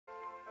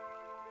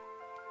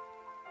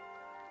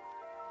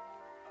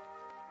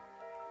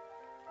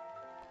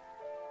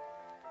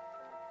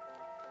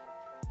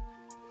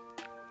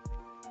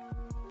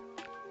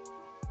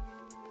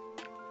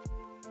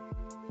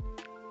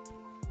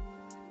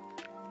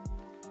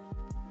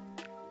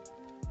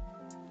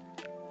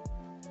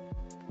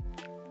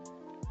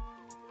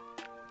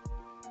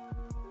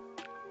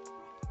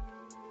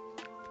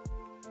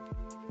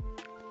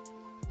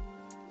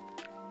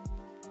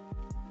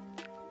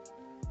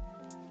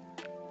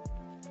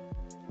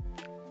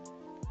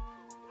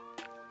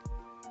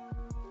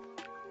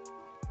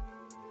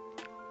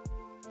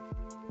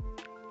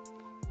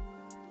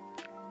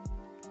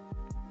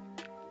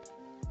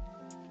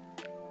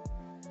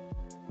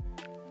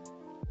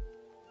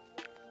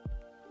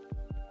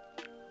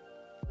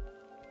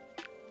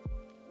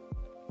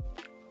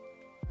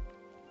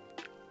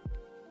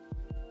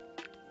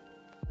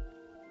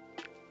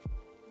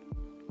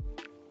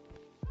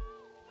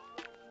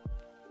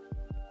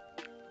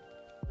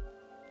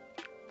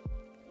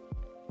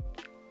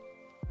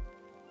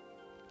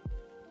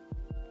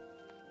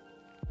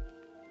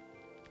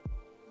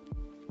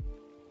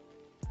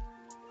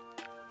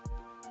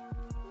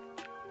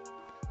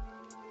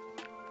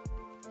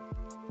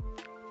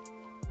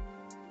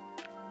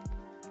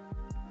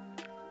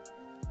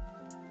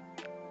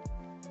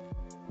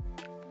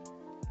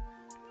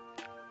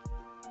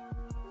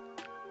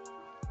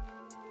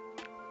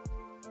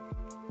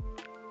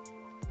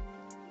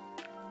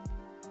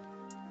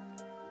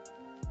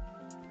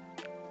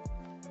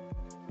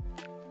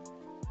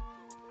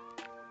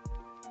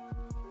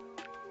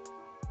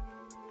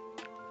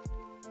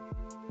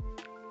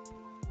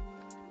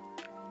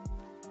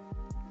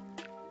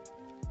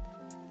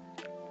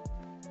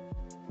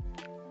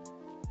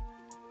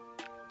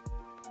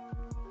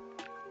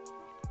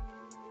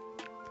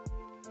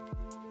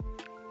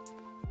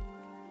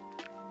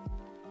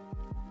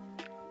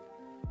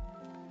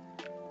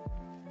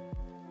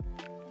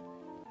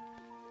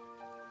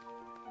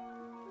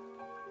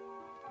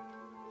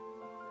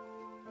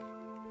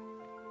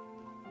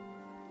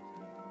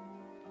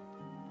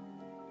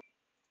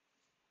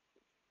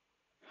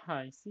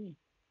I see.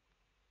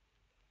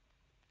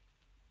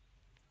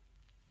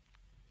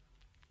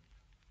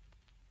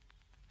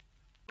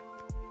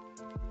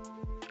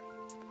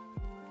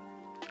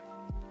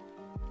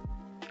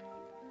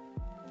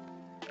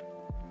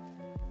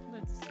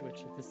 Let's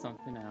switch it to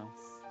something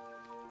else.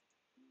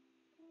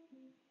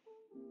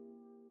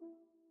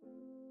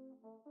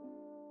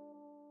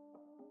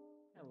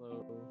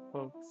 Hello,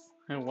 folks,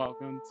 and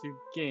welcome to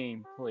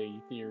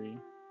Gameplay Theory.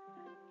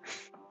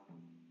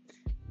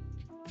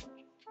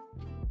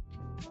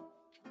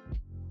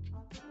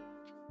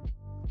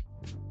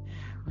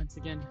 Once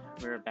again,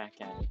 we're back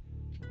at it.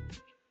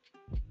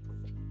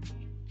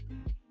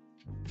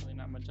 Really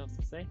not much else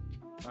to say.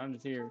 I'm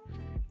just here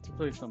to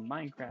play some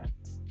Minecraft.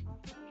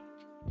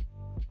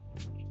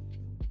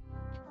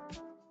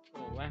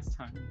 Well, last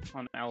time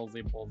on Owl's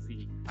Able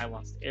Z, I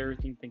lost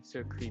everything thanks to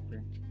a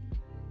creeper.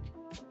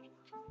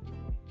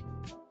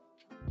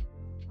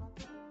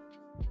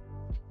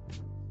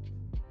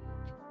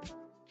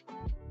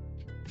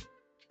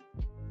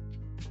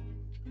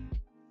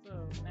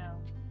 So now,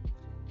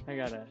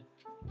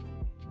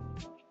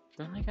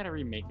 don't I gotta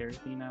remake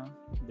everything now?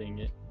 Dang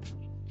it.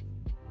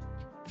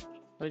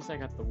 At least I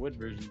got the wood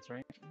versions,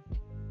 right? You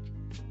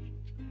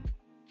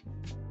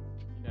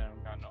know, I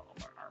don't got no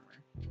more armor.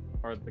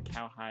 Or the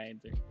cow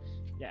hides, or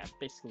yeah,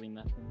 basically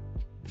nothing.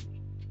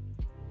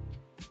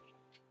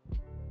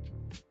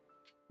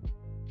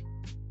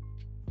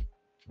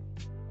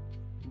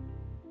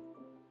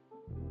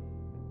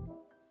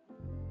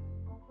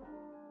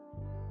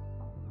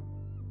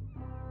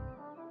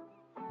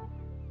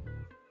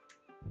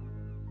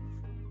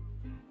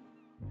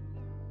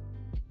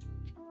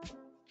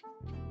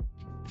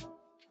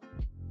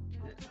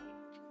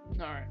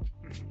 Alright.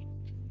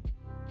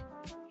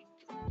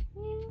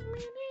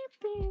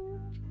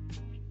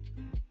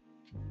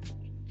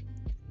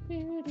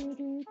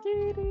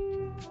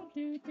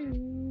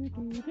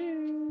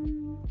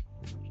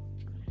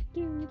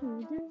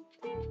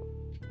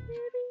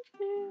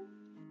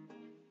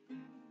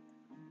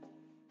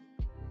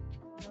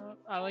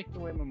 I like the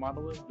way my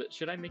model is, but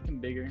should I make him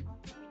bigger?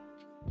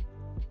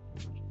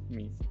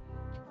 Me.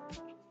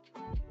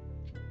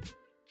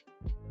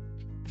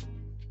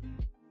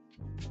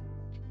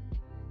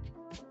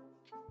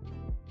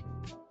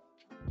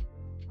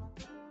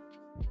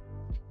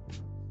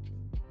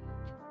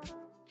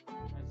 I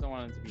just don't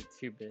want it to be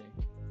too big.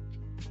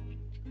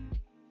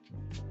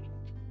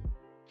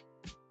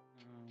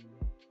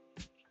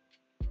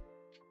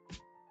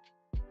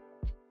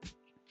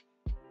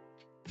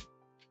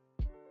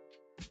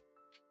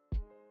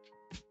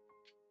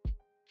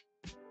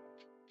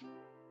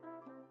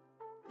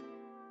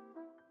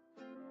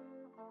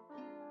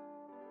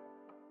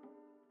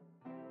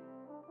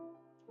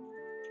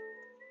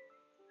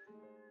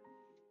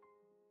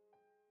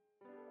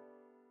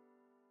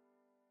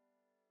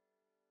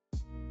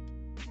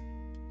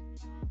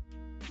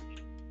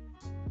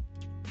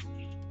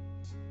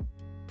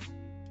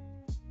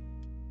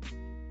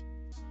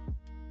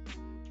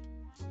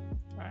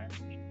 Alright.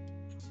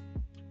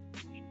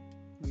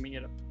 Let me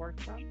get a pork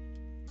chop.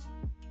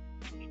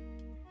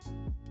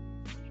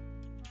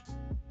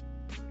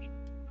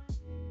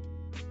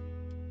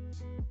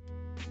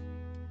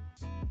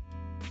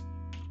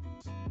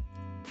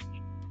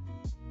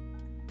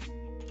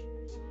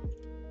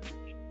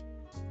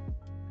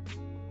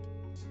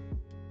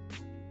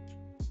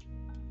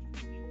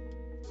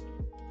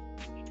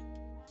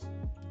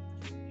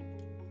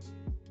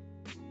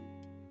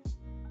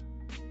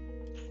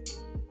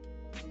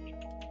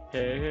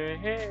 Hey, hey,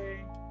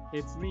 hey!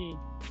 It's me,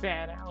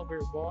 Fat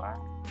Albert, boy!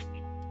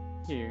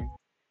 Here.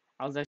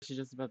 I was actually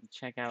just about to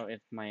check out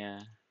if my,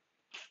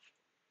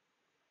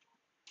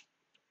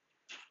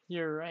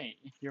 You're right.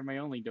 You're my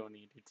only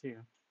donator, too.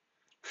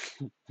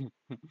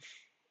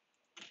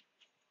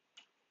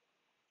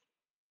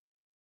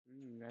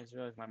 You guys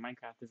realize my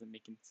Minecraft isn't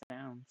making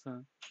sounds,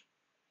 huh?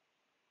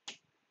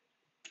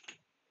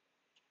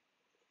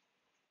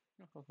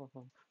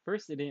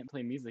 First, it didn't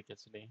play music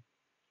yesterday.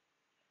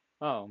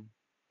 Oh.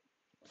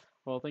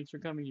 Well, thanks for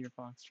coming here,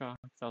 Foxtrox.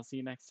 I'll see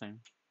you next time.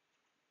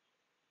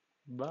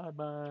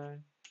 Bye-bye.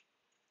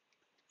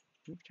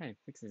 I'm trying to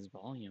fix his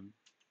volume.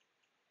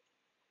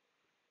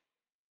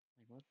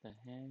 Like, what the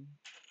heck?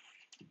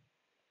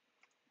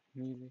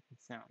 Music and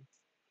sounds.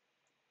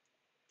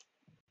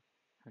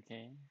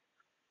 Okay.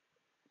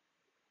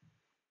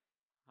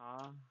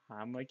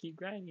 I'm gonna keep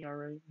grinding,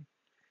 alright.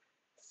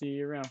 See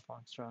you around,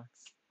 Foxtrox.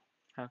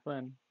 Have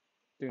fun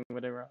doing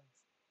whatever else.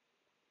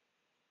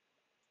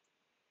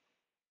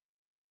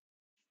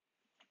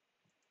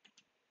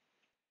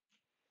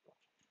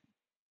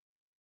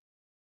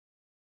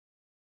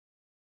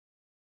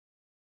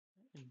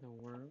 In the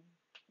world?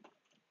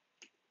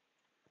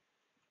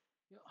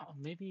 Oh,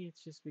 maybe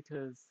it's just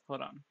because.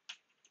 Hold on.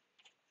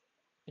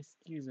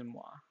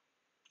 Excusez-moi.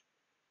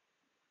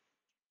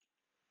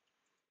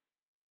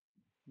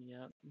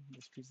 Yep,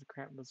 this piece of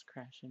crap was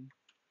crashing.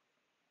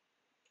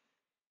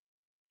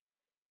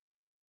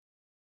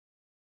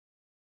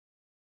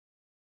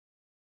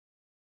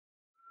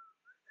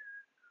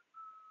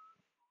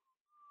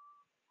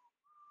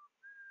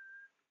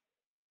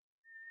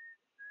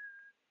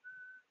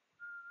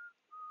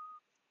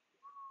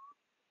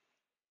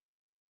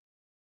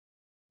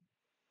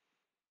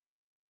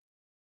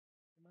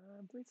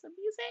 on, play some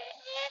music!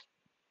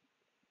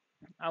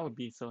 I would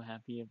be so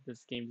happy if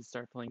this game just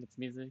started playing its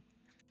music.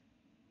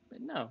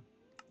 But no.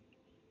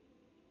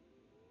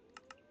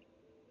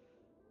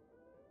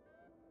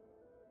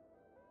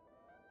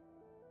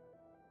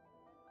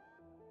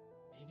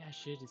 Maybe I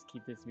should just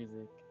keep this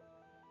music.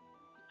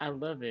 I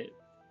love it.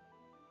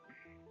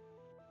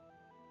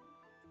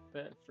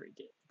 But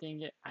forget,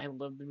 dang it, I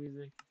love the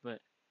music, but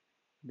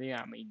they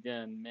got me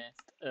done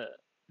messed up.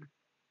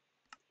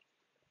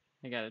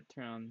 I gotta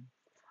turn on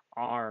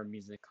our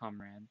music,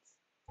 comrades.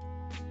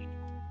 God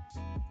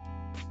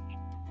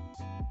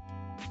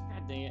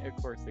dang it, of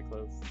course it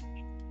closed.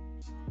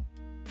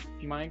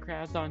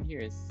 Minecraft on here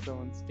is so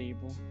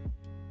unstable.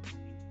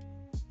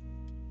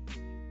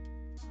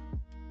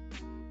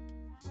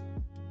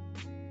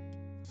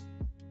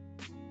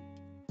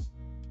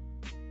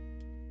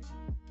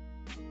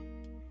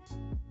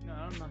 No,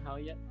 I don't know how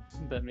yet,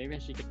 but maybe I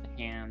should get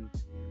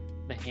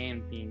the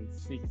hand thing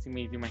so you can see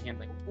me do my hand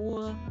like,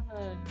 what?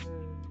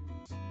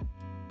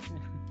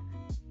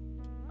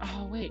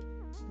 Oh wait,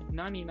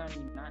 nani.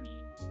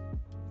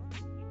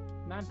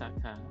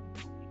 Nantaka.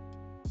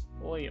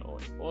 Oi.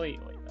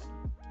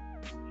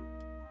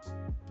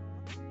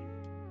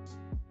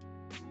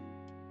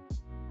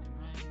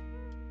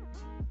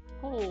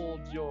 Hold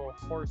your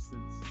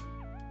horses.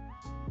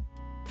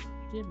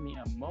 Give me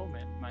a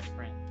moment, my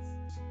friends.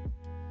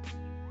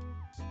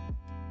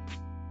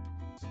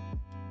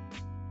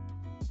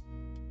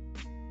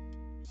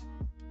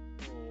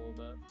 Hold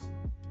up.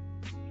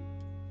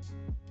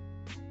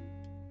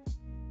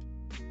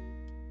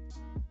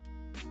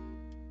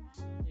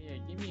 Yeah,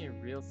 give me a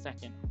real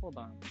second. Hold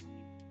on.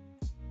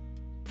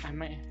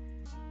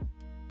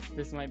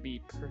 This might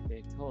be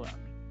perfect. Hold on.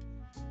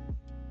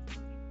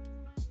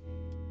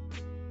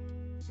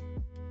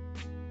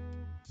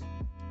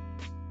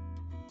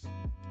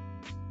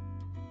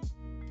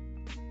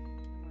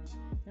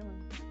 Come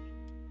on.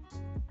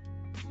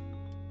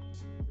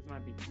 This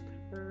might be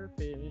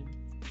perfect.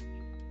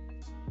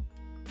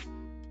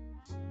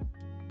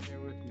 Bear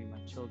with me, my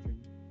children.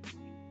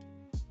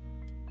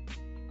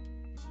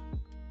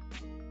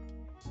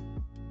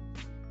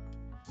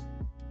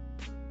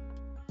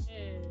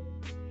 Hey.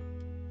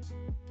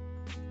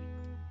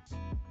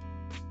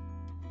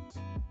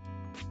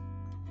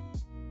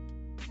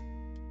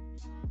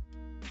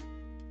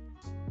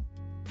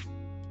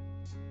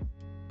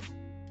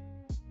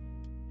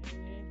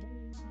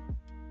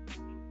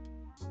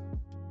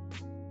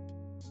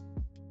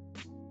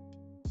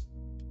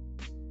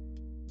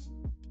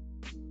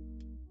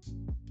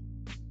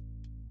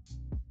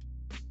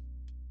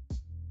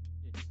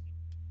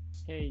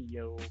 Hey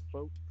yo,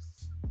 folks.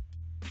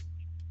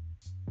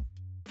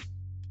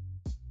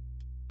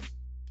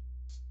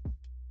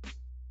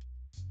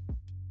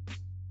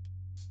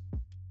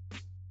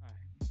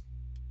 Alright.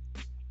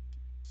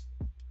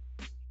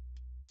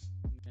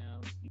 Now,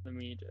 let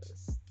me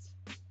just...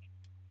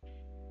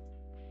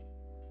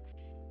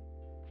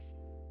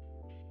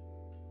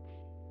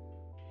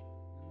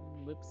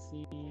 lip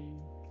sync.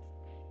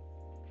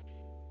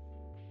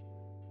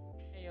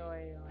 Hey.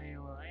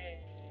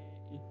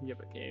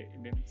 Yep, okay, it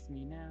mimics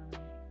me now.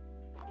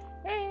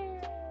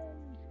 Hey!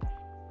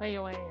 Hey.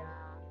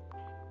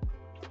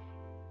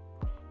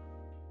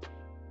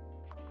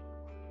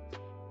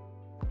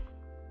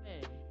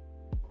 Hey.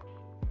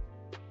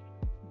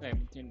 Let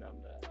me turn down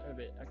that a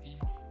bit, okay.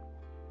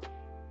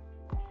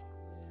 Yeah,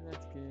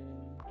 that's good.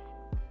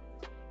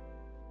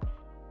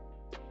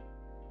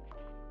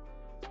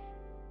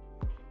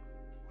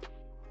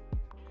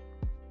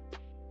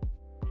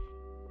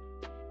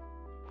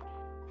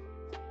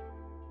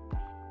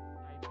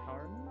 High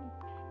power mode?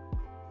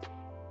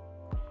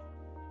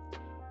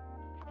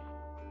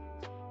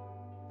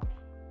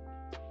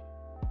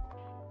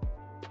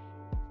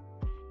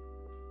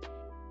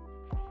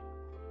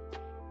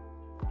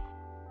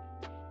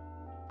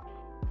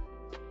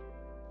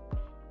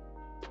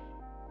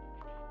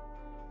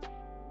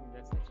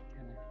 That's actually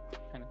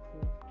kinda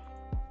cool.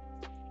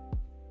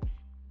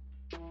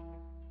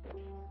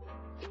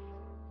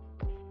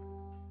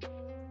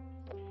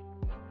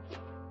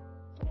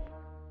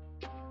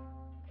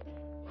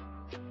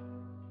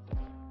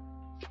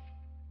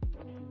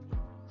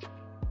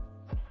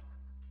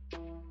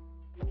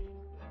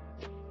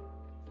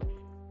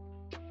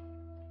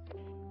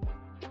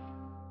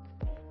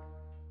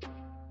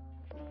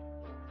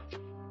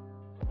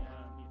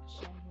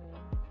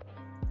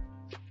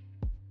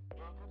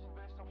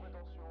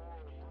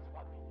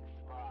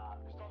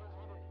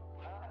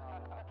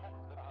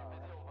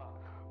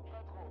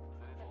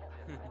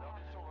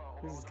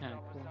 This is kind of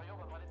cool.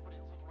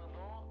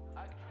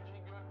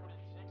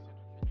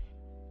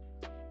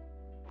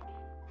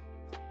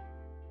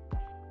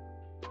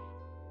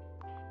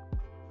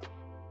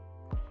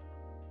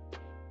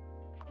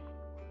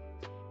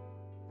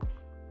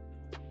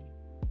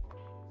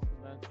 So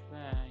that's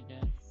that, I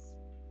guess.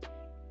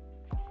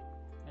 I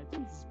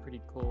think this is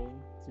pretty cool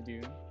to do.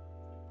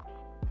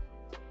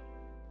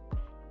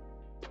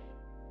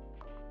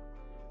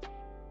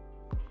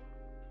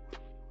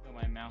 So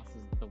my mouse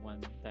is the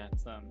one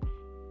that's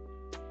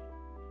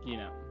you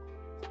know.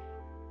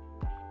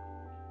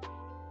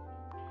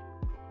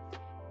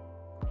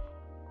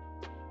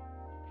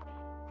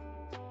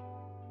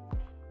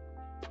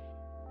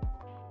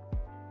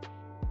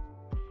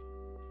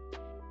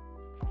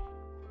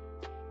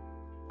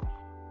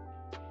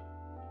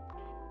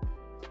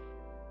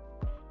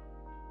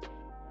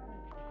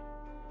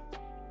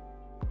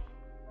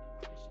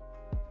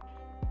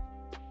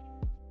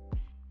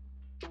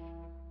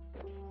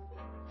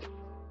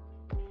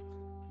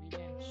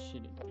 Maybe I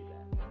shouldn't do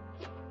that.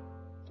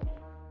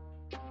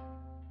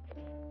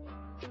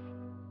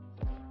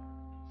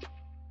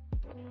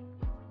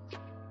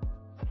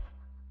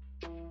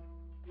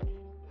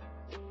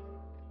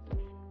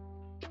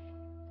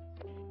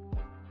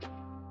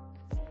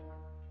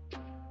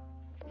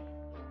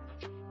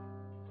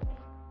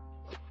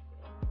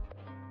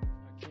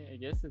 Okay, I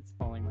guess it's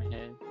falling my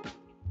head.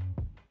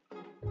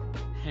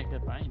 Heck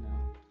if I know.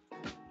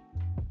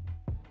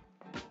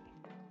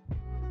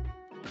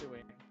 Either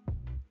way.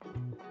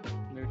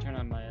 Maybe turn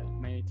on my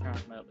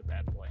other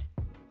bad boy.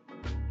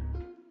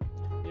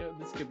 Yo,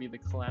 this could be the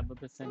collab of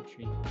the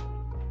century.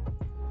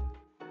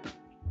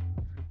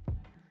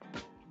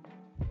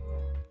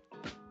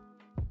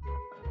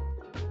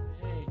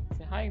 Hey,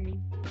 say hi to me.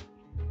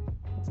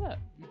 What's up?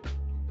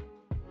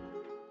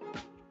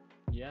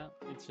 Yeah,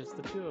 it's just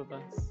the two of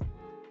us.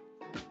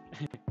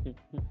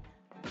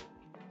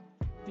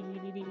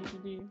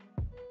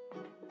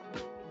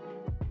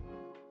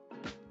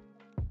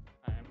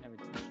 I'm having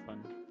too much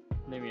fun.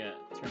 Let me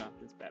turn off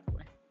this bad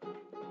boy.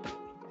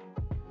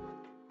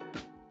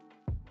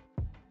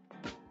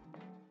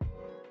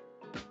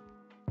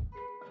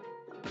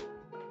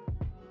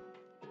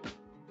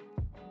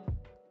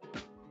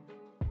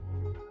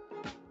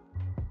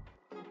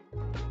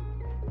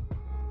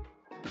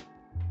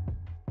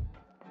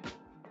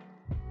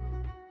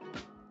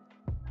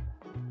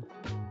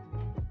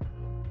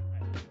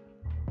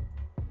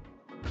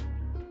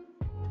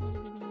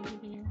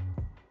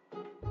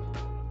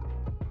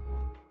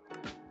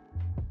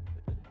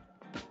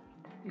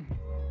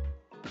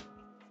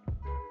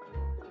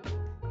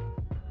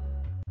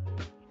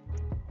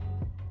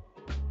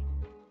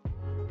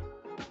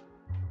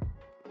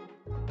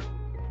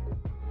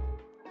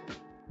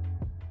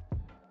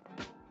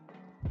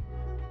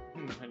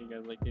 How do you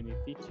guys like the new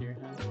feature,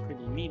 huh?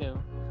 Pretty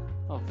neato.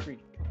 Oh, freak.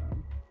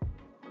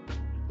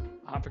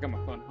 I forgot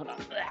my phone. Hold on.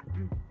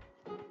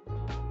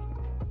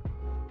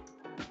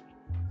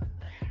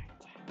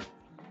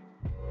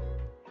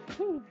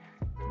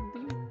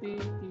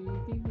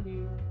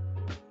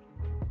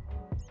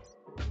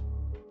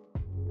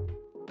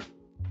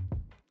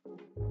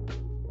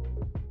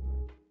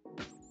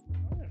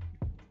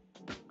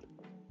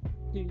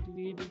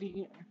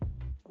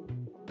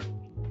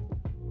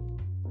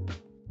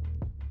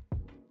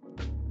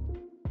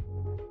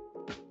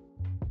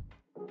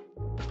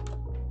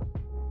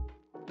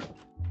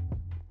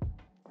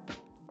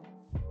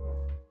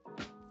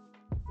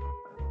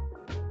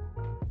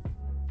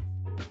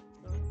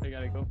 I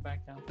gotta go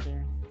back out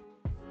there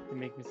and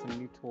make me some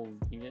new tools,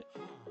 dang it.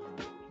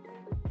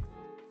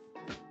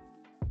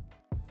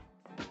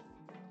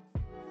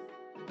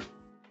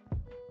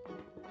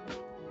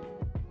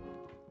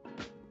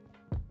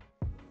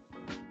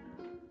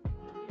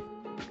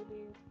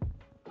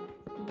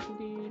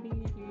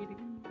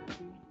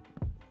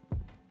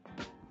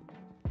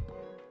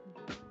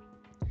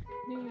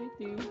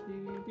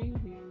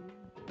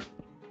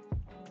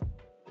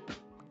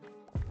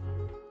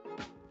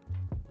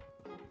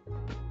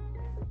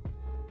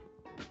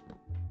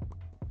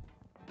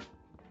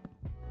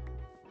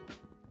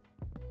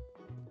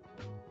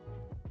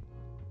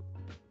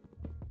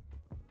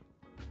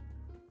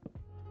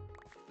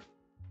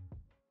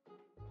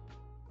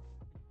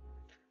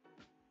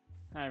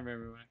 I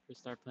remember when I first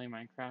started playing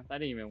Minecraft, I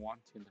didn't even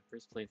want to in the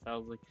first place. I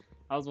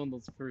was one of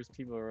those first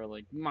people who were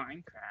like,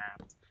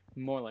 Minecraft,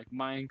 more like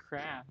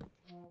Minecraft.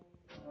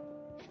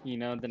 You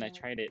know, then I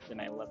tried it, then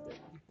I loved it.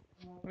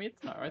 I mean,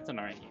 it's an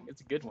alright game.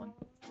 It's a good one.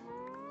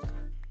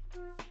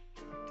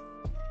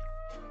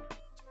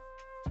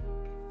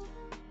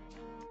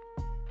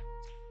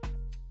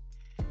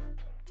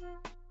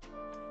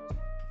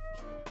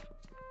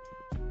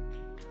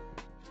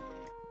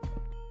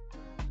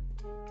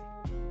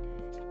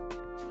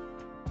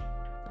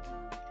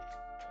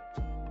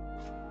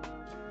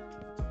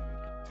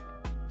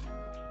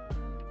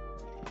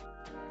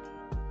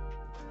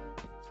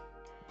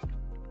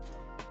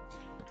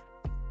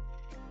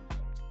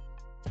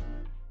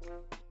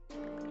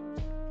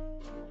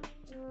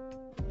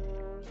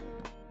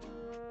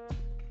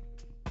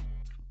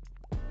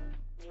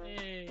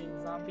 Hey,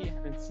 zombie, I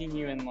haven't seen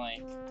you in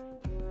like...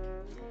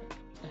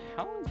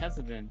 How long has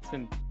it been? It's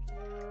been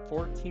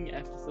 13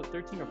 or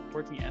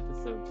 14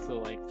 episodes, so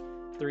like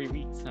 3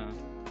 weeks, huh?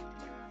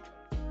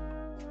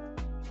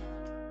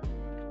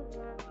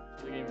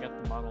 We even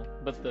got the model,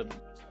 but it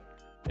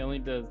only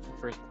does the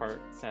first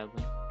part,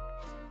 sadly.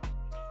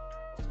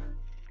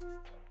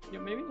 Yeah,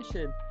 maybe I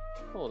should...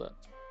 Hold up.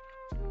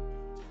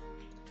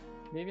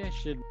 Maybe I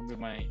should move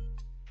my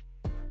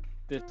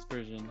this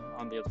version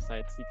on the other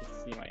side so you can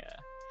see my yeah.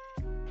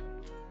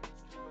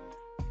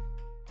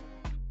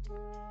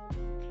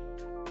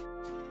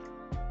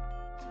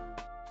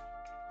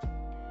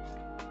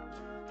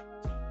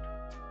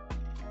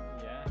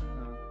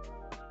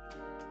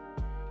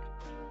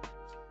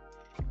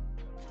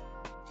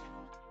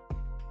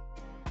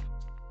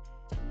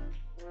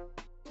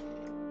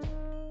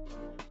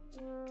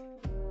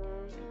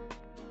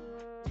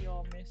 We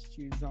all missed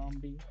you,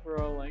 zombie. We're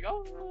all like,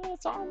 oh,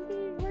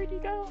 zombie, where'd you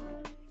go?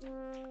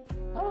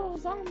 Oh,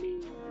 zombie.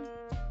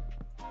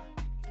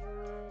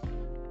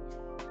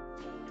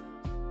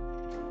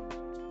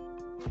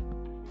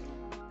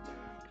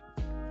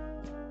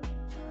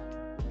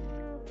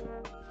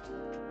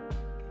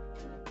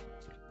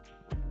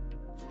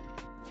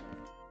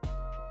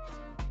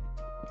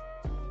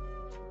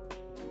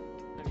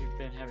 Have you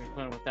been having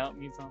fun without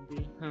me,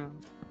 zombie? Huh?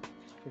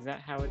 Is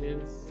that how it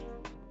is?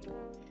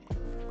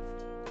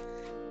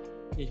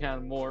 You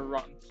got more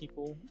rotten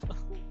people.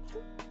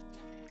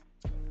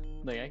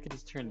 Like, I could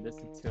just turn this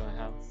into a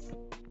house.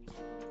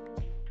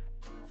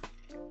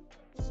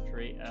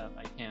 Straight up,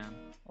 I can.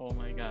 Oh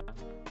my god.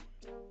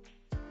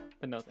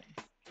 But no thanks.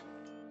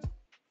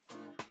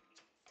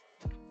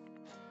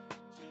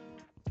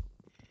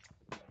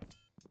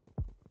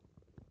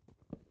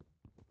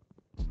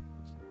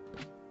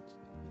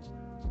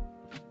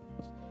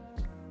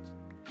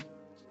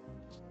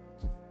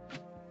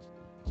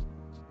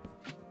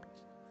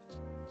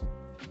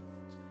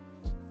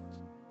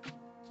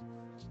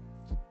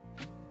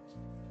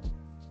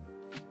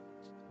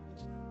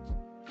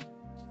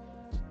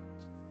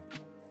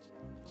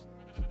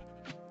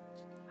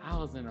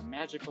 I was in a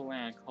magical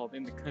land called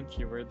In the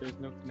Country where there's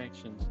no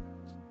connection.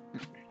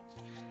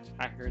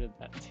 I heard of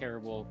that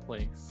terrible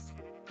place,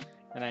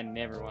 and I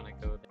never want to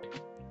go there.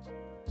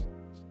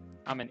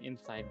 I'm an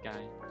inside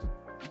guy.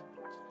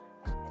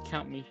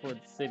 Count me for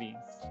the cities.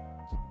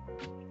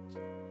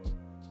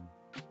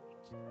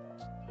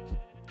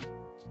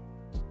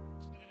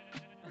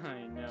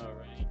 I know,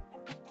 right?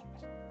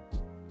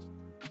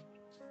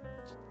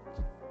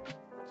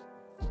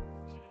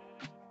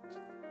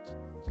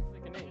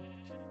 Like an egg.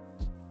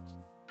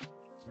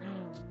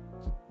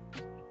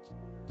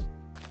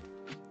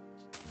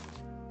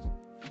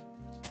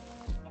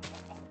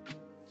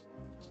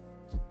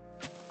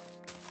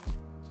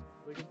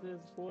 Look at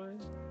this, boy.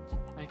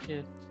 I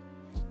could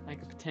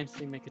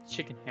potentially make a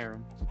chicken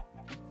harem.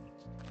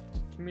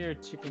 Come here,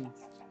 chickens.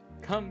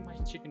 Come, my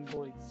chicken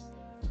boys.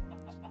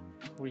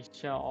 We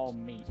shall all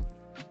mate.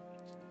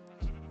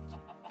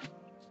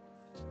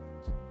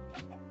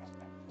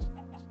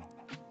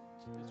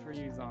 Just for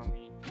you,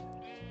 zombie.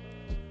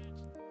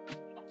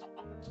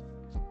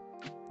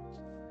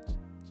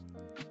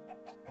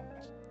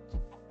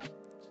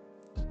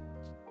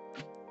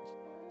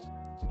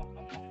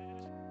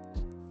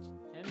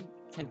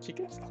 Can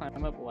chickens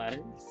climb up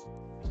ladders?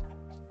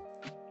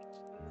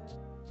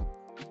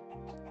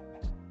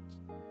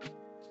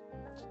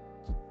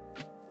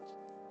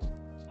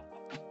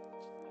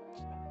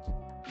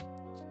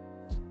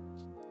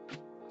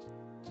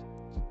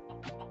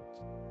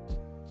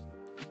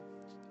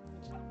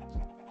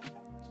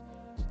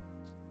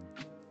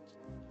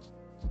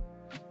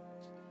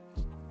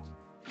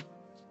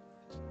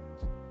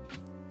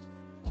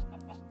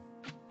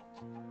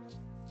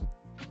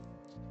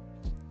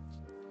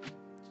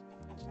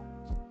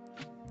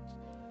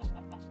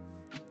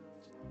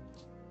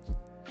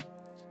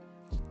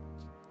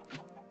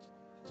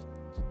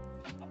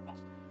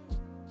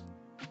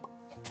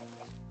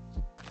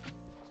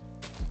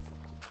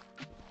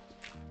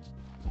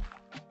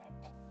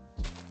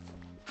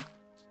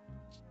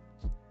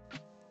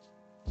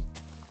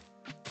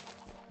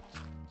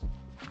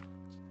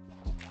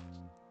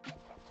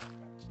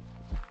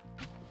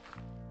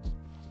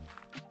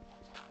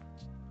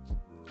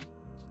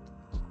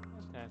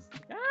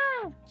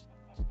 Ah!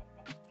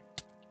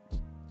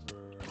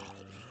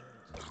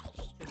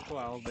 Take a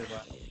while, but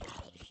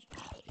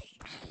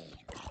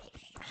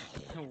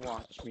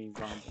watch me,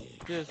 zombie.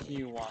 Just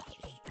you watch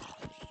me.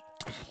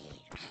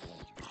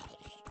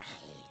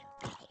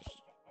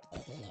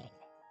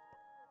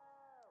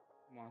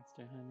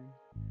 Monster Hunter.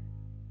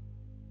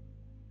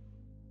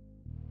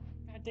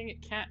 God dang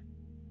it, cat.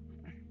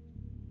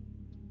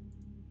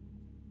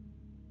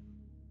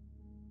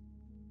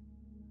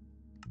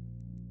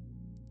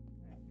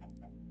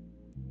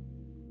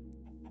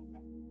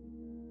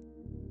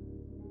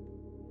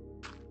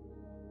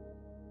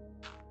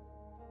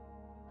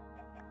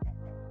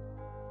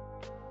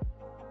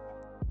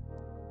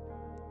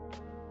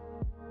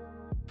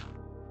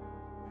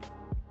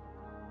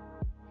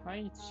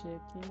 Hi,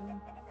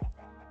 chicken.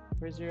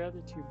 Where's your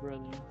other two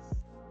brothers?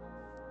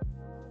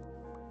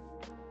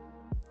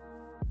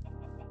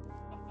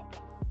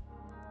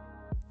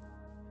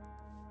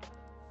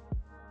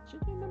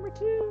 Chicken number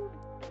 2!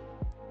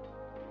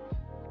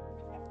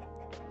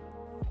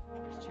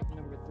 Where's chicken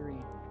number 3?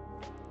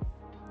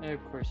 And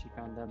of course you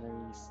found down there,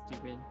 you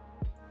stupid.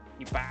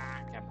 You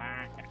baka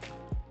baka.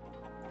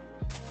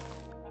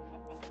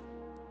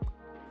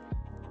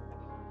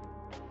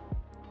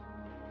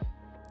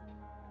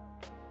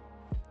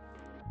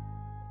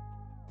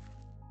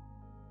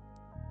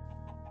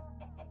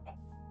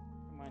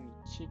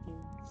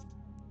 chickens.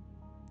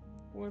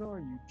 What are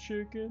you,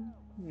 chicken?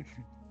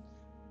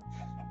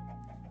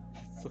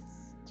 So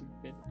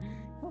stupid.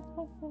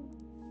 Come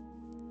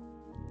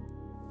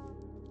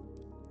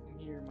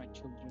here, my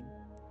children.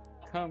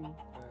 Come.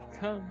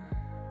 Come.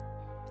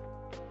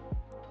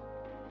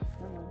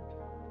 Come on.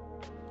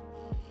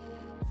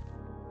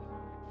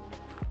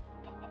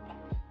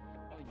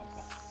 Oh, you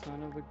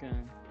son of a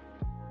gun.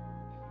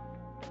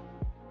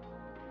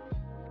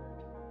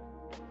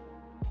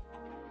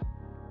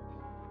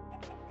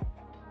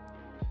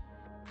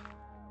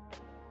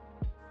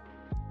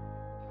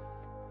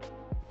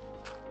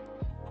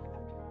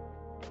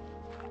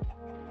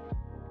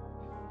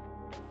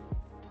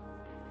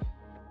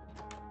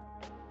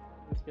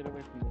 Let's get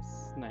away from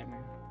this nightmare.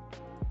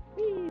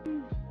 Whee!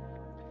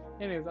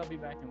 Anyways, I'll be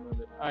back in a little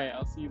bit. Alright,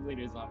 I'll see you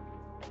later, zombies.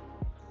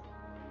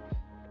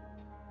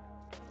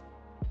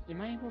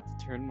 Am I able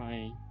to turn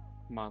my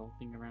model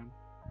thing around?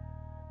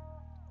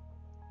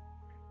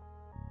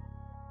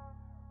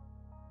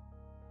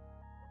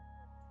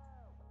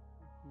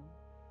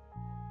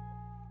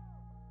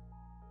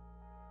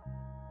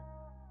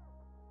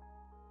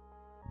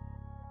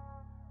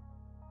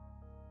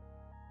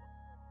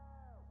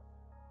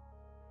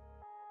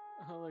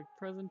 Oh, like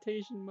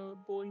presentation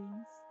mode, boys.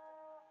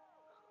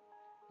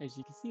 As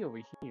you can see over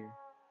here.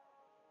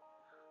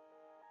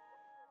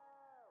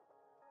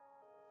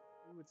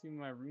 Ooh, it's in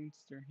my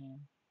runester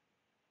hand.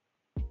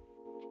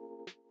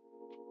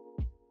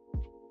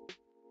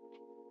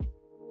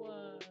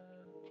 Whoa.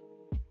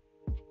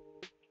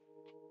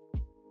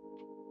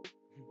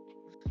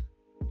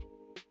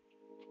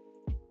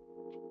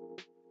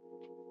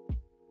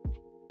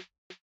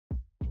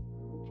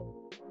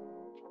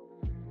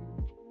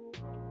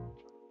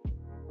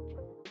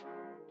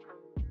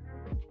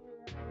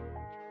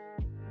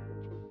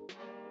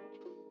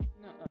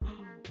 No.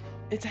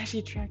 It's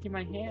actually tracking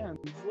my hands.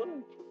 Look.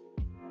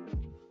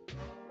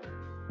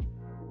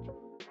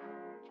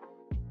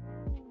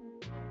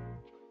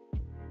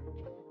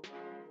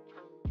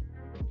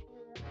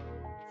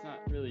 It's not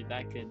really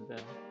that good though.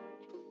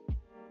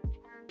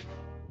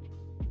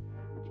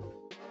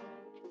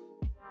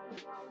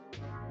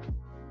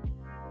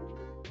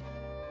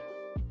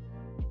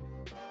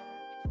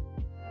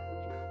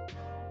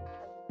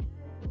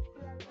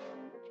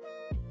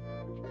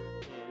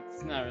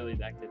 It's not really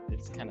that good. It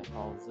just kind of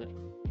follows it.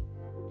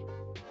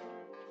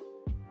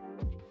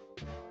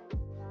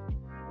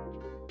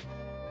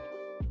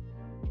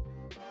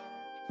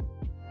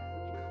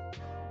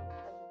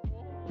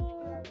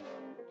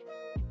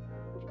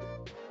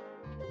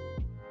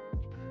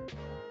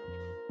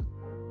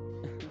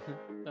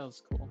 That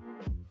was cool.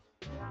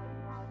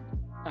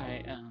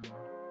 Alright,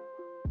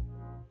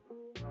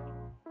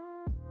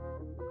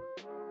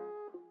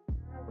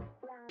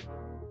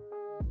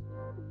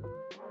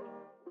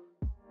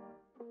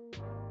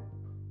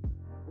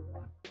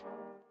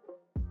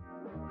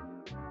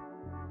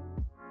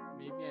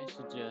 maybe I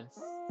should just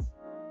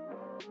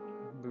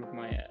move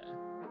my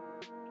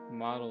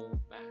model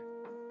back.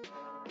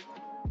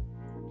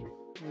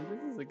 I mean,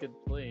 this is a good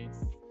place.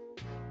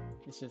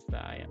 It's just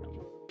that I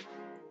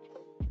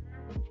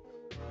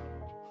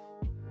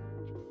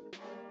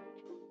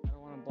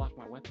don't want to block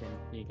my weapon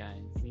for you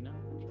guys, you know?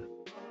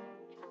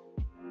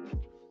 Wait,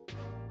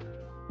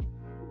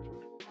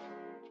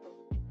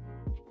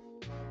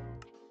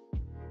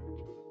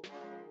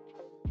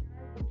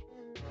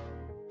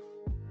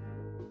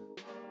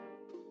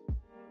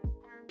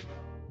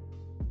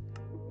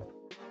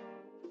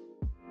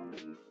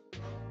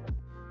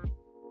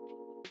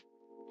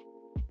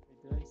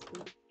 did I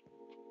sleep?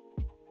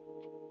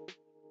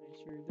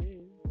 I sure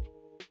did.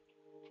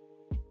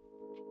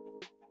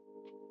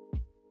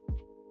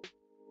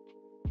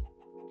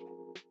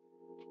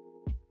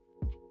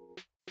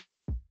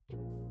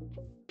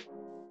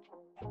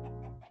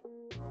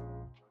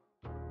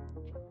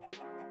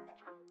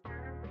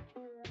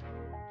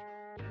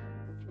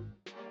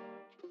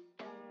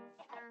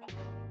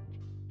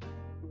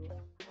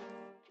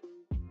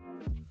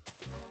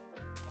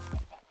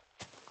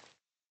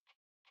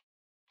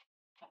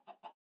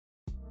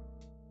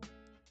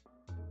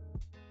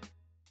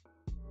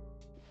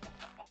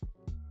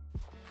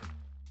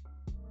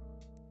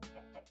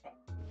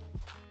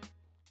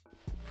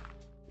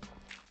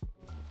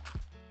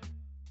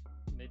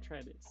 They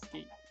try to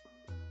escape.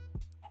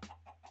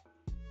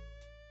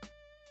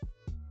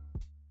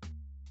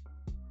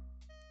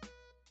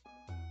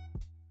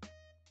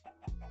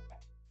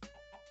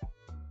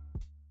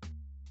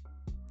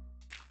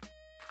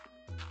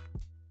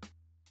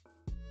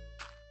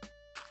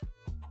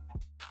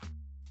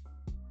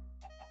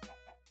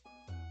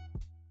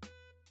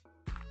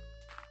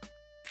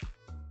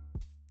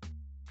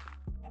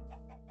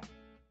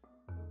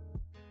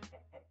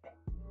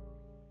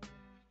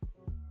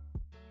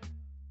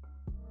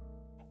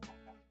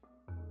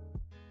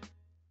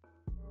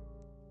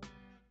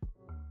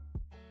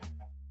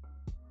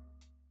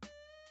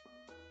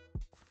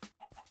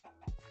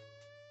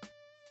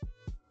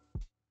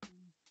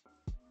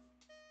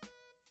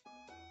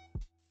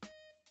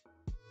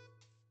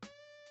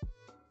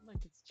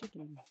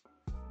 chicken.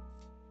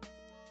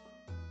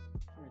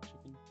 Carrot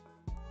chicken.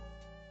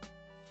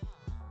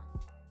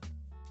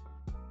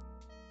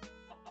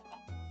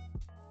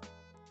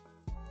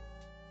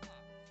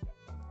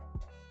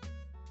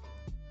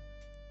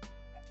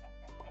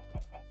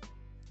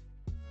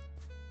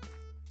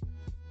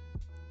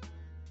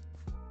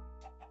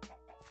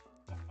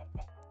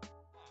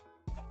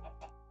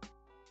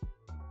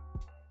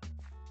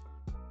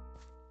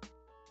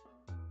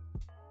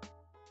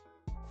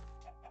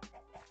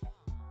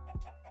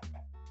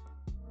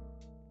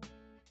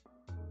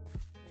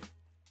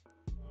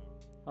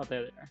 Oh,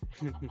 there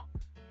they are.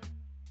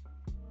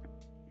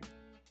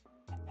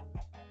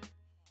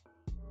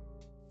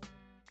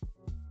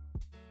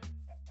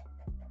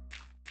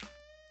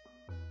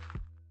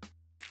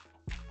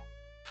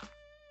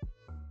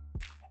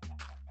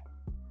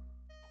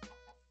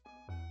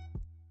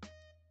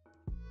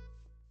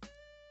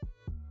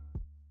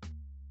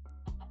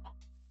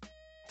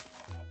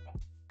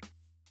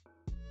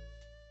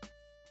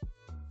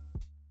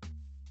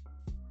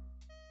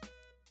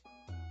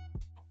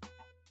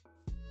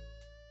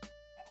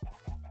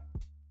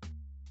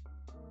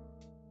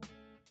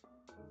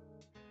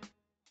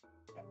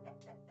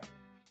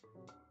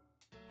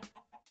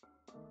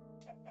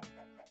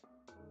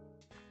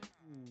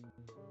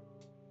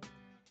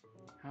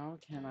 How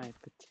can I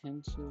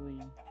potentially...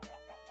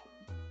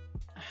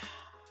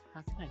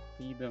 How can I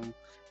feed them?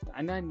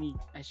 I know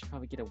I should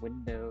probably get a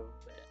window,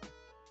 but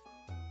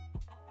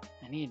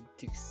I need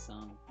to do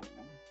something.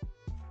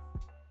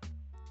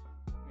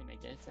 I mean, I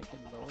guess I could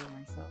lower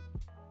myself.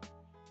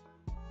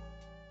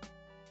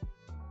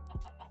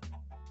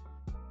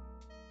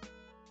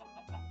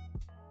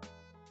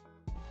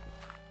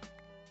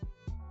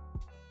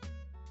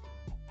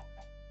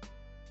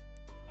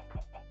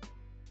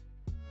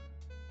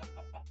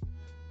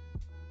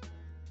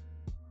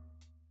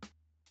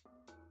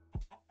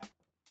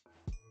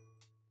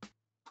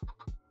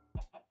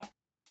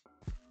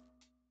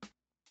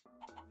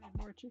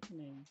 More chicken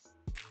eggs.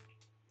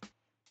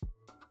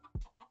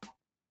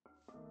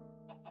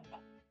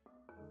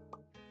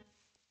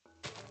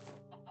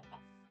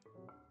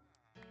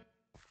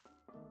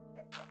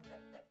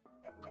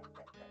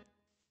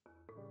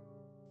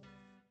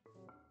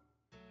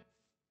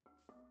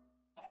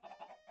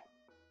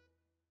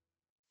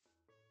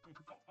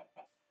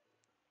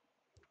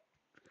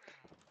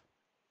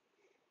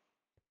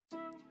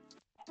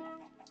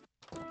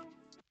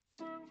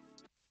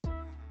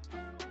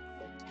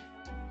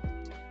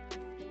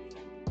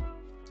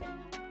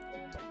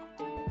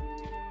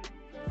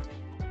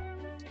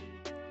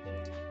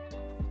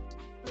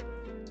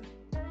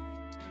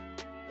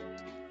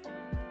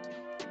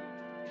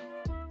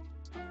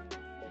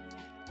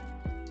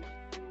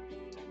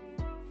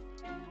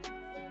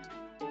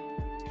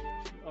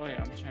 Oh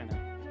yeah, I'm trying to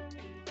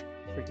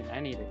freaking. I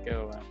need to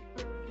go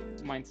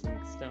mine some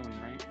stone,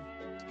 right?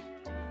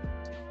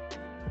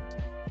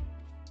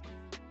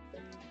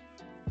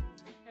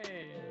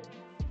 Hey.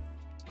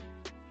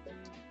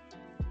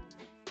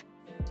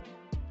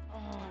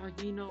 Oh,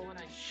 you know what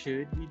I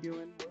should be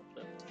doing? What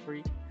the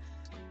freak?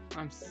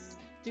 I'm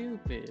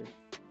stupid.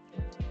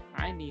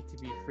 I need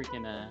to be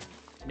freaking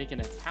making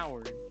a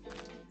tower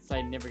so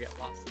I never get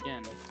lost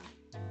again.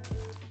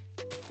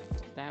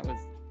 That was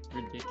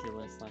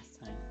ridiculous last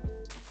time.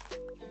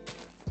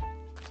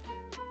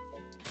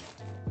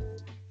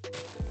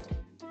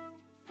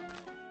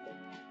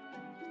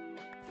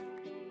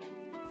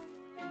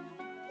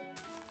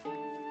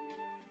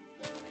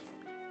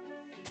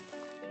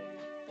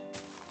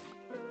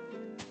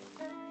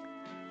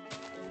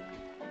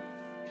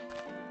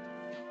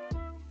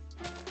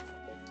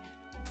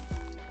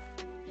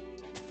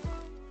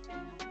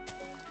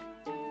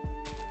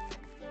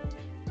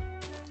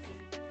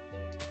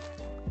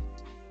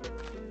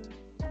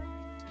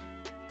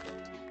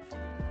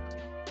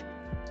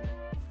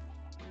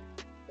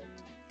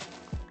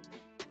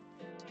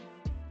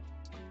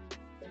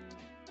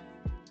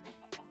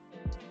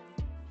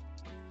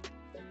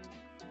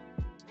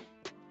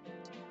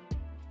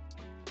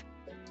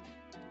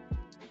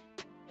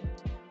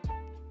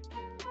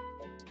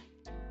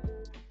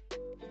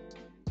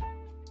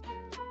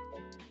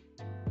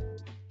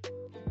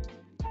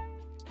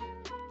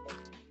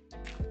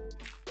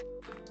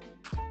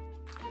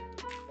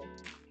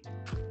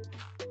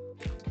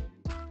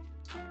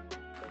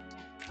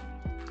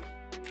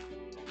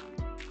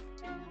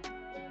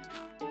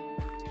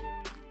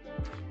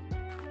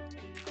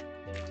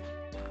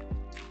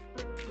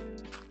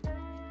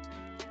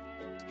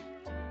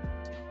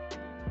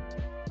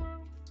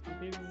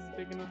 This is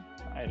big enough?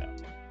 I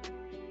don't know.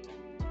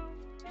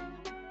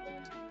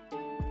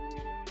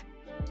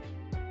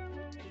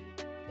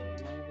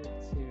 Am I able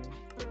to...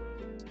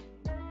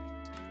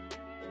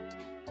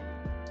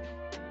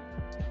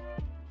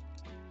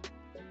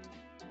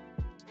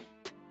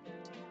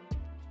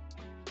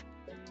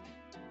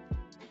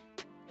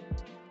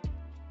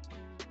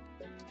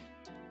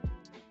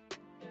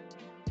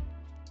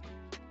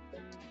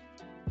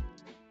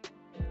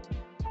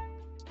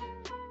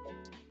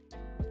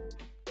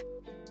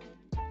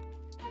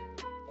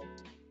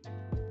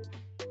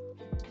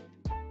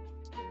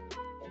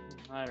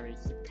 I already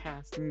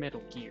surpassed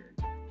Metal Gear.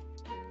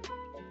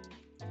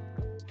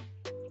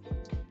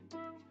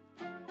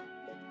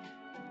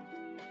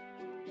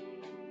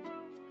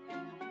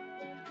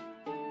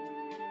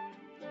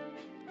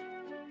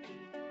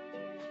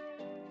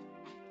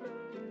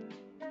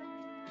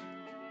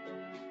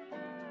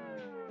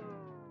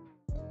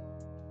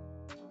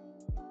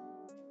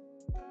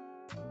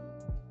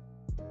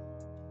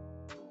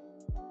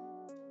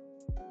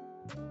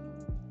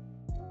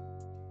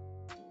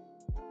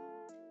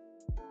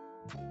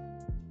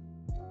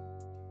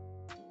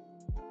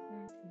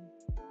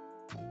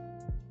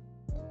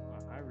 Wow,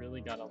 I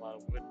really got a lot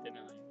of wood, didn't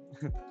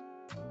I?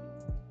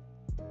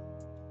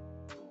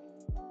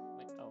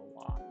 Like a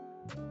lot.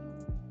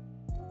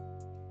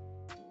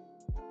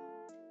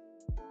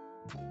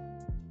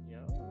 Yo.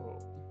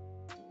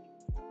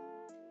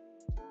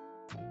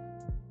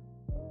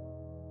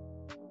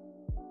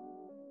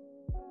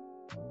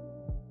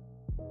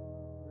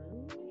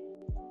 Really?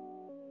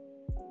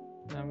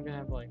 Now I'm gonna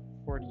have like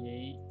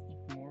 48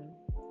 more.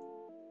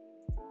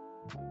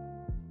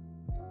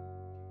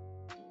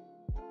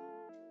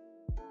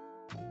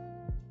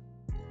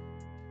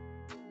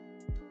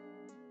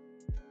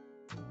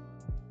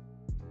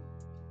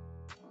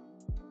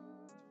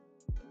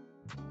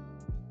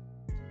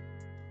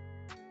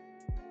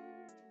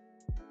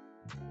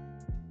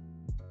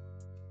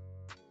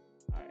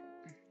 Alright.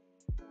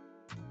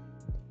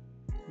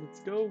 Let's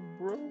go,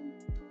 bro.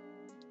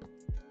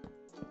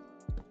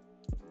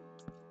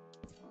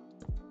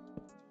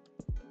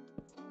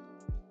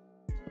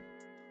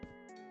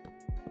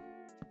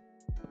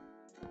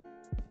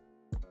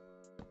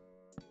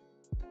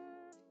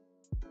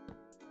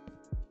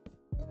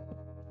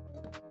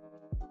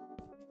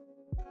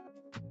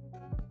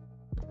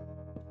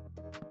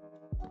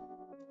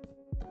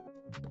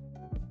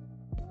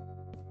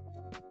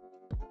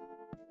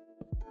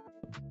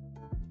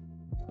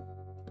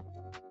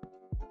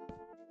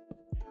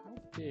 How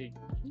big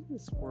is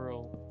this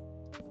world?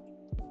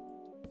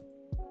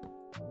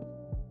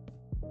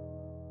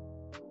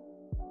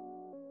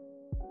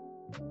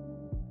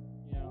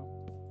 You know,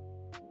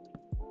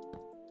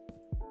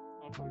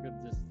 I'll probably go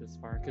just this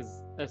far,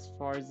 because as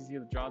far as you see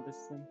the draw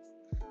distance,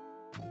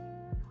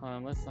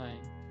 unless I...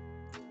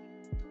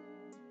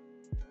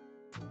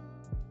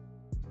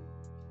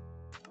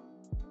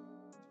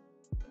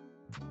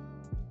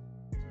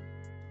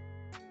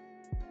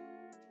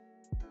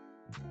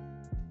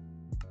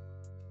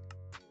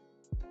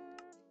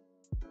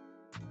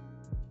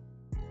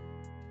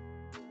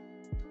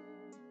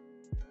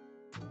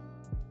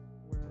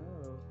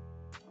 Whoa.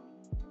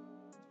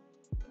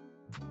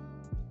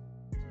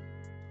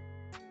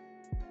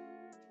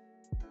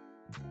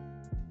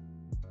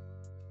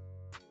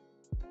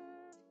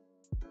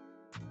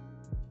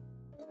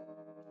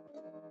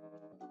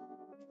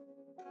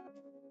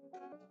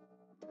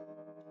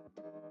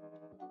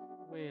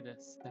 Wait a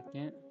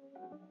second.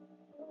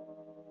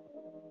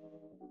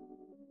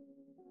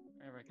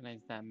 I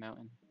recognize that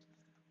mountain.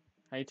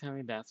 Are you telling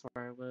me that's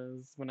where I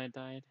was when I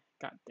died?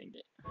 God dang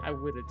it. I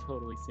would have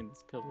totally seen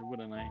this pillar,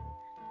 wouldn't I?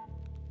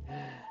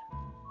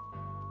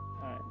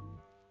 Alright.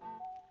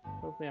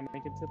 Hopefully I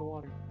make it to the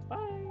water. Bye!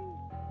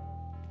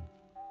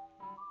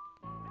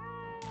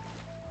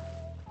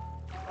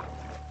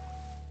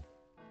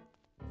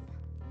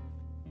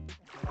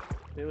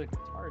 They look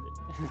retarded.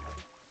 Look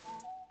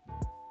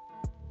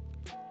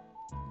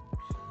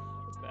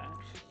at that.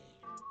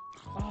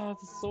 Oh,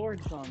 it's a sword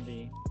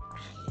zombie.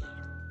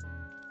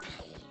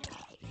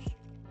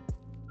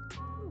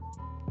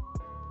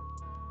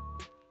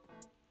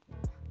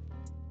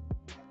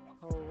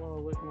 Oh, whoa,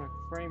 look at my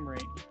frame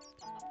rate.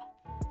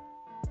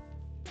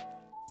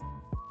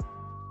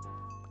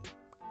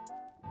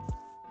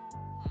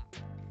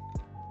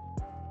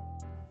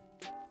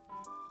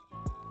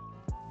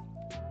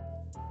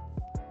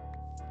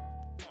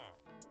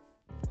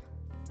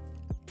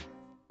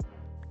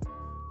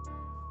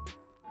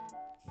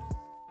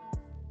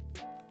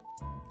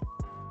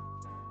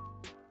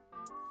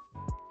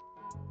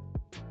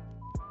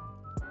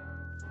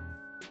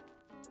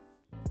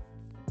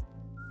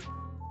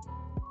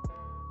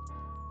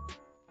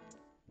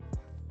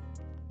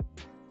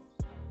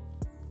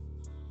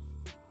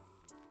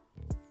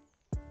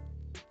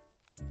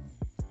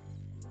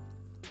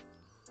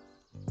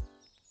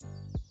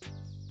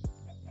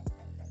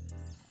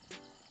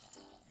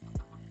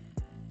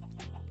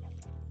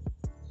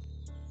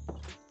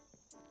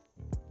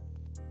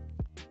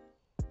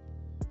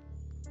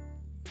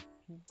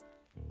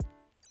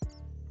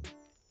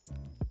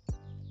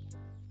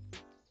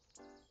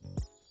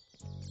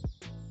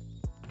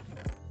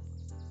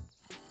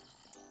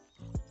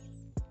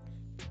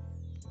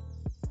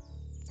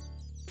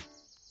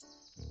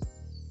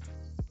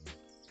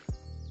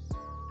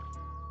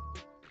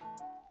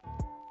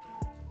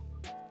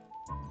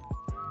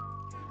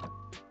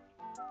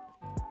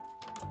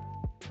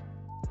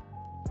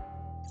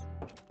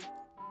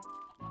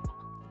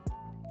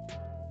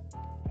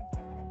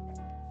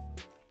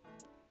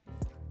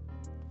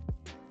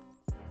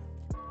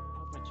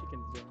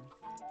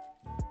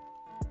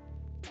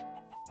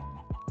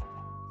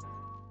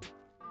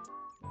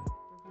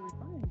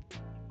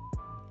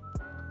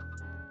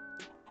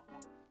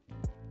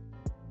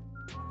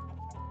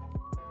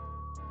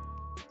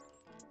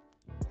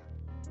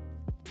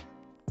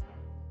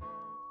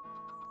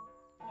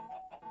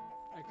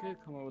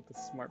 could come up with a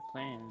smart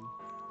plan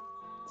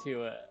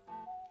to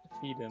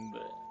feed him,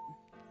 but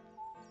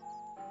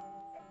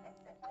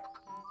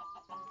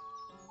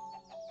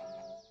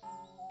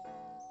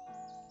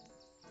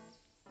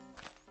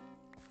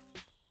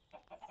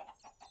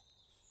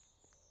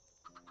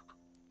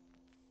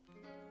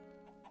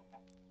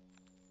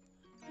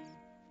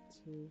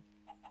two.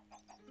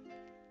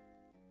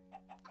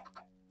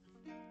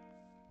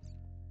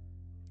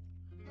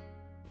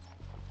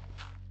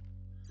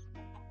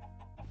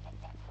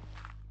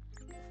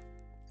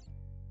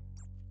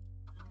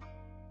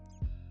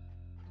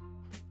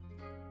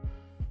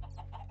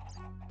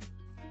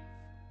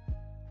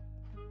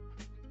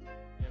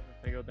 Yeah,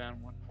 if I go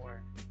down one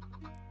more.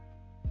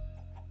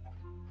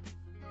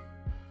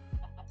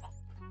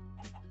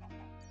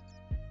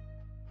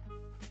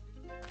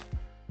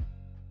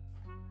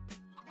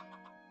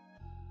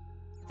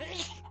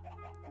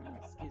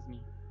 Excuse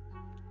me.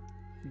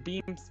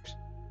 Beams.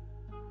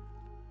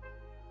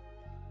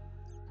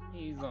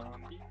 Hey,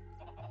 zombie.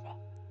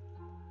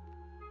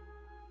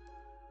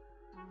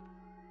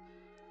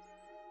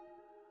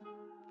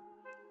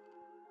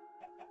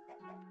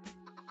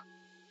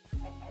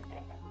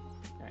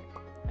 Alright,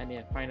 I need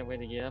to find a way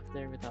to get up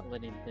there without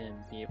letting them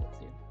be able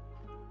to.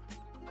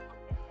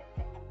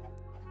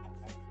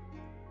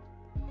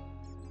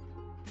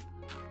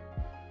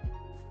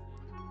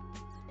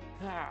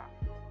 Ha!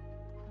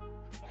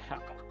 Ha!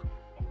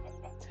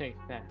 Take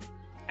that,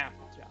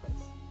 apple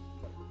jaws.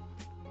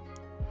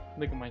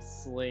 Look at my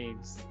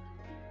slaves.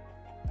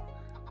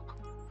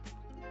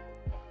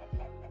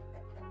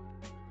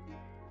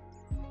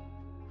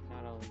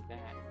 Not only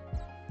that.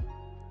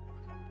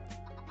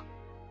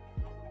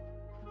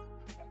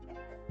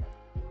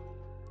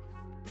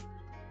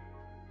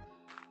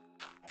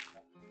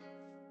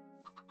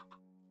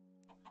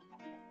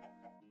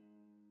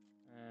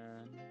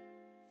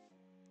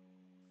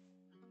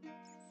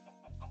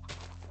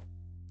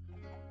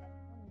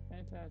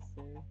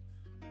 Fantastic.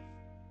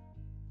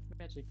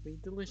 Magically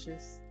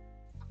delicious.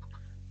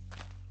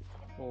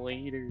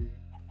 Later.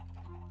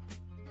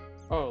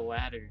 Oh,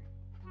 ladder.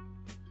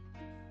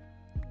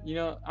 You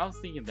know, I was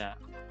thinking that.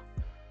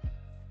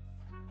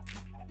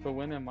 But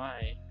when am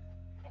I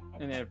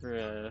an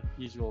ever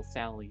usual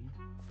Sally?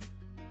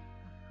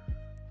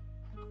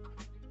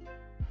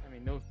 I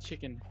mean, no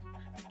chicken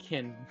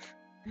can.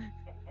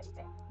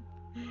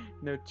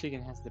 No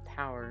chicken has the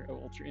power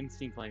of Ultra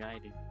Instinct like I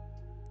do.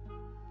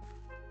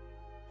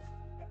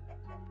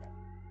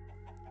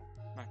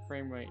 My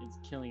frame rate is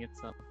killing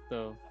itself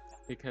though,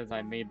 because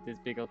I made this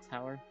big old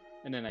tower,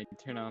 and then I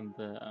turn on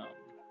the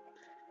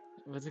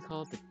what's it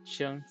called? The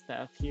chunks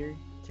that appear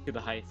to the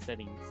highest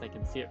settings so I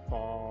can see it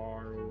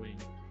far away.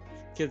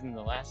 Because in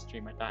the last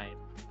stream I died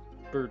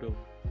brutally,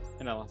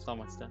 and I lost all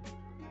my stuff.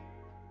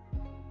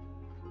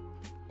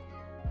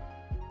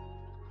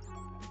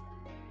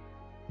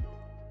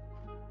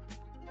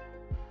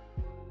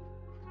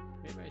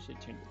 Maybe I should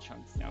turn the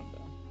chunks down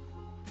though.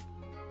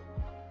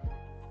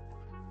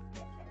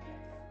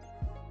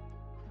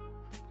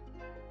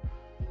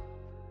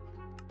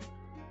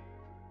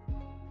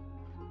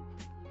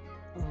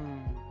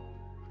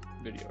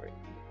 Video rate.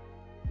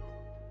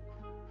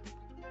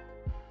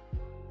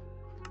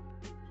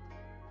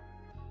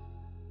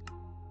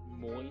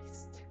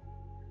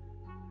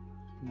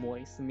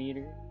 Moist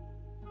meter.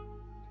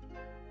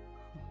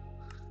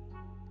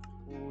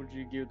 What would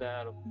you give that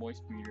out of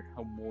moist meter?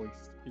 How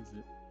moist is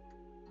it?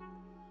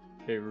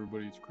 Hey,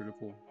 everybody's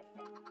critical.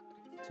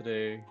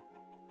 Today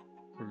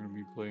we're gonna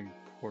be playing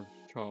Pork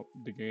Chop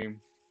the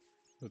game.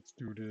 Let's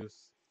do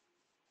this.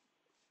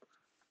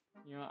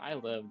 You know, I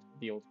loved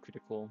the old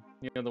critical.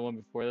 You know, the one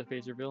before the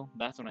phaser bill?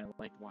 That's when I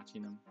liked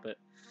watching him, but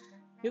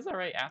he was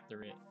alright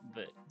after it,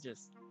 but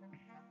just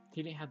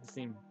he didn't have the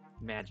same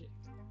magic.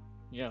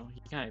 You know,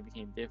 he kind of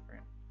became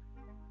different.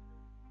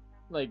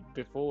 Like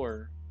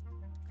before,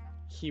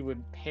 he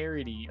would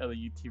parody other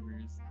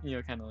YouTubers, you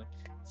know, kind of like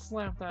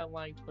slap that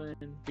like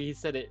button. But he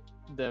said it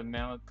the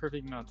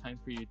perfect amount of times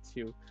for you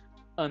to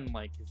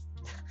unlike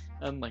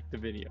unlike the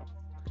video.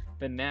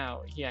 But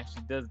now he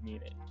actually does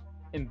mean it,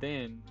 and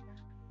then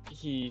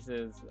he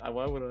says,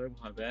 "Why would I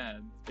have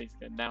ads?"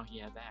 Basically, now he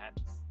has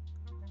ads.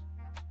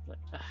 Like,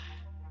 I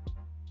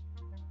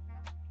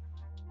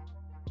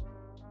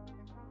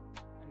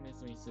miss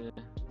when he used to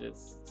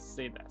just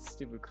say that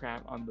stupid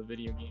crap on the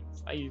video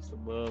games. I used to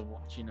love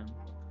watching them.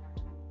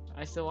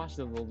 I still watch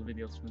those old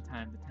videos from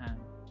time to time.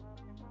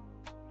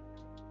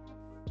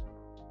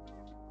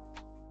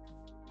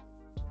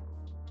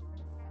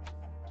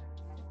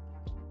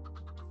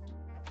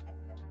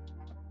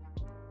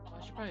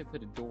 I should probably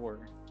put a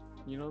door.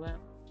 You know that?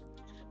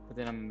 But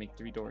then I'm gonna make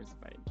 3 doors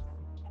if I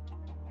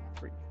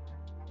free.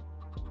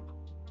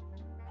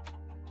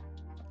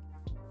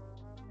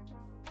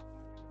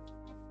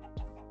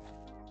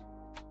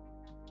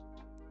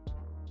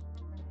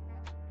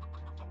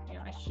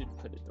 Yeah, I should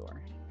put a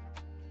door.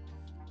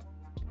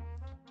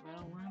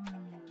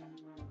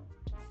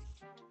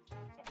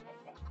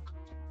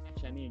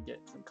 Actually, I need to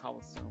get some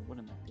cobblestone. What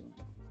am I doing?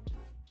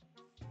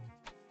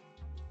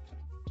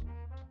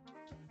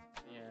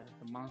 Yeah.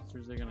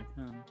 monsters are gonna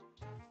come.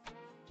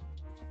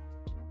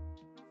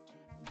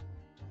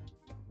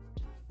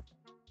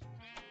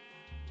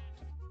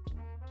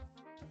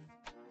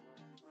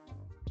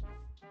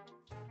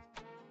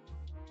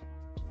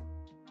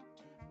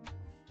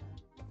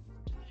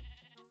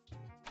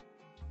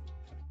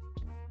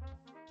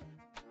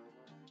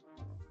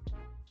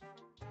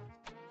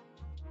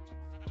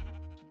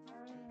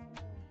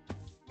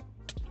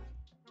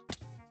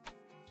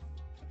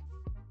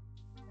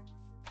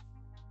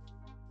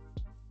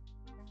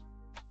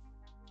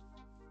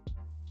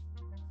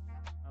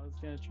 I was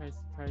gonna try to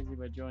surprise you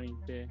by joining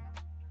the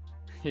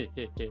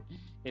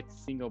it's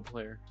single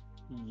player.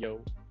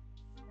 Yo.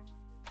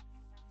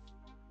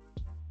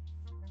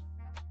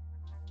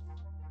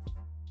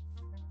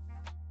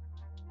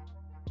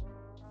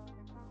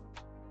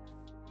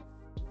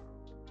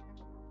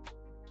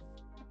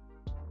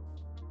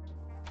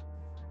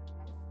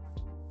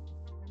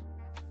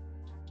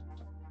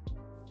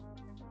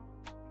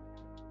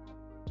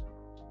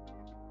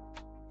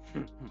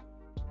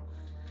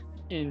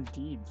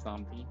 Indeed,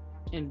 zombie.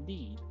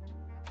 Indeed.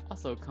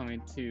 Also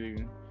coming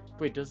to...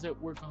 Wait, does it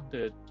work on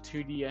the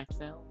 2D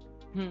XL?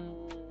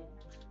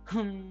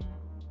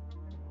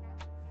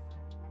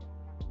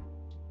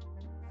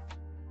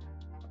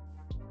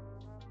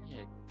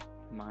 Yeah,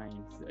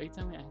 mine. So every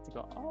time I have to go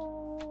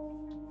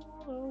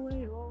all the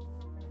way over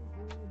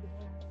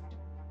there.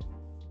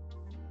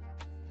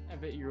 I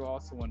bet you're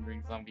also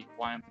wondering, zombie,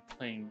 why I'm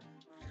playing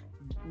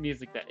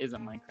music that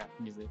isn't Minecraft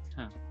music,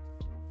 huh?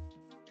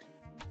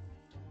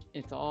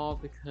 It's all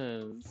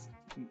because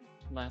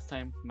last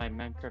time my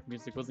Minecraft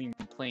music wasn't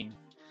even playing.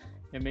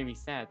 It made me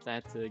sad, so I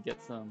had to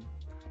get some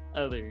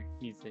other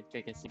music,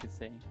 I guess you could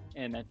say.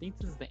 And I think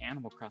this is the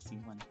Animal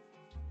Crossing one.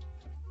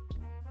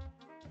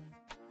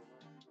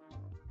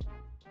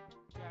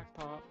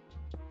 Jackpot.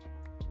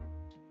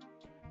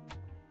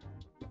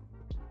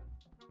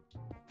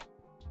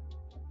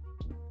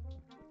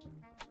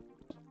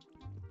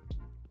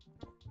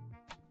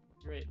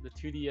 Right, the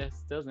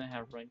 2DS doesn't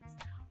have rights,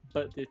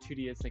 but the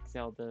 2DS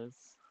XL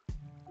does.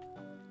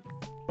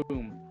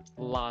 Boom.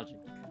 Logic.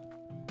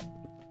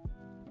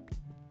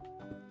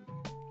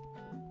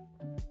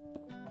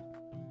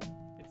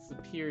 It's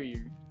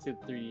superior to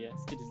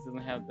 3DS. It just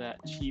doesn't have that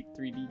cheap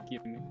 3D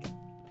gimmick.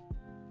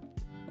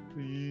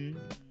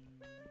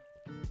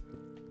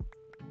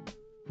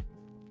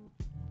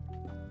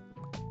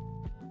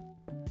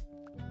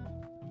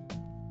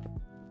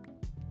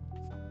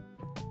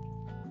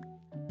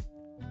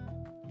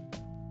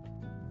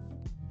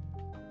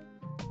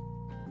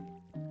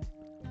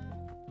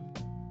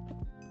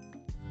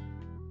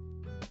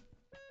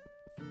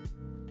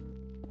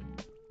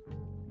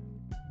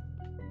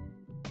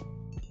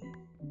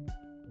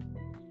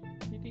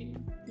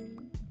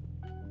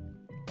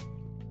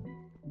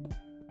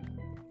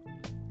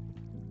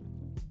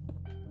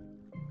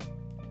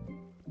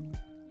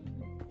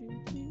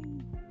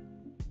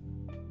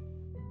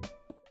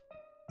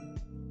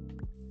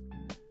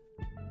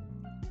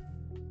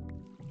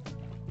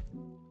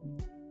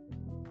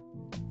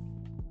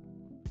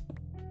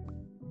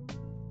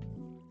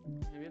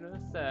 Have you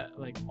noticed that,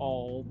 like,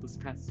 all this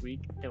past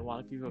week, a lot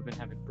of people have been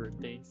having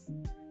birthdays?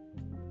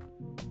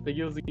 Like,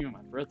 it wasn't even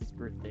my brother's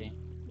birthday.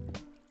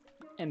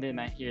 And then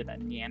I hear that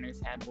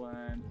Nanners had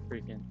one,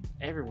 freaking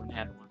everyone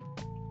had one.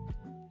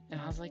 And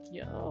I was like,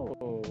 yo.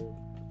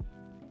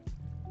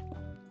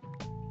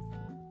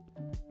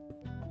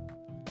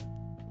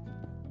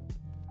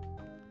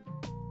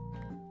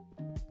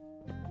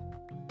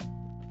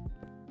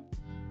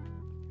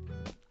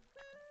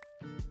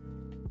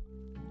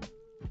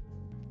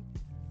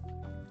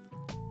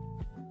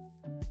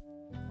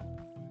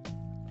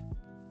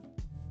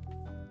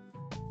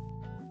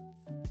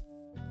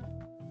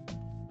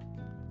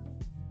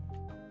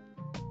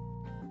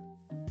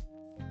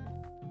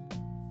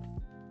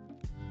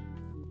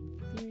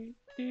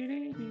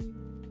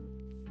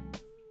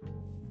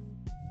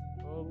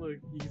 Oh look,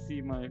 you can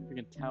see my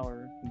freaking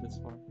tower from this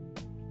far.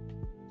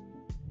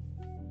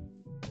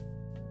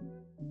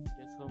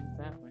 Guess home's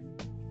that way.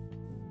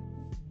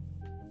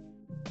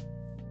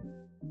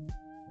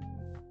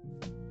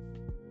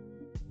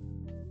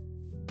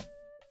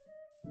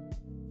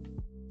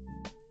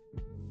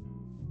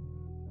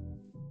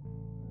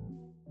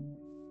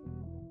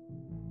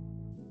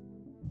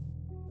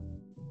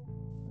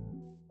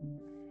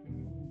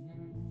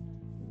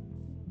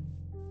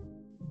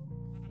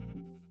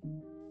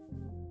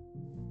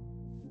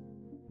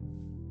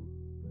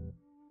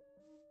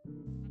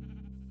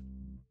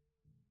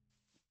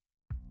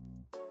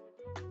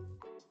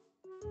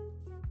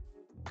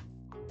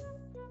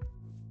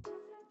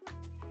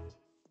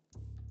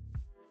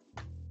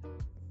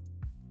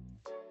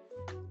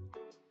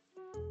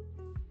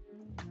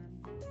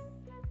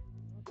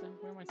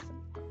 Where am I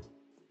sitting?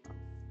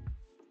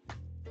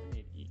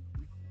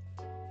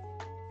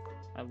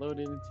 I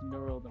loaded into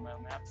Neural and my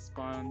map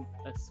spawned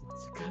a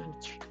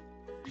Switch.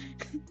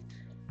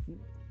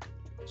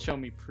 Show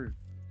me proof.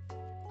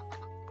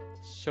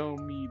 Show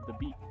me the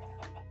beat.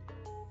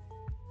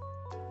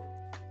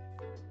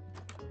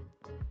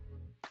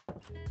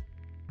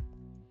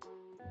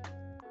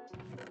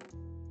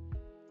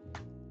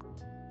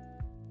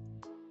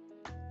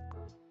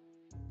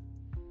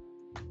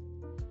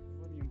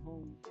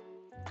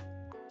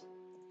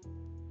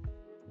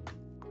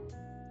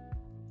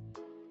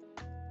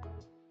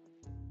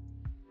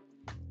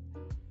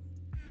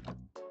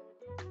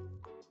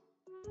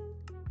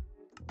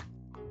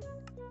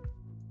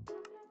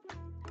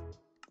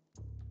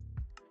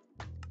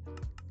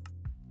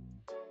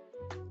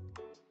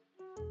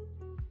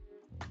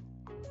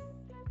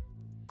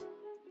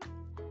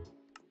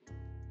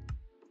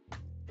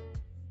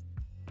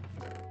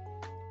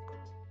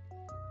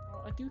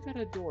 do got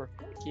a door.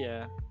 Fuck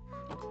yeah.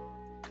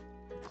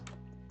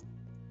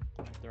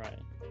 That's right.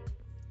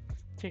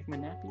 Take my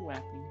nappy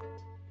wappy.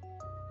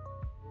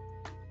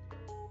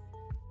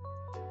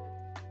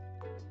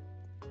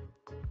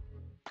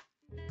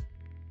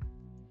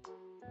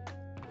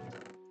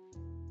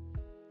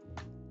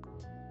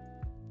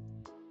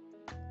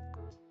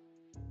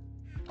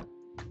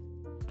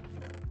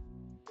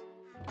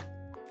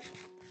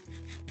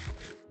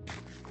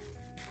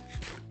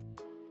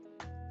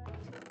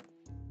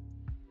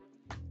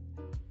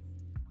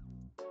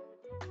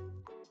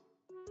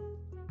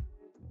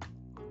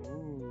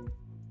 Ooh.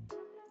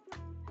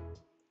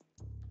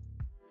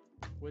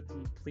 What do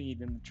you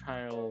plead in the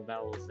trial of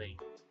Alizé?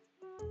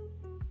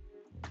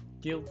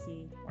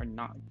 Guilty or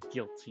not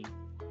guilty?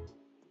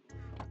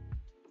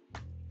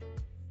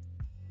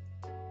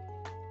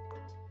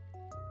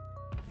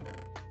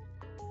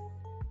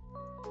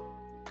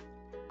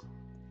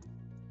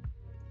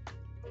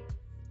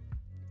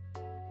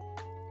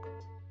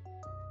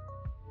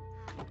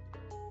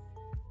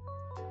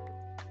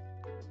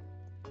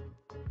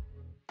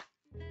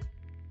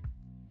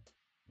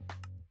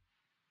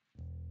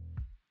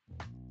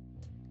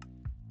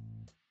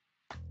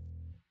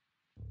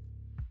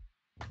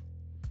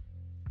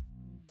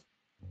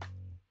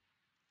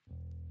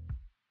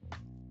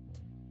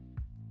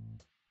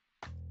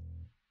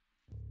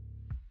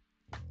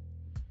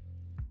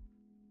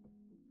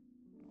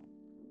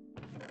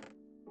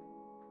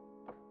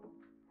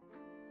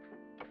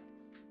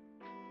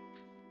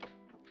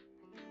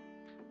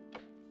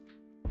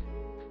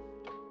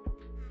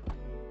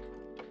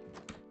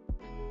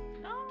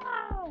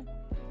 No!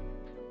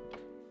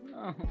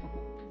 Oh,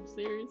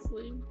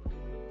 seriously?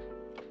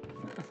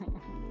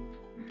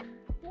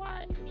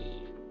 Why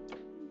me?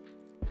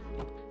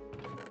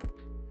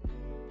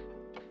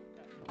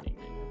 Dang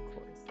it, of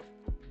course.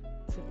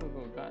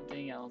 Typical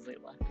goddamn Alizé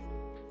left.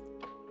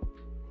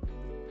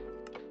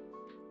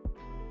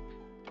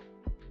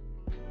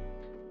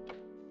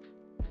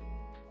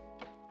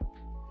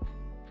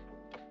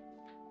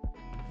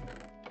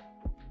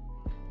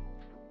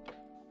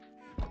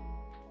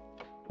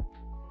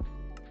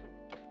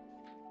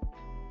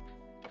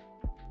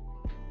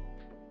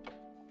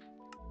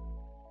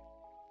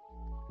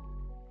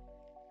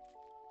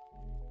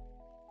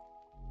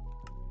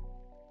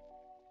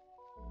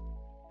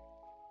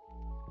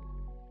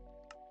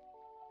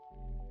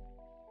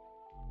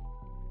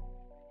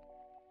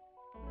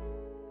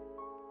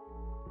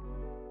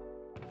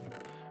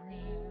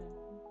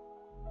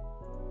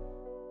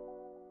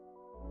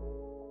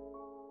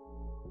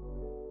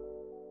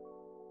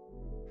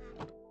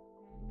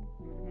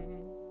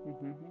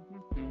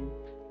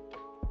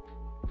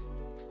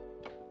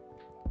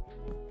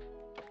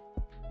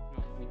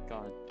 Oh, thank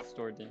God, the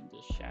store didn't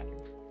just shatter.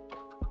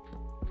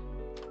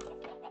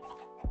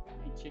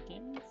 Hi,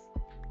 chickens.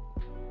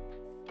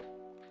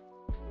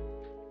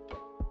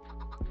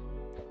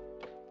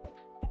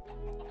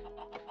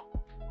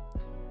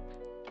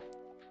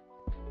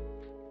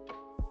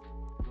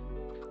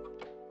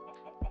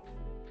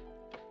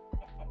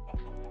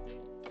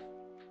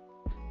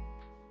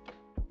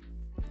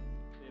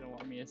 They don't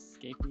want me to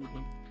escape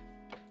either.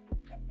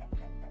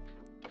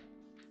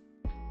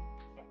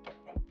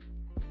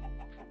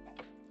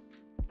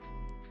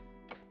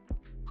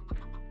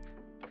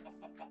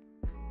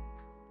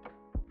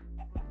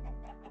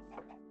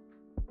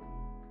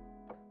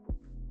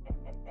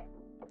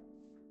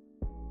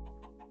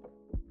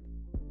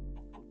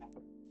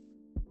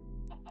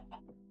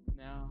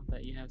 Now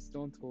that you have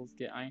stone tools,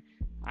 get iron.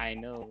 I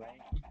know, right?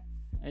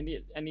 I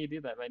need to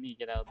do that, but I need to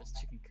get out of this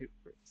chicken coop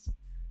first.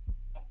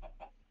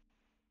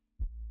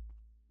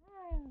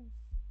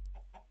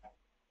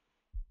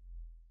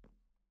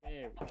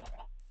 There we go.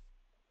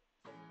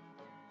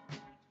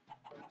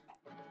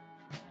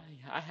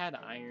 I had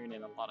iron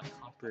and a lot of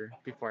copper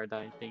before I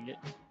died, dang it.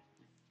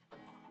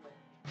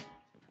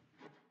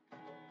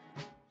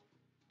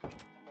 Did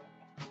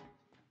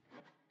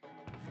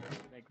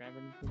I grab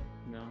anything?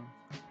 No.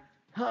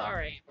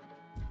 Alright.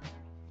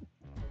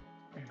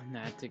 I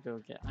had to go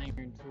get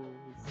iron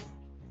tools.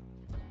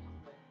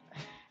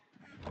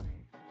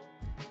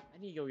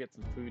 I need to go get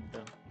some food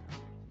though.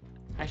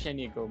 Actually, I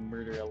need to go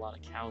murder a lot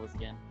of cows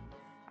again.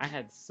 I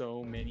had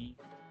so many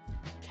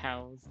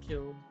cows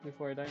killed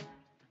before I died.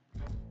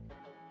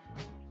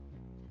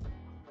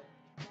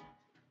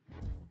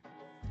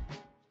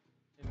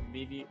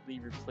 Immediately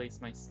replace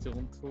my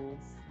stone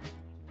tools.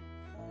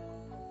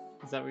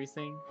 Is that what you're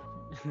saying?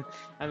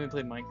 I haven't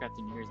played Minecraft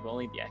in years, but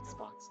only the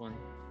Xbox one.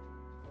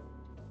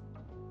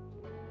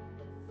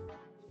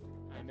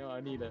 I know I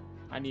need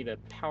a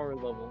power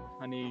level.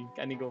 I need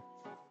to go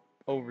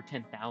over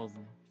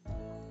 10,000.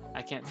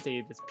 I can't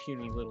stay this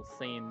puny little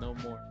Saiyan no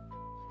more.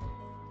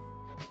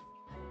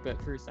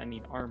 But first I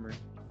need armor.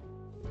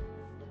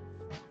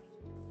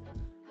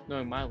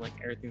 Knowing my luck,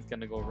 everything's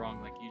gonna go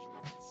wrong like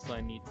usual. So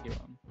I need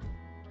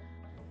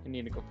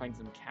to go find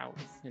some cows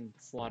and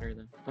slaughter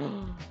them.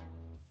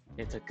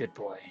 It's a good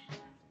boy.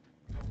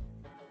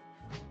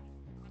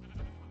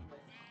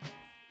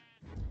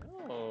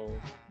 Oh,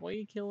 why are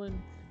you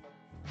killing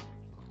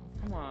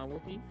Come on,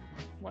 Whoopi.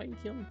 Why are you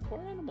killing poor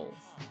animals?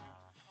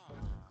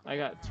 I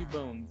got 2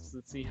 bones.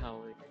 Let's see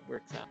how it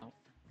works out.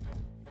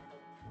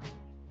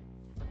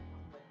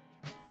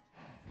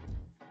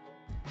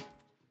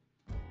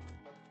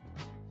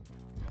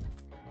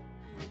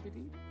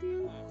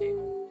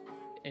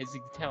 As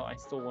you can tell, I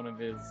stole one of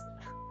his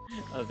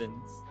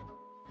ovens.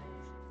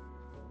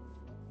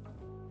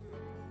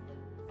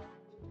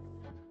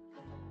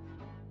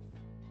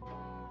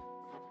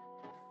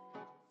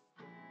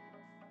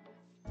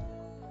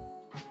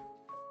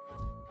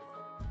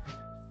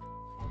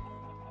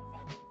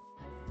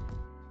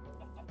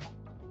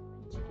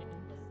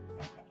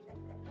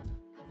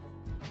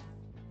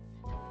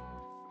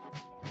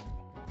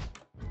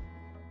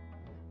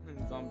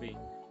 Zombie.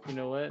 You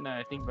know what? Now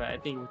I think about it,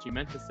 I think what you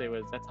meant to say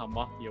was that's how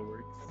Mafia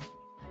works.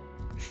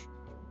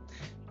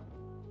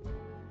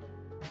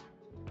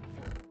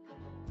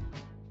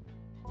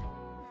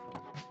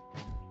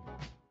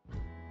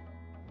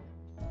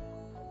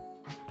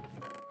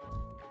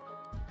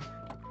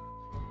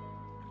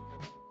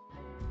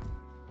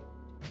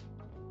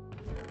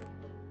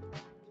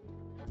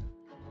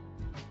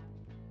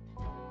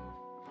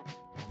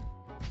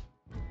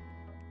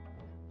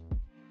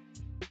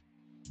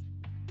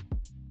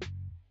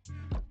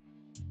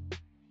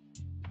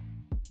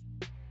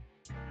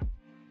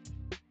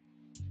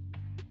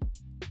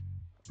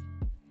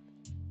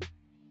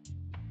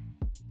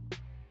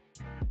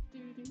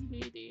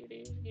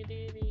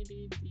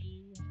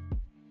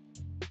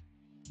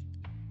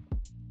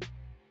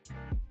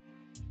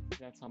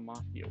 That's how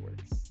Mafia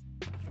works.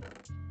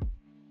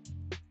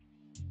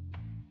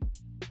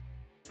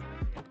 I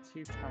got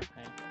 2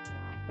 cowhide.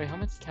 Wait, how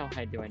much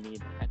cowhide do I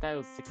need? I thought it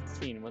was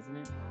 16, wasn't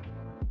it?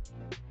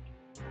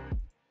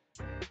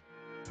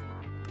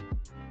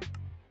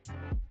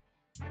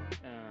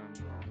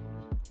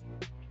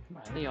 Come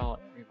on, they all.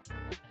 What the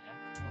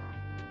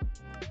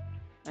heck?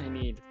 I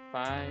need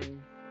 5,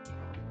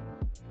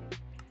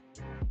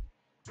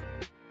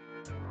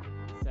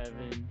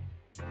 7,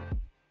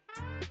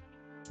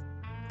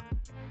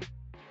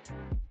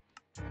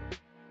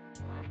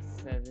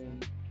 7,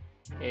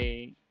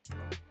 8,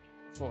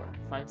 4.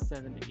 5,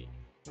 7, 8,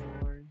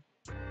 4.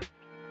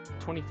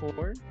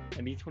 24?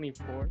 I need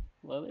 24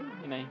 leather?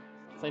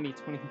 So I need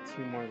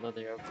 22 more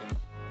leather, okay.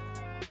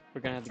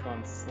 We're gonna have to go on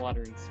a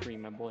slaughtering spree,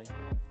 my boy.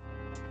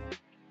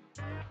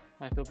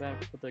 I feel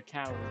bad for the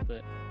cows,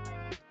 but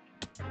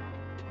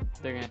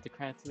they're gonna have to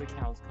cry till the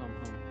cows come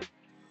home.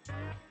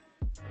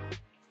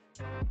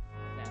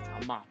 That's how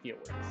Mafia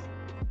works.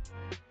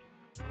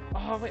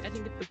 Oh wait, I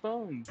didn't get the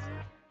bones!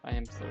 I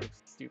am so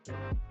stupid.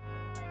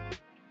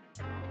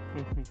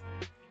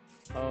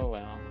 Oh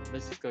well,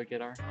 let's just go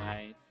get our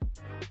hide.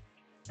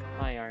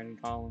 Hi, Iron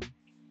Golem.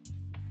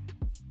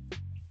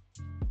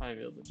 Hi,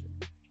 villager.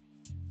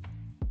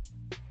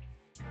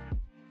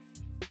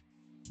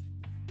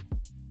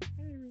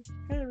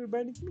 Hey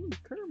everybody, it's me,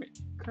 Kermit.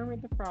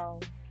 Kermit the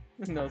Frog.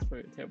 That was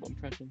probably a terrible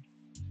impression.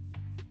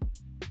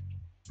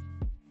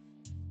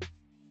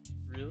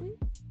 Really?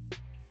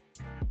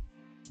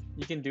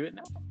 You can do it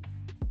now?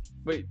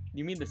 Wait,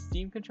 you mean the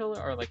Steam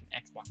controller or like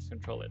an Xbox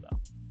controller though?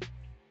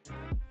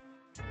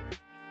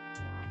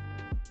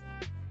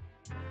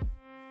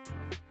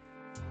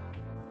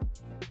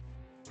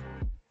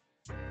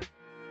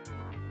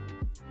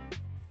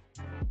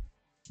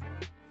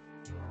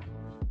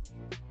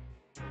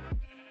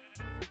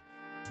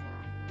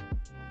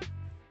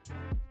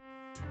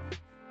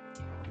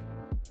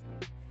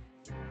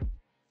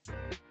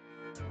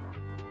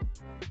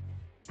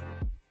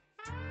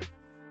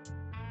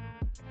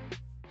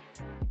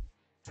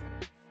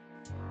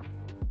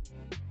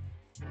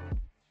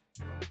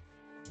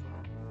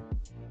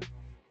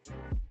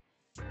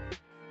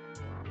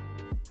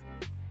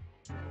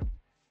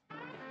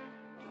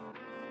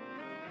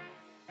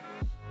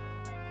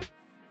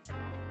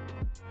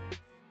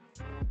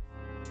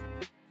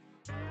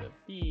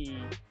 The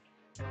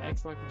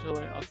Xbox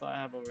controller, also I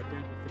have over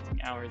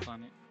 315 hours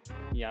on it.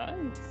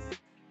 Yikes.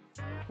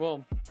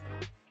 Well,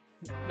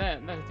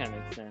 that kind of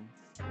makes sense.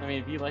 I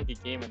mean, if you like a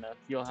game enough,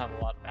 you'll have a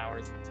lot of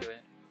hours into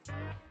it.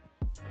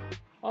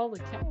 Oh, the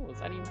cows!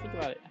 I didn't even think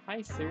about it.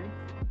 Hi, sir.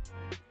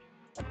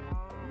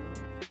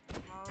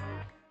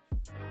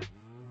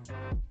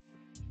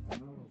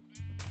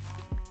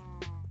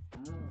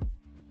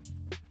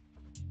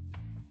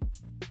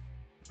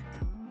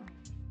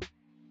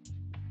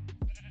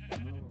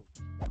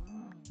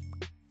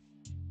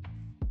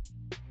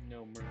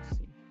 No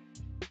mercy.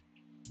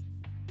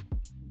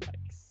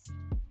 Yikes.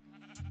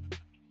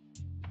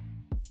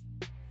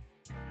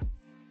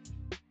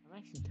 I'm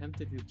actually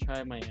tempted to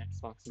try my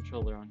Xbox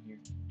controller on here.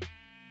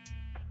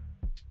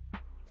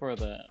 For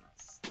the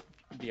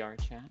VR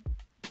chat.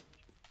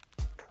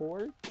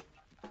 Pork?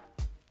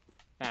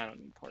 I don't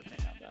need pork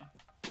right now, though.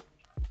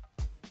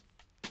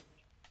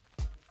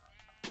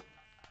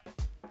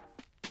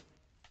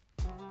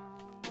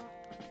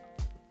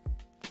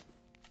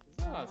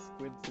 There's a lot of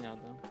squids now,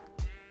 though.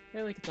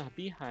 Hey, look, it's a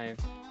beehive.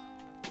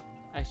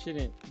 I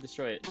shouldn't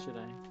destroy it, should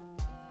I?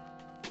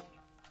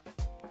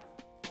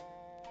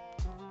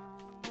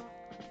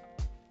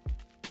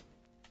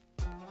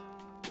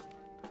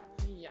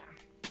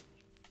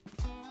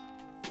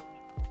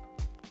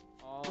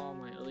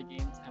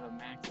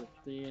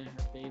 Yeah,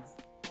 her face.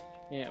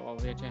 Yeah, well,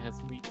 Vtuber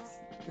has weeks.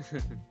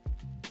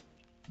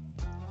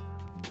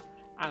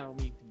 I don't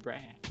mean to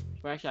brag.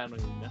 Well, actually, I don't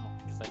even know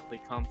because I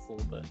play console,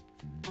 but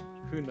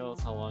who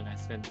knows how long I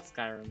spent in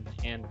Skyrim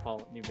and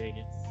Fallout New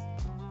Vegas.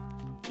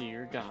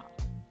 Dear God.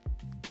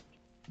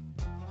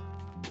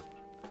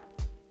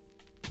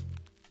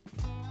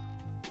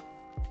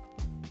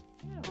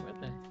 Yeah, where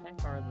the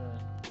heck are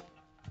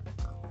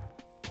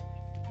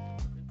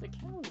the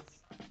cows?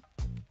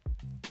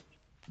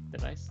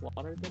 Did I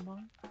slaughter them all?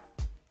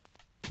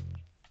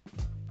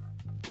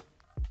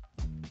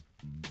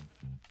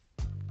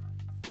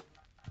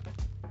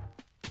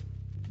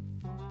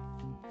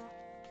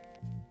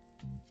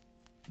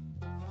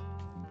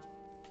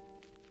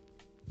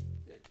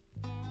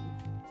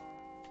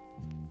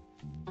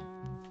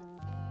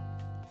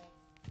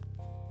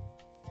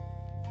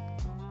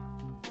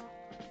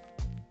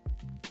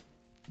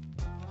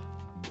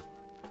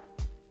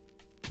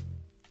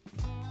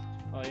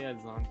 Oh yeah,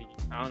 zombie.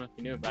 I don't know if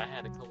you knew, but I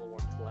had a couple more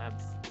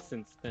collabs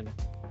since then.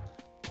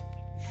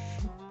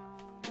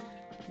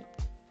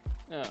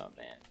 Oh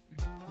man,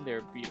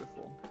 they're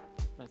beautiful.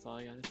 That's all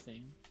I gotta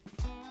say.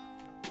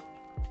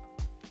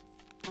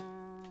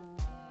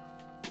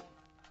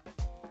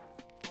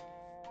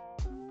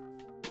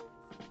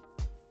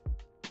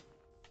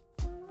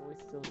 Boy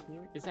still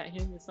here? Is that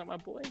him? It's not my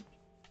boy.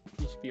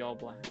 He should be all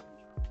black.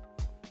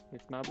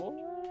 It's my boy.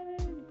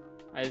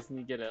 I just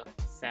need to get a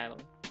saddle.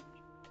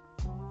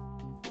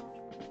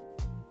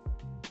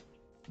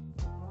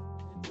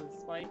 It's a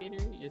spider.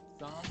 It's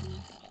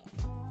zombies.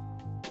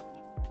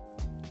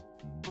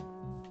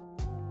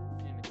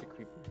 And it's a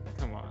creeper.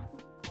 Come on.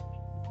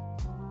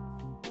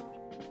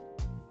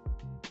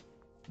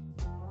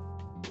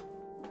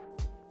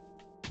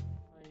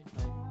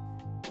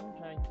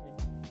 Hi.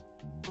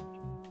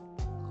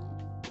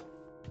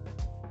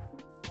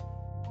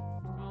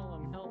 Call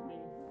him, help me.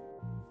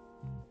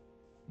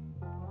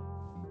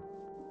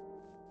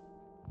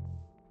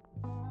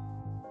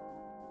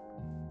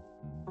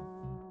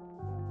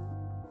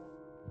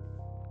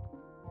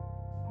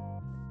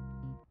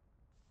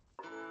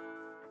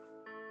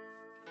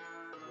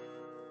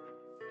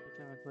 Every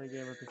time I play a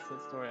game with a set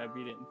story, I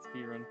beat it in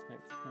speedrun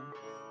type time.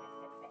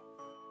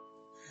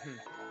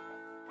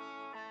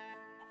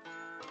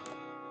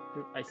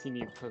 I seen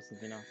you post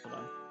something else, hold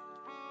on.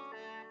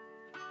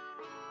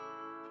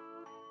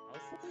 I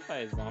was slain by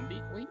a zombie?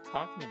 What are you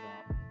talking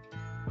about?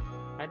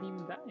 I didn't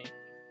even die.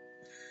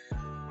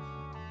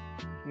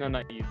 No,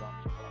 not you,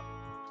 zombie. Hold on.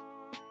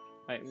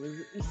 Alright, what was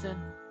it you said?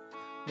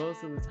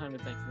 Most of the time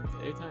it's excellent.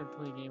 Every time I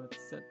play a game with a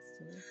set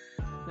story.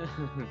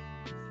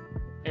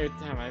 Every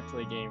time I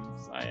play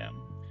games, I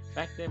am.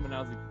 Back then when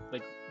I was a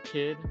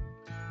kid,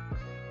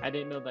 I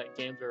didn't know that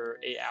games were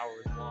 8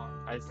 hours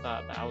long. I just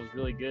thought that I was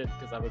really good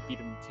because I would beat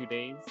them in 2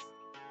 days.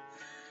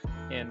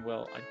 And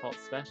well, I felt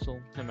special,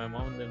 and my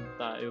mom and them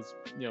thought it was,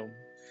 you know,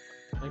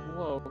 like,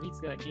 whoa, he's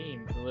got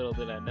games. And little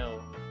did I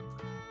know,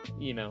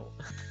 you know,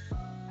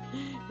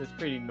 it's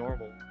pretty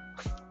normal.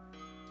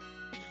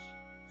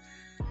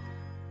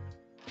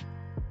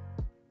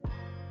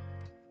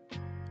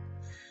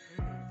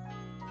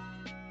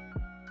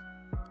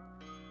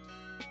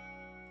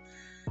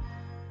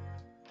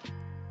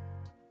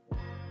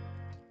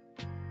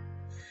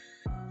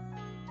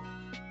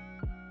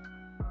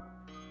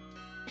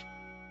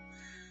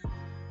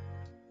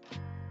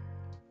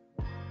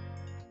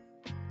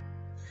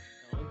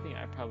 The only thing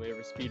I probably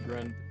ever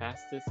speedrun the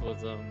fastest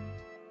was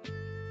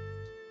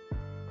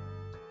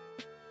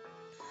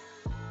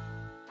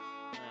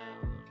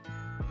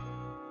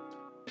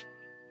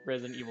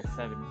Resident Evil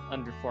 7,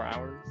 under 4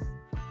 hours.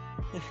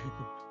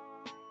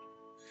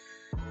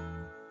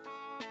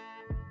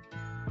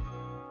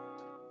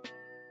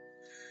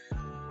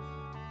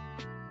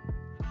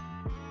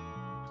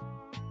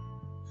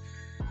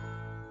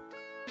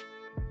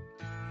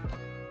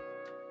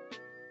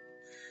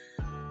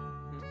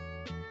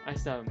 I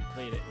still haven't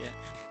played it yet,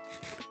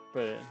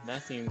 but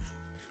that seems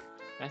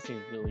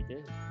really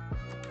good.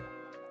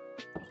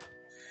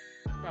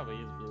 Probably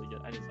is really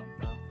good. I just don't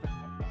know.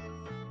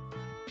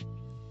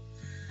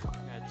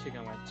 Gotta check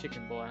out my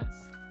chicken boys.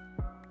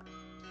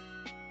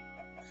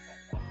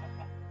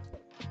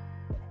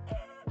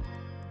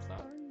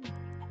 Sorry.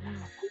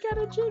 We got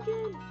a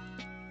chicken!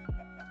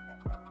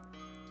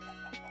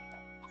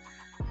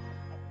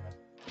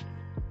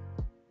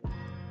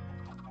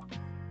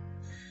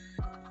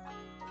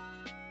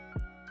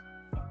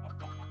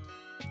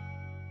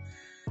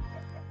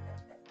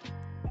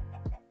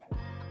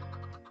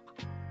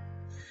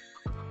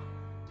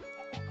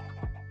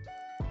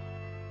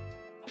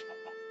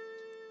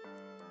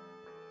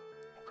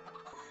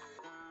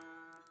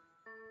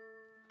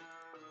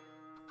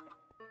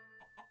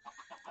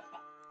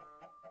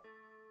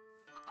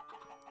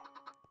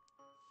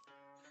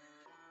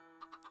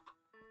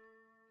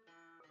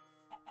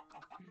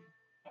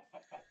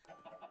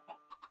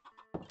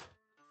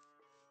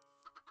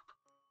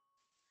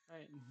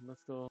 Alright,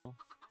 let's go.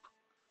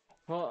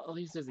 Well, at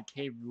least there's a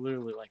cave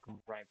literally like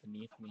right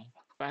beneath me.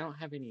 But I don't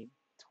have any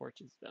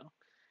torches though.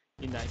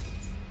 You know, I can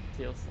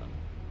steal some.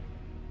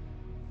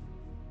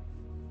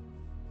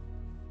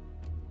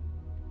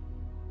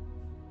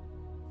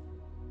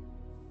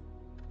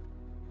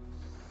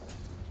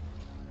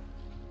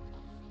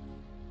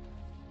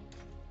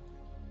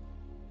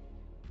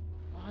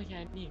 yeah,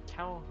 I need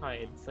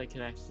cowhide so I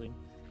can actually,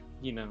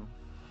 you know,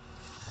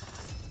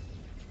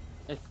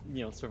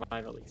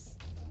 survive at least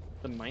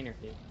the minor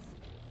hits.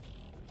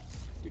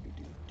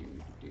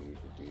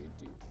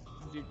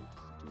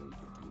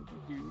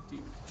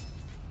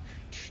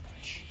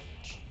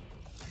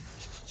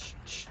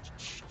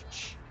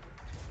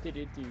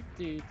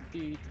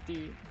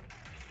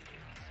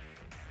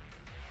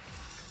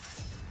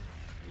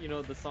 You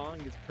know, the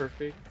song is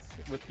perfect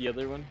with the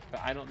other one,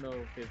 but I don't know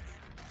if it's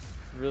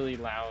really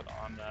loud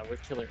on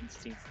with Killer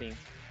Instinct's theme.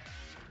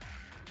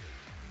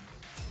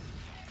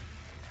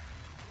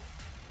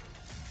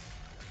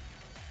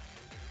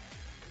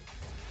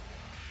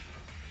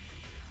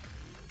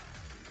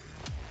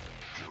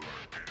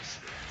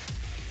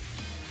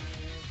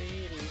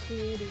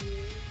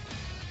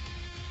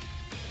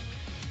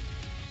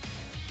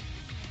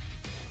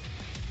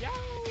 Yo!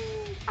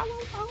 Ow, ow,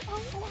 ow,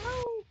 ow, ow,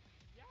 ow!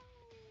 Yo!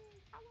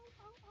 Ow, ow,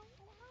 ow, ow,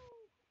 ow, ow!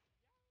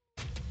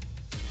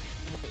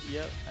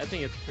 Yep, I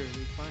think it's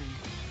perfectly fine.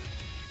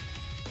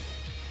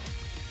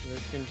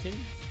 Let's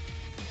continue.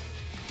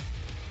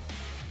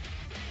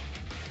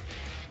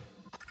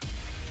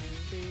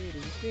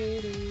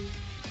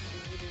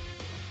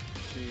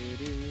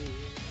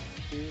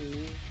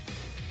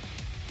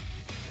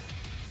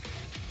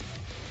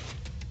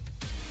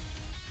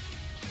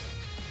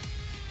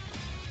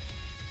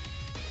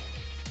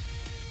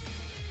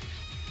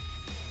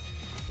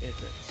 It's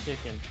a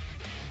chicken.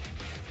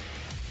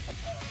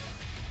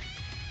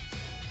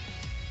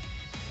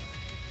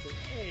 It's an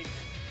egg.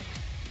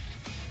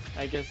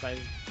 I guess I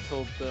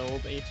told the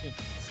old ancient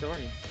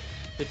story.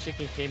 The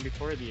chicken came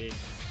before the egg.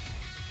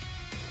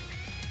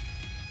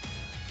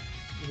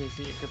 You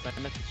see it because I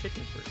met the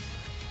chicken first.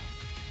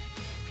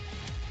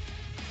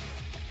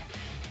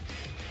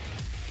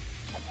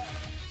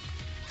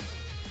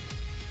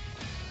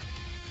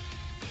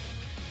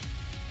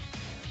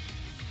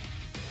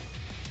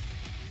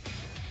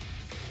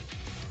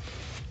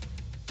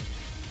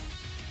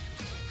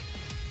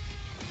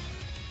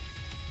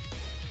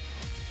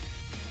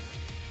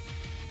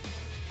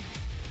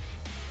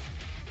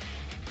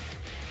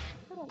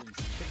 Look at all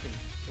these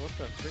chickens. What's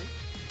up, fruit?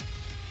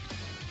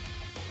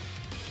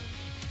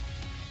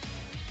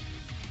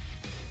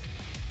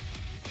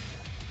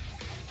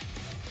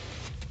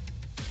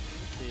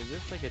 Let's see, is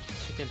this like a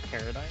chicken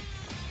paradise?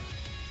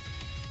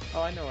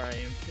 Oh, I know where I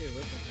am too.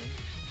 What the heck?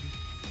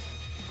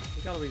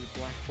 Look at all these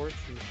black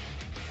horses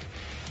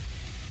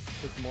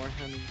with more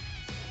honey.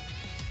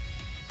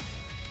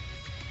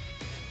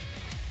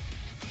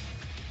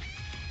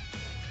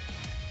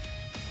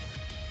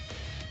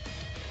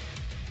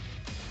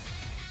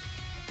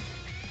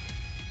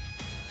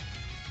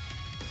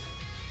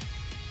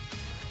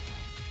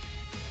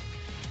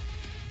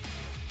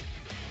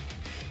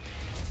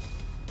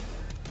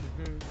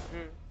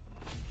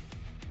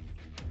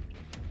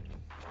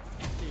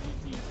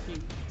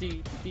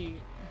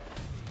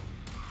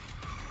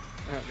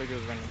 There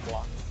goes random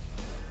blocks.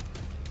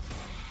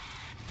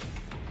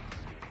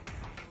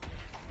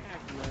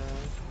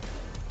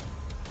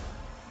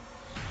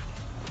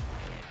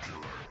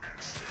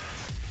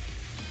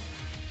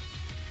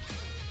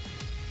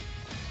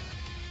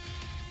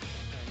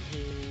 Come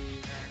here,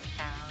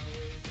 cows.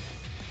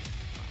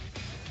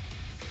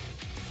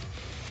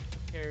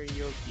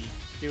 Karaoke.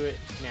 Do it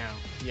now.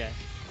 Yes.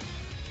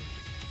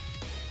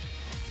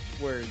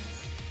 Words.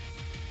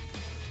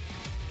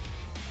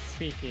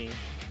 Speaking.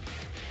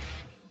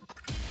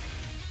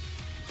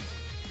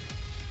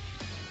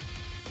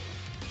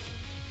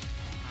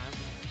 I'm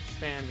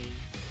spamming.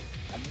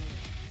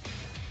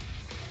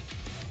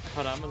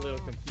 Hold on, I'm a little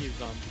confused,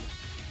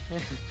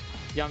 zombie.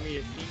 Y'all me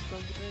to see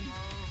something?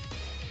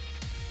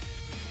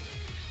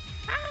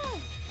 Ow!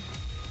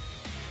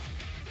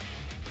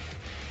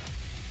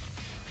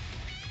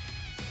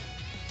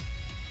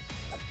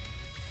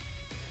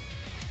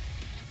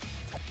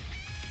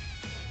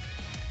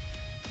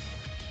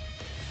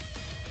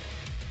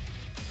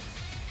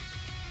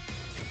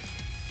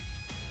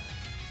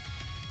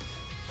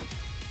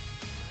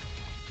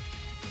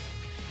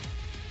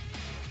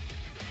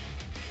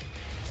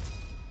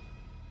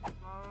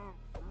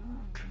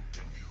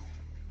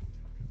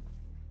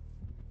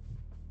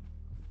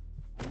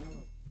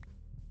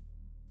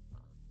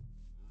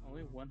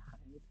 Only one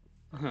hide?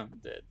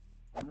 I'm dead.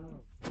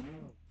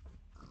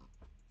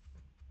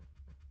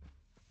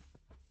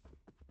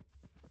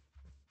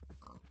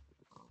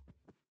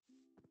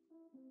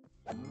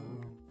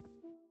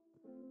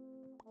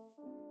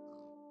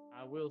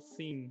 I will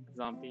sing,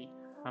 zombie.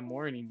 I'm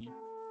warning you.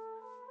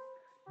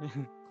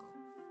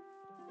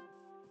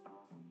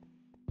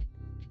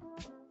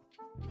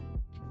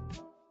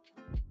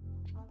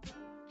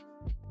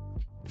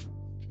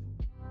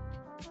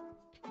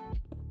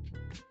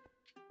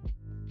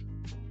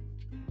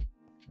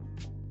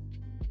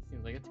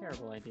 Seems like a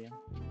terrible idea.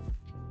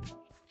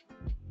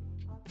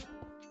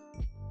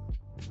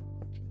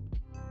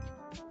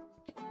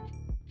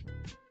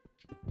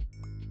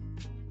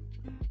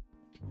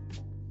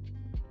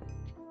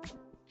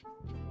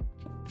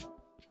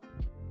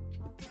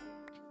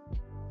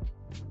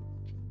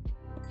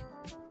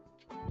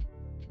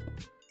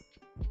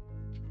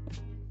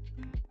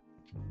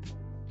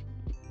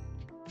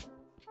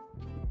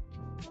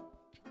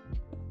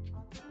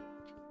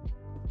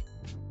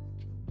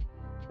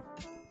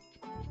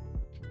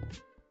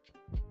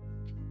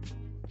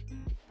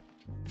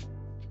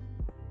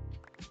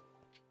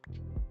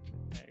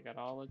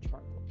 got all the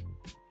charcoal.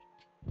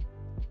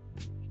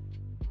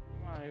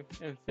 My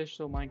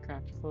official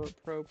Minecraft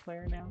Pro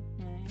player now.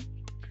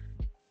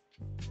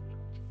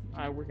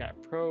 I work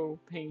at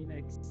Propane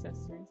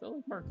Accessories. They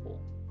look more cool.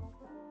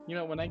 You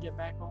know, when I get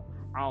back home,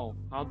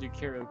 I'll do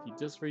karaoke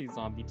just for you,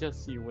 zombie.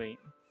 Just so you wait.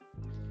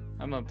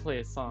 I'm gonna play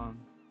a song,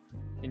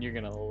 and you're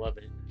gonna love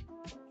it.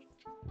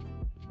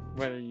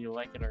 Whether you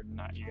like it or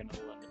not, you're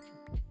gonna love it.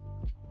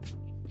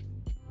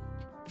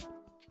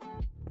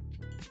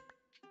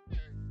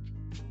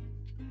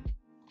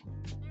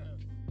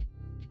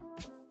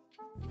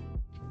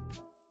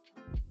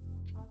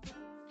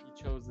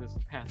 You chose this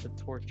path of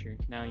torture.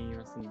 Now you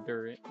must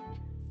endure it.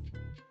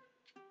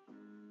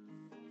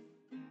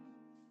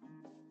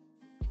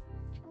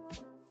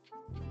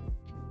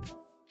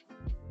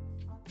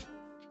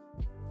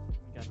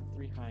 We got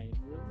 3 hide.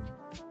 Really?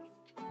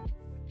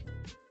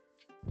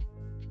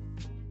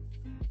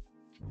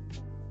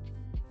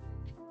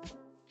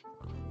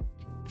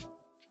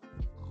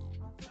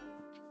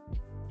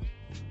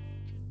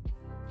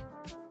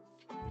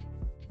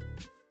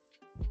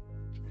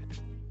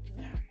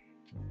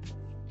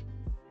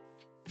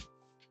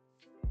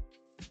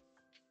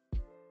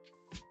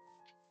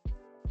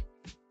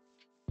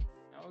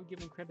 I'll give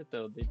them credit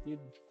though. They did.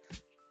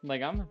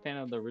 Like, I'm a fan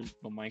of the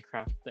original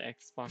Minecraft, the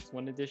Xbox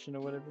One edition or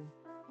whatever.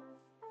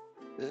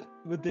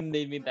 But then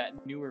they made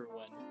that newer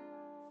one.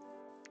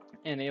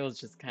 And it was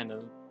just kind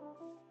of.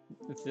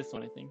 It's this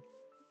one, I think.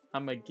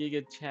 I'm a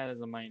Giga Chad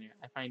as a miner.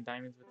 I find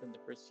diamonds within the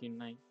first few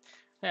nights.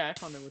 Yeah, I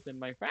found it within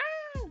my.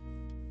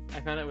 I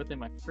found it within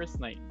my first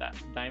night, that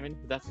diamond.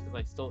 But that's because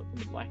I stole it from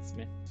the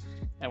blacksmith.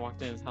 I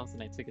walked in his house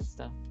and I took his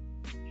stuff.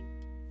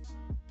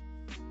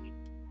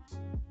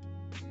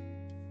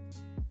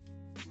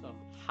 So,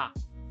 ha!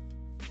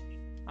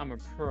 I'm a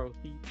pro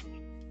thief.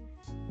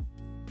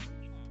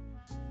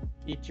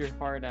 Eat your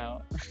heart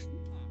out.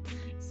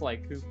 It's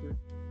like Cooper.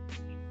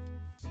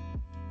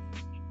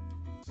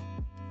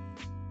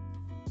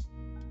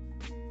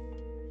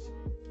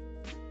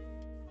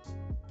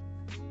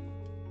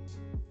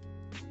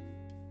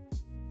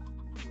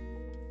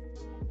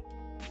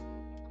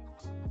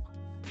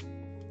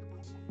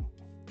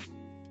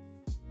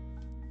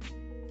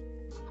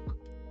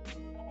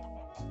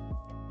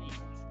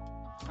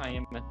 I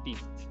am a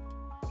thief.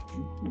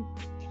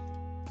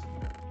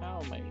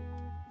 Oh, my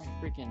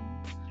freaking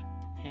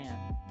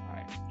hand.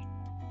 Alright.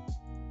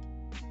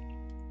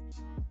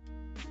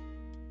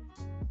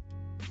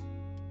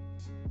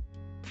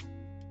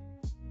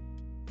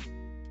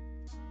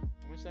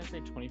 How much did I say?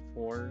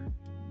 24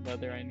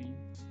 leather I need?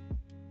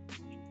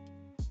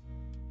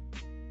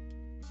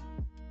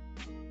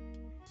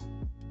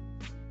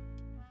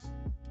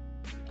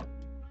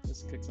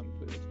 Just cook some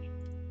food.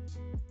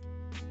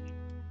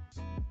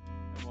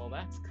 And while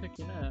that's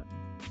cooking up,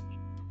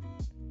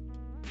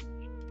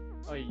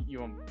 oh, you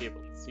won't be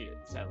able to see it,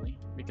 sadly,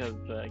 because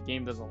the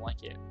game doesn't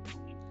like it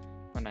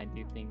when I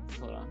do things.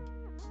 Hold on.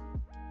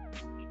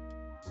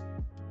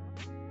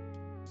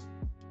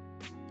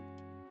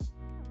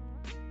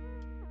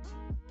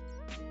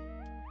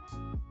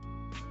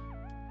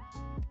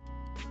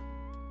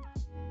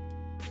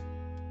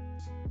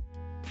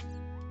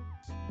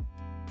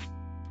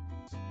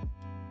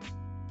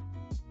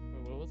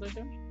 Wait, what was I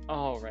doing?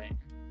 Oh, right.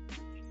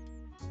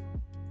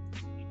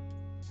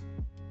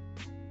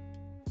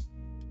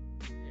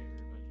 Hey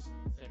everybody, it's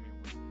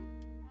everyone.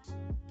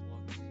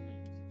 Welcome to my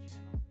YouTube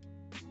channel.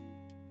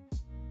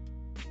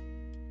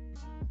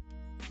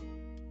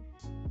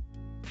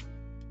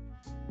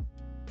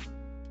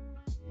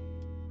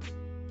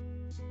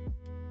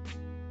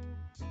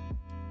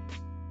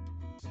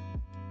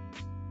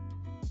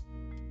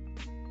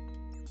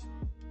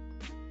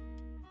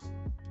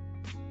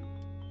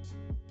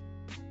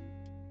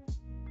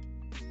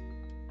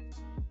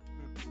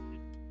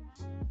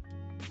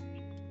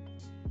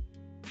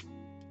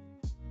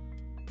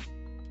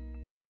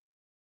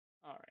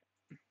 Alright.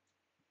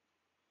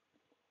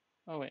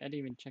 Oh wait, I didn't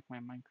even check my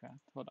Minecraft.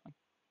 Hold on.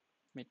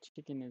 My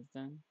chicken is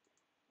done.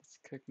 Let's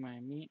cook my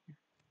meat.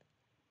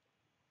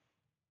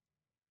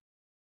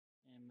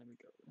 And let me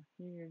go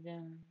here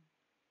again.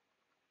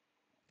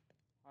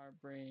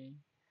 Heartbreak.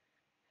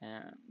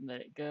 And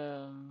let it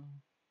go.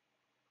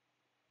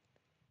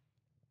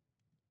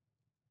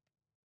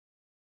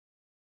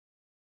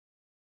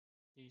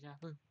 Deja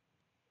vu.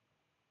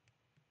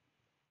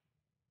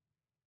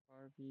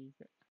 Barbie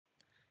girl.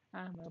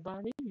 I'm a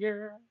Barbie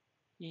girl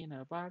in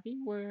a Barbie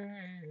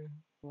world.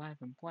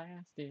 Life in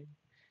plastic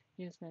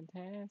is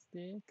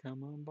fantastic.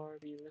 Come on,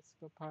 Barbie, let's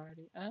go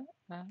party.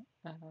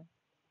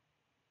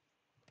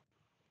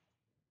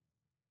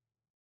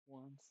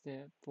 One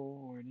step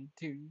forward and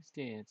 2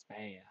 steps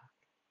back.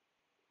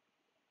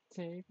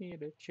 Take me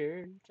to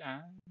church.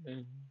 I'm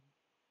done.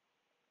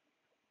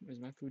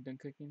 Is my food done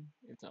cooking?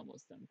 It's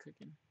almost done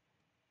cooking.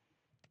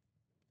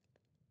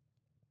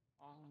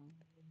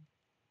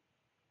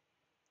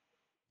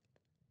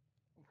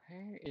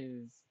 Where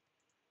is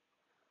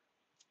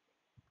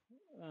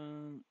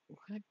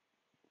what?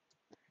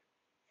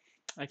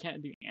 I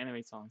can't do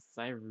anime songs because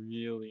I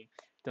really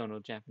don't know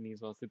Japanese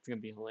well, so it's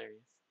gonna be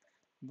hilarious.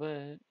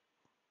 But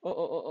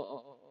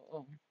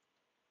oh.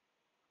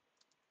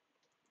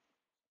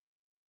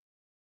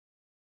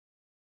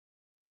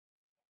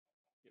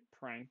 Get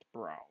pranked,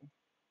 bro.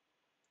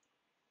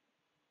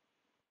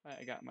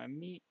 I got my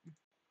meat.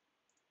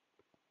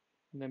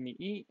 Let me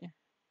eat.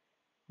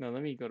 No,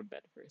 let me go to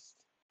bed first.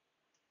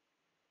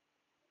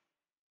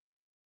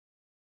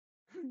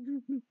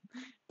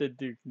 The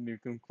Duke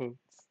Nukem quotes.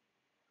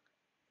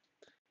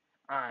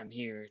 I'm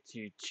here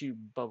to chew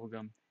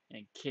bubblegum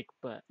and kick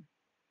butt.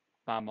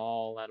 I'm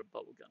all out of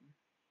bubblegum.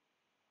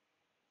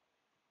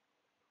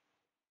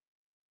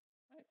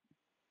 Right.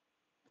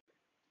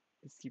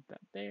 Just keep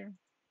that there.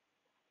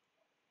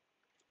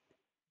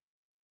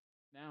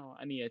 Now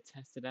I need to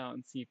test it out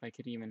and see if I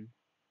could even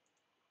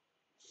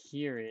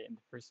hear it in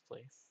the first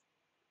place.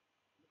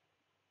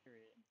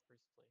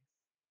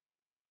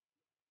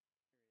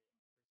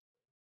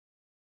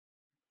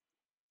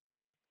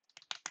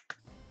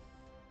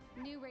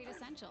 New Raid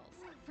Essentials.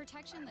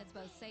 Protection that's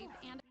both safe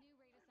and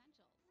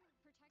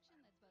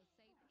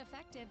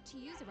effective to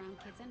use around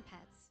kids and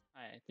pets.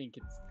 I think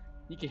it's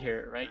you can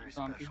hear it, right, Very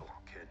zombie? special,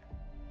 kid.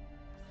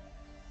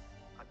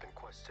 I've been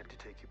quested to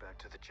take you back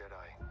to the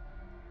Jedi.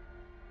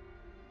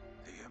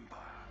 The Empire.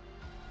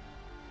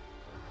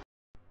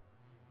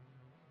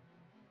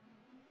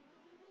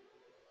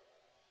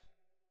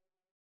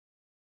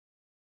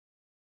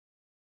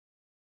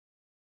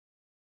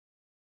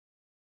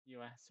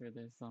 You asked her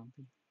this,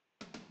 zombie.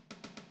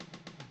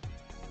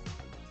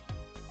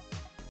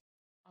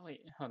 Oh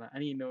wait, hold on. I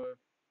need to know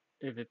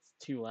if it's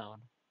too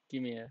loud.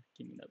 Give me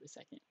another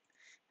second.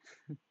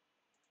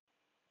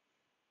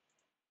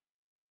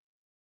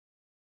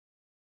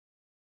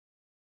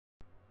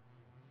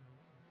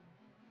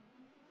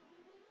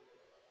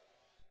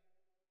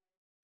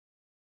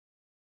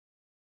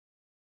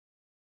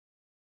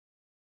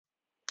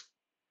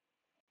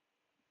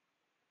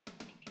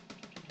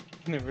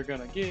 Never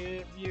gonna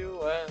give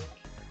you up,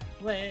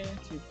 let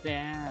you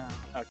down.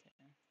 Okay.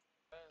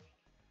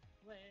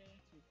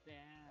 Let you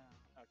down.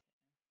 Okay.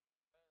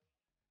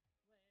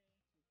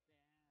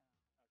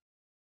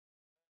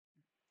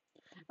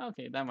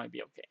 Okay, that might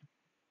be okay.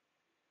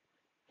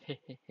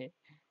 Hehehe.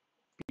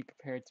 Be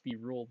prepared to be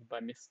ruled by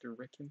Mr.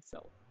 Rick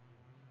himself.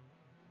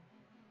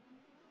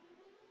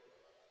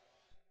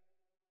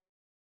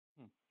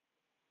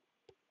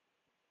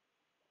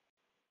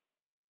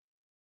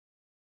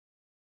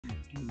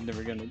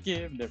 Never gonna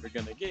give, never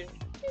gonna give.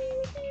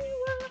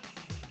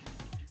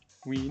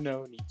 We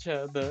known each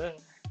other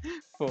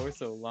for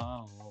so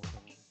long.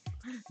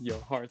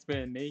 Your heart's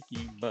been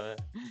aching,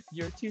 but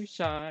you're too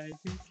shy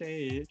to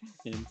say it.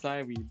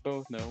 Inside, we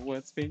both know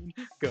what's been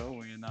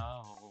going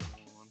on.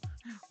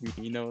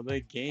 We know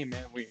the game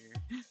and we're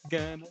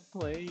gonna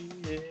play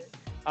it.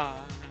 I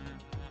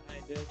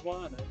just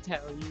wanna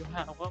tell you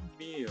how I'm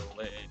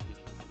feeling.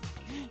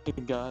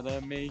 Gotta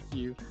make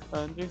you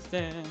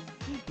understand.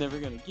 Never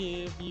gonna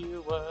give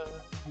you up.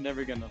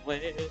 Never gonna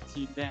let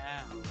you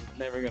down.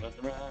 Never gonna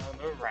run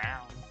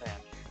around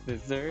and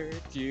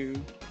desert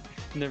you.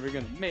 Never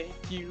gonna make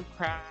you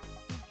cry.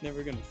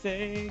 Never gonna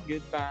say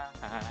goodbye.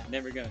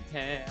 Never gonna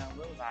tell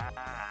a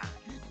lie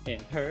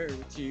and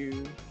hurt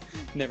you.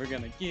 Never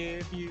gonna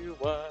give you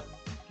up.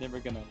 Never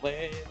gonna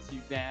let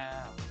you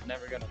down.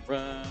 Never gonna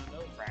run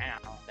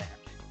around and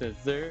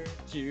desert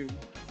you.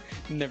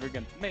 Never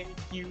gonna make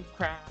you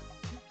cry.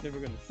 Never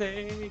gonna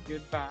say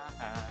goodbye.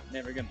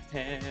 Never gonna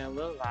tell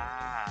a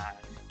lie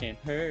and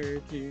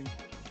hurt you.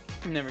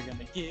 Never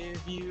gonna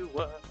give you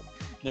up.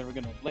 Never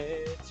gonna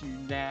let you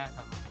down.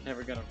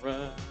 Never gonna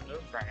run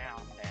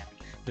around and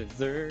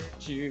desert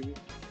you.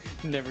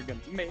 Never gonna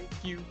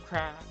make you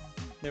cry.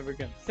 Never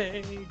gonna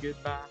say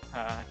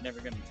goodbye.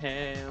 Never gonna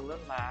tell a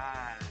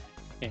lie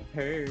and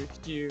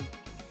hurt you.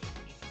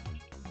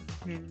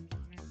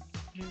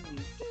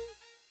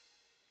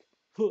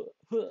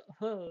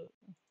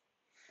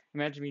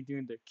 Imagine me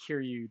doing the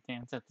Kiryu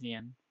dance at the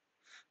end.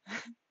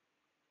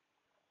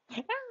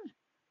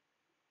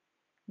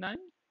 Nani?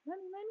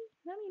 Nani, nani,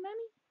 nani,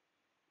 nani?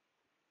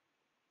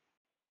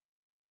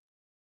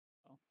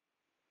 Oh,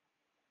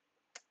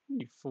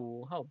 you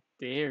fool. How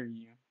dare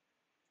you?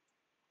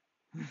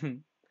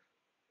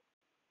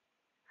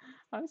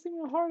 I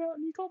sing my heart out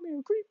and you call me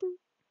a creeper.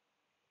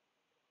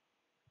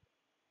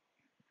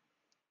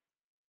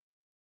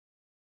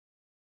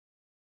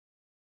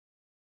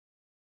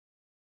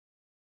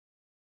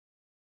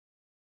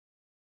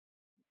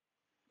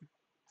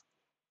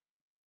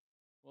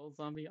 Well,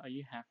 zombie, are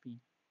you happy?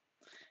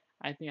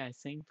 I think I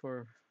sang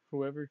for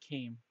whoever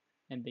came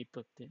and they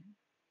booked it.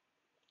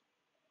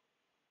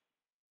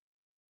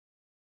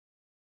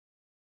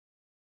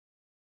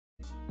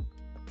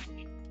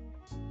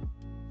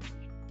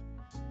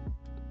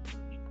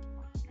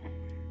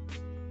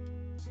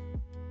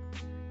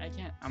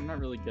 I'm not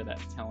really good at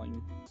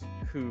telling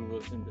who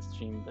was in the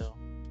stream though.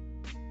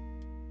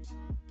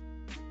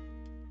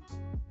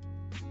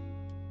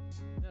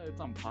 No, it's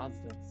on pause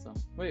though, so.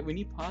 Wait, when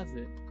you pause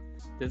it,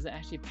 does it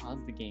actually pause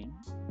the game?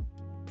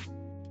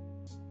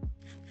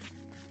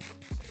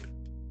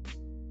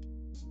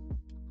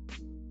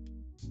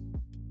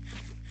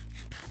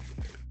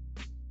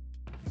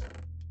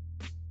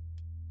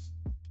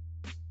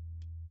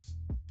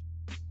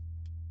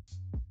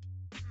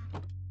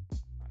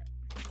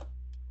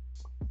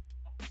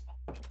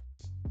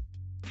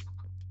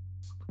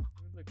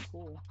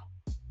 cool.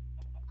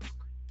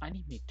 I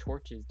need to make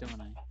torches,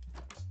 don't I?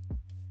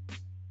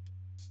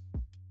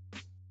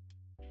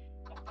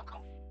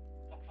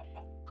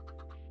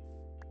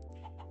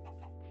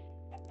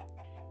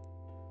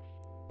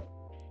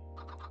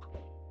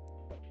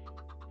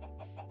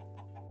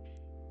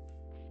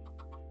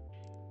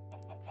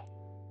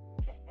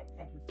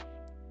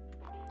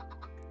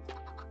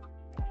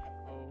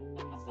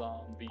 Oh,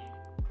 zombie.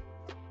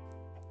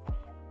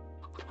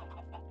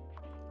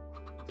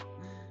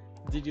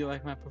 Did you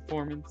like my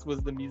performance?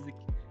 Was the music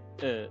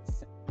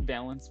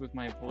balanced with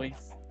my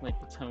voice? Like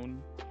the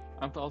tone?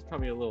 I was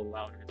probably a little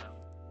louder though.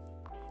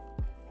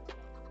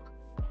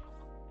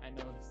 I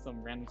know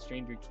some random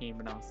stranger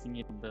came and I was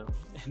singing though,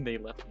 and they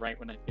left right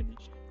when I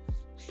finished.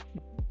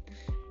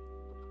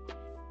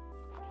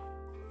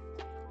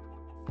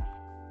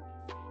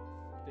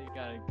 They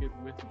got a good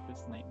whiff of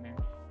this nightmare.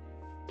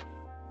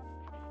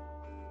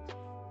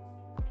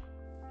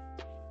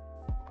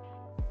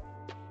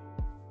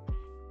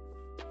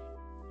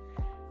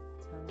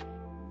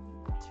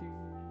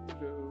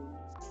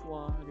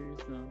 Slaughter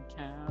some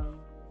cows.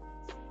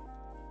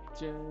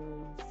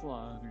 Just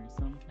slaughter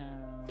some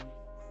cows.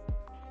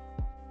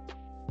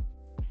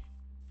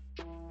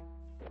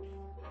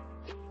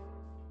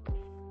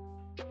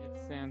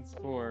 It stands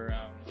for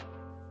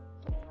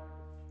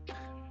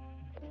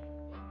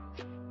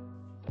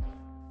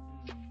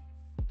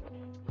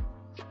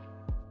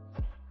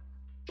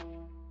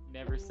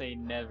never say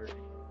never.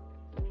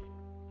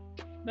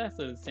 That's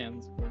what it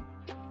stands for.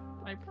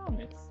 I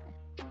promise.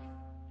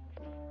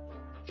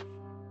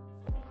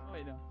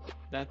 Wait, no.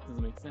 That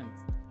doesn't make sense.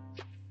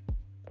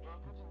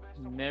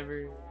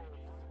 Never.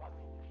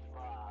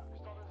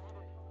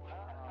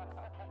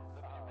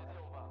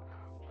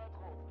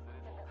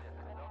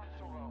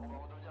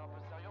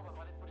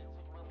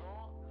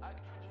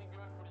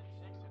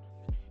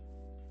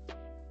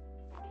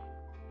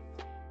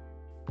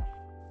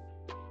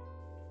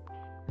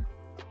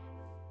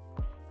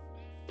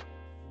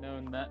 No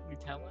nut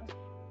Nutella?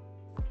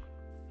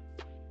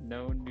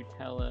 No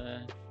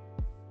Nutella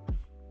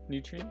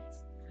nutrients?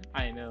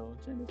 I know,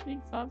 I'm trying to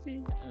think,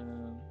 Sophie.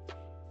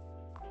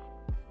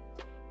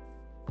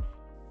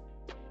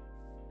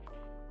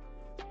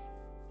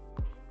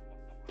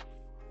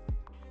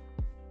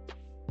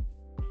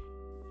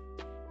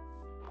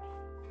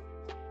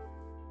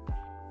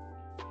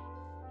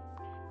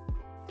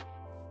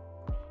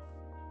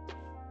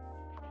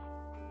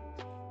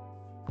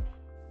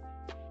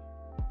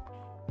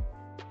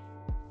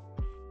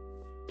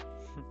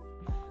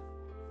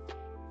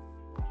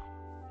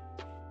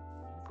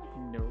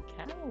 No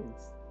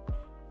cows.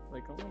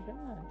 Like, oh my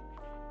god.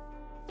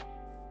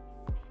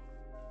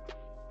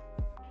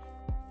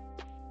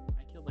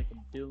 I killed like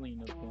 1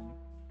 billion of them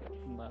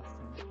last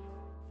time.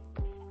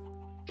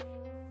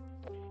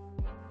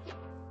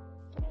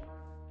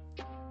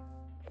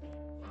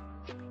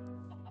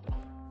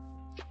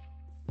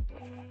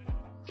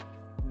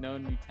 No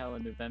Nutella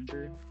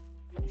November.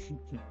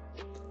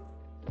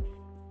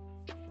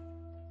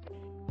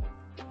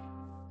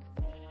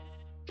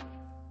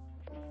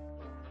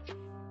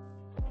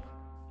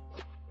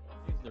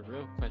 Here's the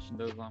real question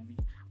though, zombie.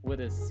 What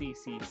does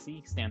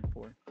CCC stand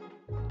for?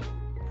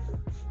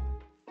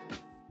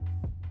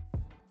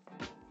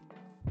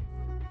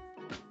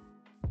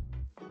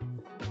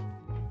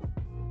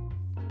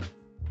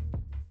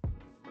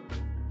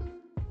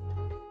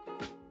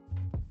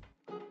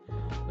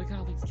 Look at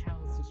all these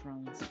cows just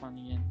running,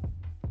 spawning in.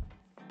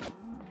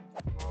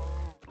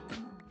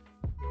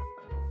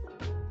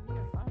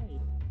 Hide.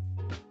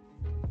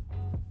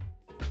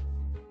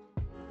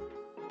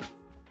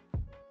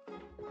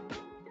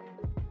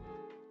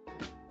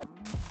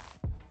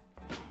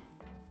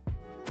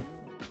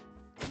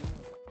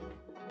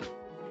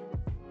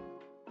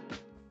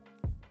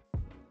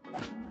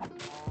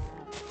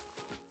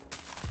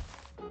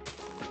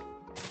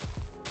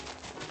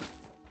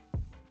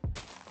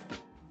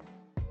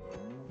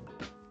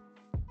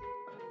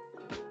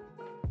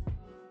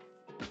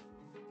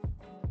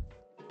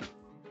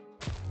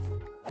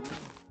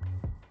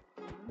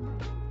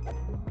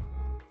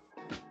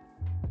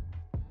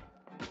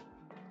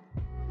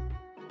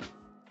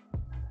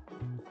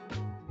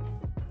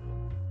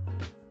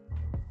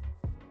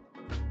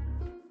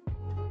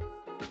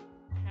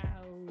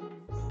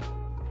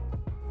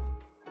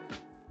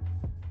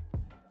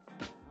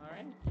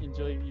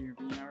 Enjoy your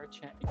VR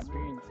chat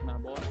experience, my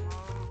boy.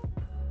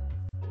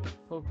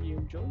 Hope you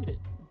enjoyed it.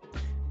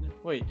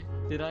 Wait,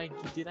 did I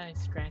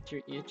scratch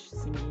your itch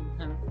singing,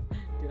 huh?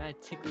 Did I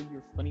tickle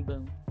your funny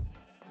bone?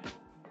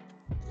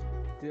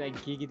 Did I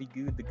giggity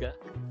goo the gut?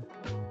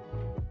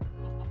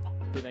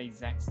 Did I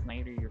Zack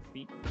Snyder your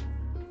feet?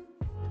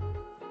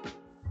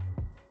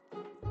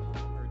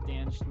 Or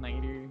Dan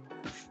Schneider?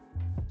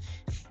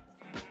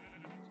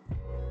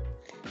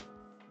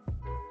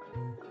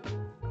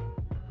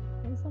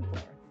 What's up,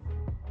 Laura?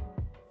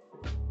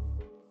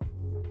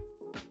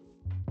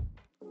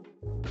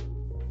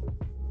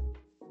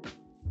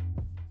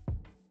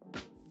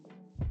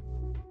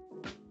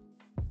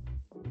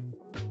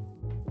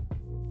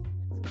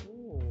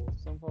 Cool.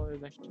 Sunflower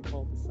flowers actually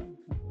follow the sun.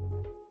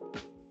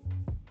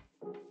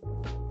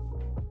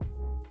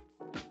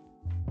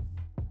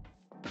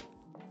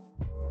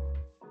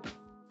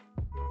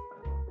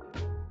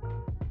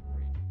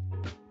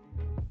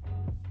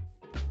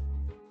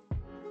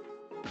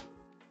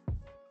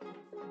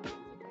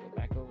 Go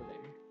back over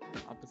there,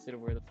 opposite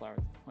of where the flowers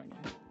are pointing.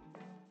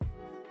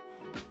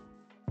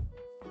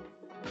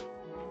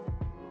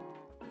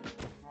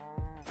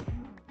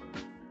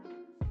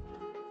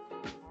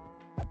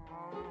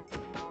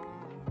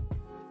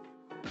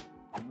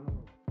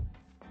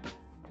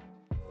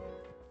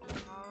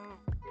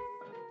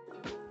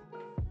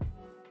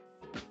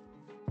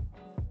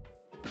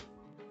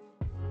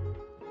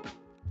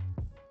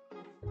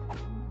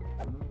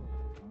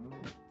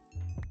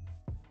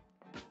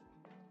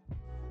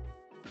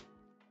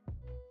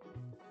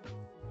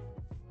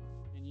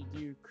 And you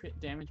do crit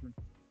damage when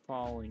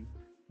falling.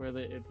 Whether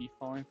it be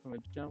falling from a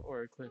jump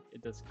or a cliff,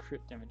 it does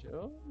crit damage.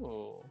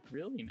 Oh,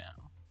 really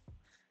now?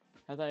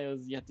 I thought it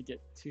was you have to get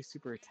 2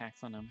 super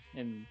attacks on them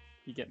and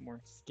you get more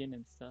skin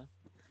and stuff.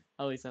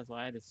 At least that's what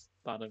I just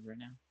thought of right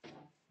now.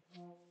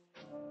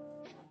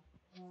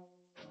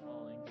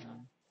 Falling,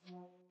 huh?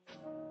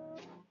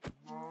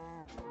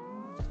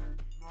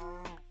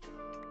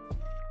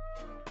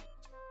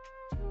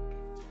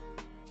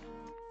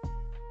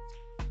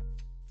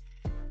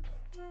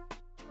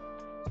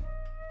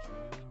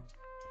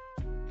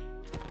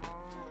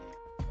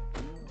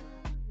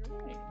 You're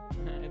right.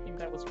 I think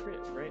that was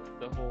crit, right?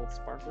 The whole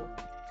sparkle.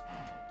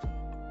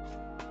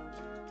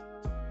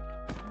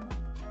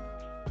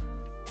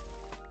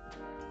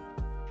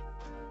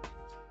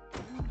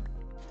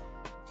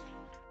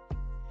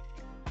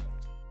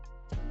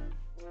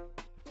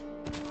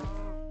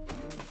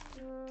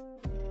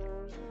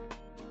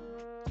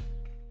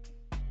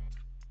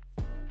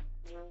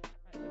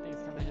 I think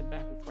it's time to head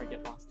back before I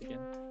get lost again.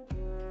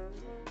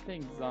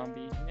 Thanks,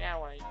 zombie.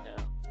 Now I know.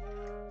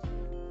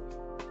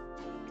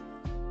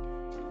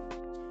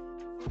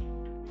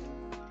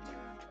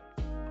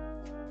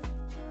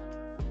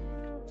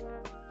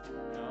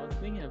 I was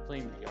thinking of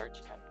playing the VR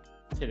chat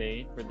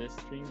today for this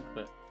stream,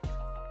 but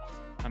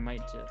I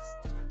might just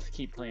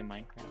keep playing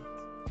Minecraft.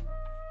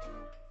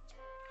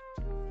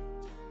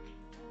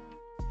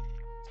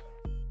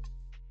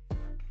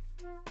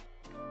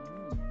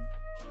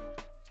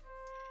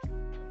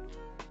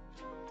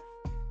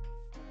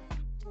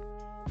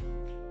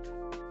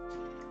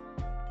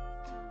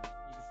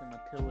 Because I'm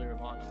a pillar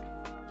of honor.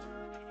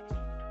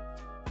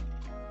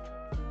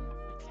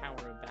 A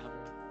tower of battle.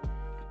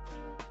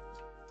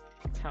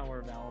 Tower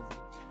of Alizé.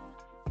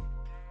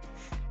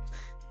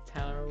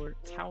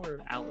 Tower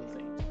of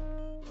Alizé.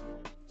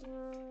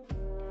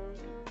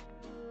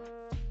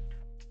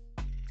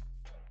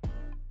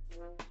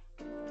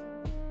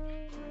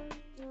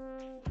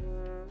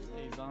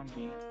 Hey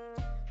zombie,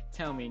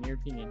 tell me in your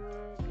opinion,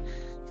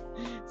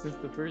 since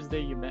the first day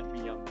you met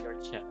me on your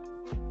chat,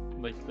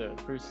 like the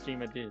first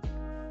stream I did,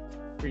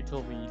 where you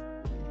told me,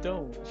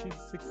 don't, she's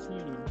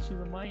 16, she's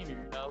a minor,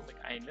 and I was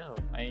like, I know,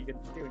 I ain't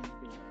gonna do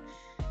anything.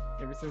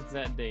 Ever since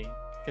that day,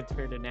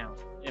 compared to now,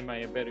 am I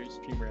a better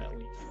streamer at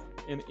least?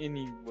 In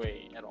any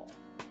way at all?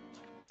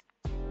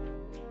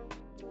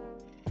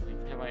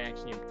 Like, have I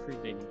actually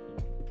improved anything?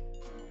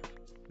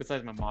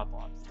 Besides my mod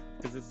mobs,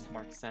 because this is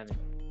Mark 7.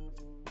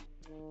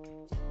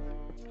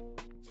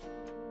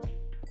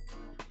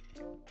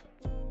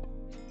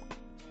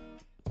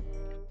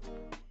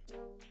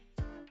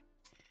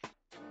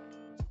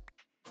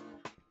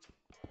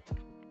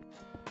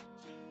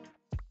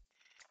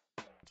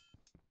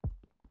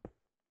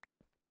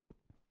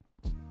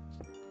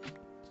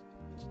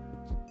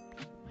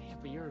 Yeah,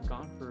 but you were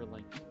gone for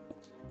like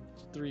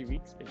 3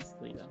 weeks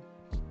basically though.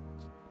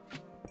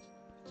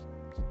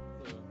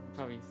 So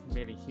probably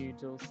made a huge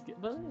little skip,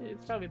 but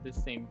it's probably the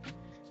same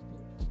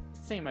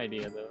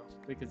idea though,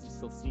 because you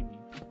still see me.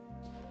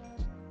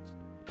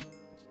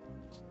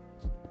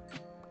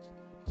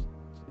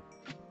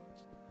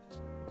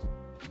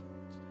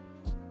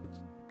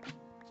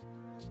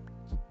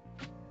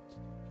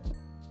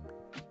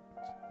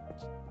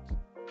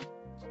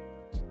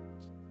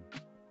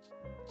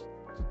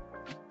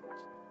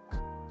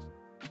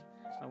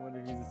 I wonder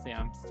if he's gonna say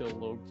I'm still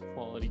low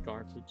quality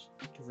garbage,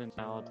 because then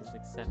I'll just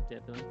accept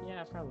it. Be like,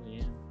 yeah, I probably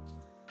am.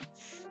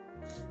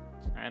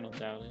 I don't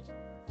doubt it.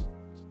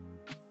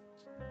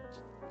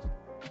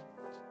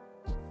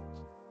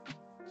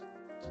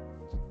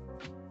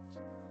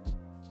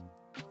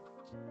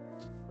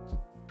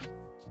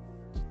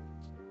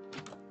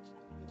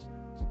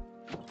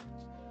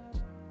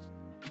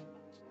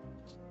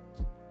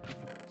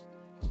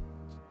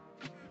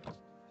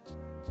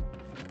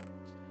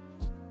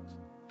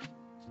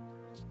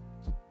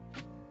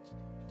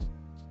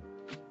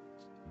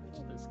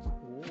 That is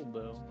cool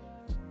though.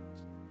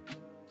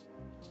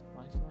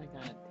 Why do I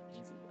got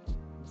Daisy though?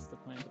 Let's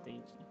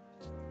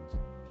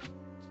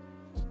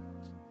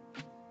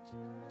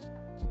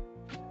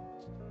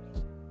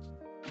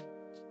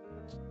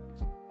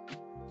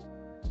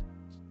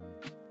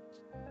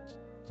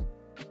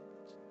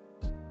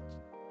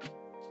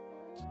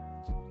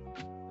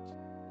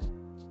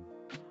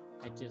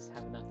just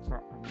have enough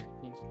for armor,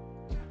 I think.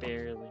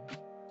 Barely.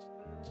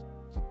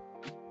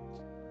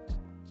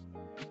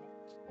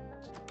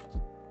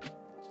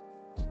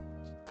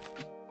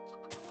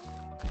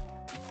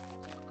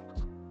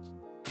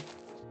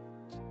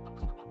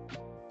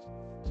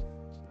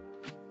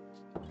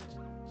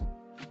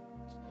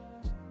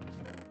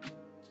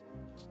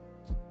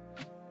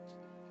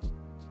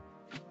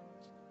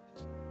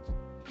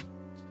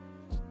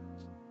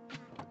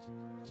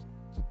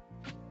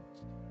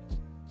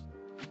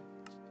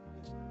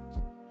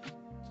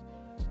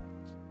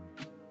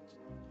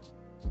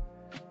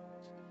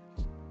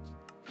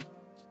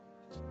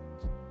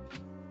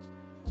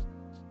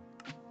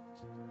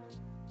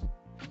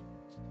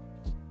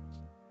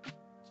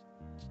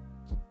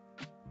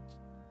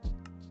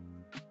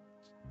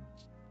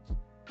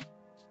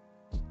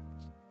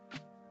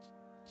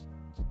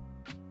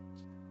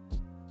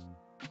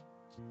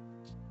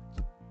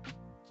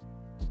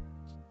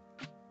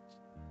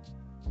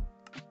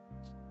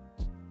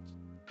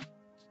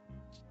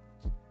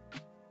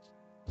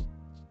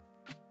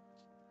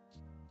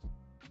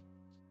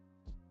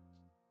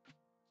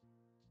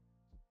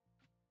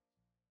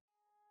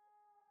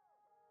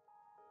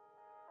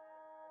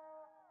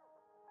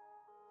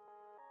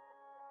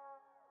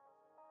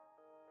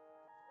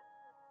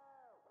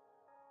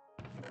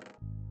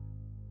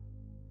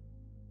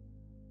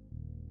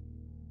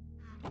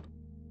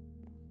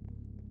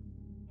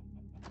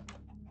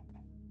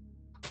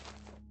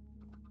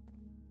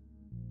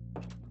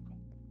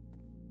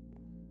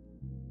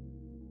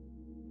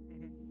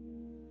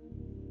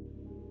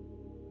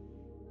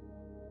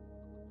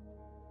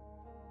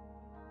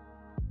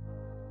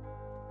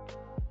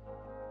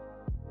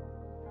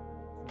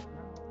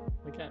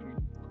 Look at me.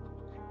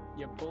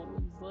 Your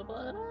bullies level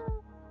it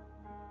up.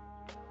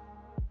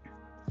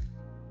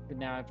 But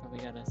now I probably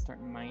gotta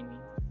start mining.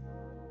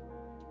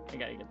 I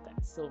gotta get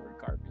that silver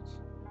garbage.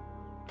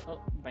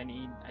 Oh, but I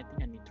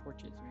think I need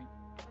torches, right?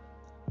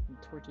 And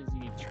torches, you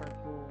need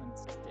charcoal and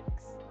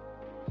sticks.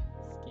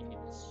 Just give me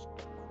this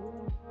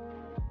coal.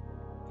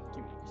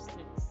 Give me your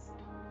sticks.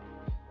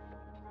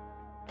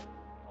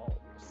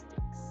 All your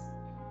sticks.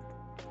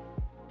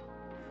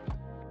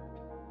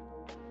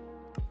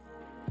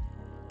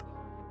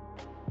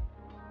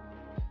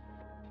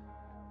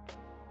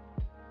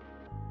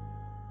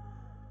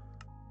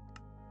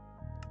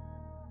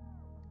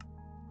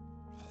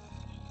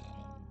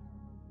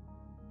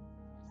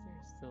 Is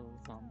there still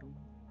a zombie?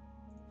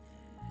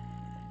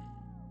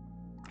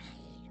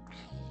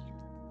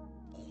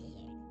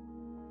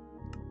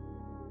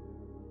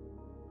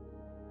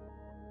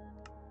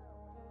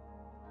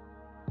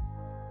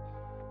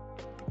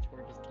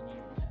 Torches can you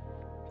have?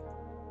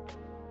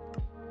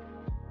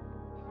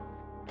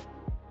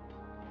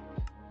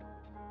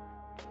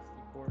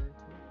 Stick order too?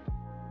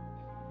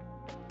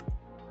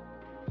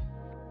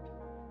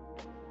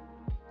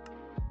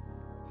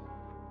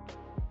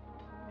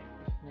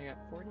 I got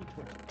 40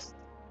 torches.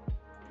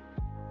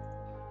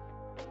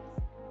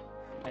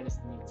 I just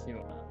need to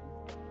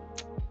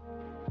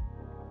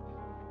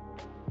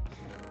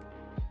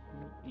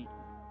eat.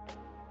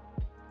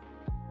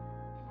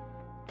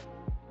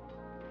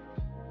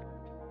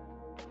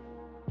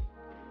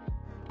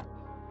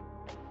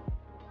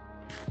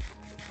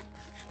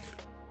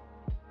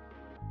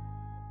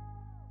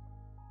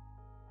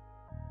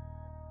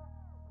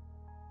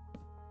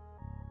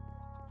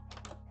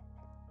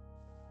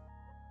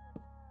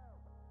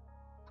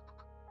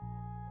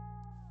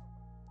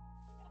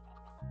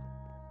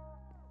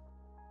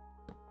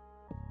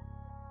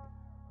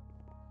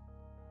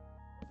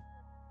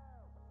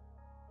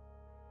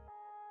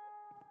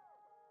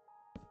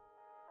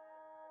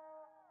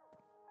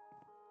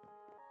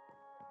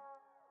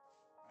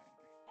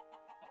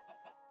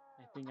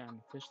 I think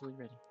I'm officially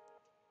ready.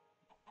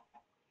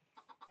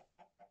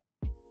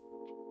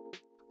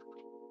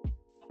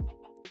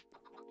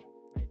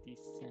 My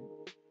descent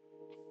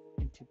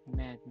into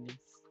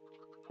madness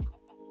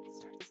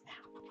starts now.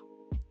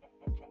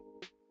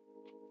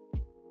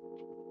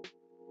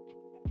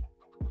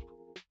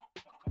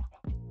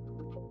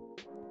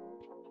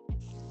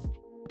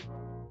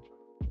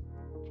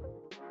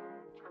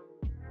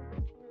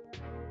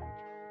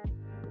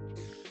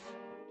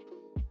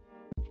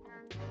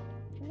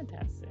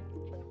 Fantastic.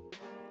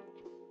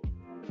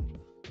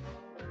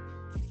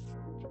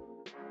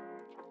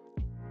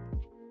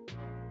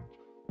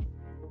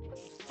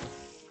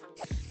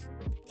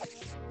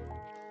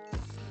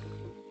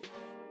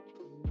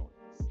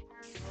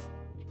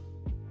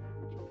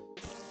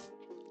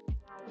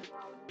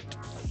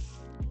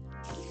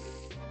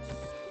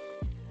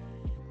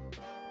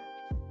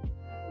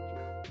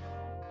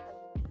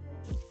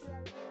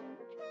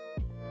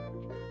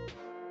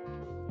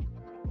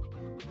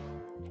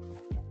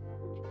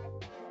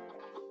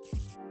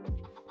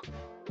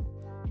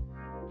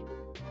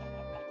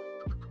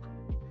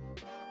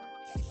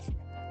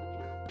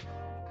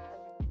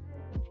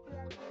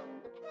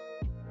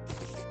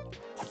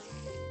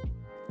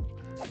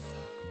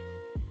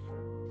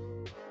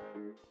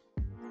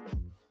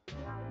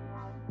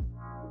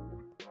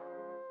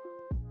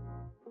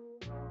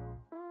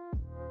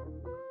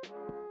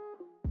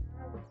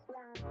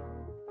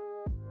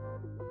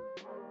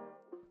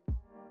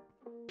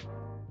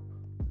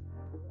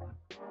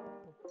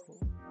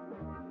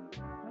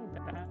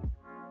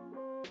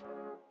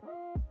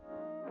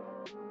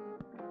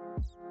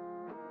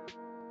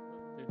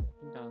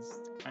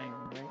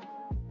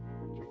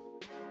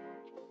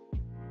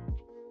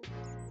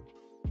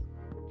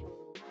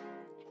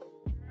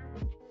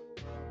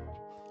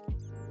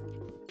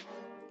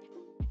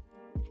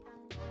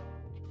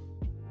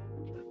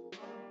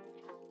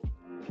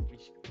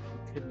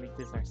 could make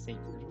this our safe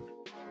room.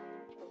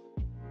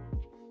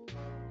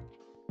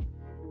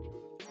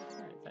 Is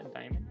that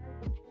diamond?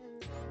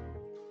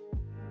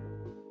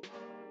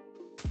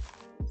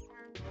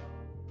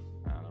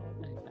 I don't know what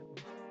the heck that was.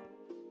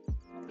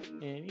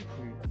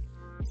 Anywho.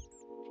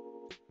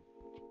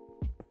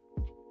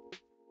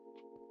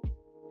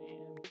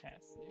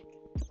 Fantastic.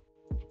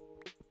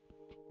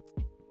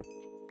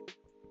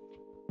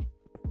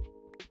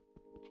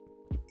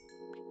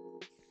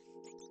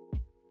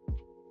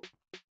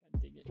 I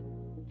dig it.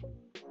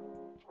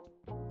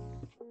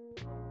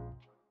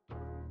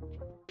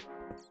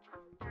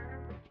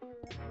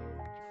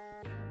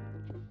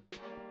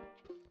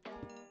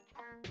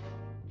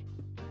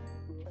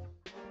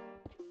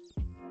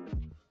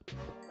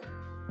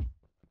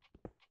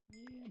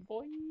 Yeah,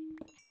 boy.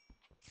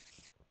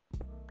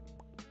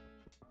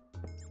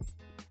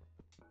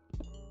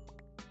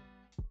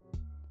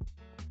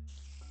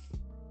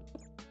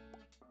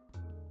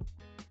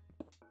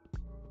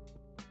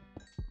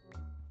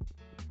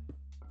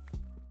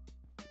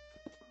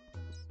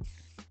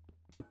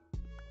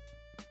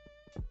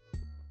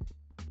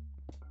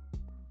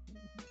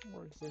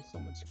 Or is there so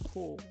much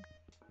coal?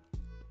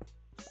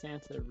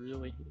 Santa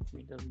really hates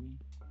me, doesn't he?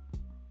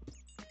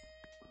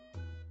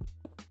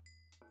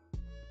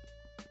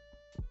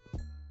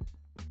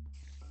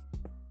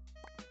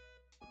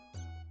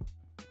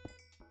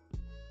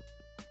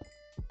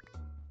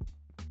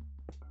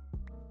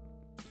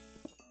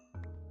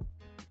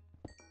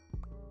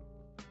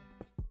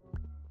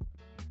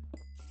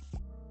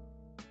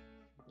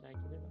 Did I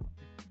get it?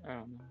 I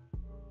don't know.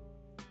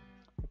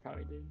 I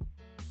probably did.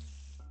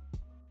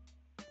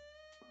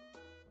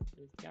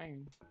 There's the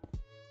iron.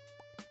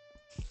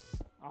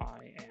 I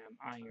am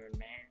Iron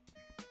Man.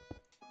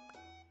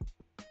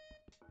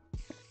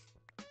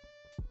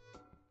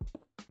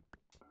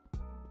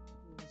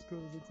 Let's go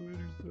to the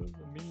glitter stuff.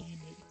 I mean,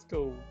 let's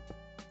go.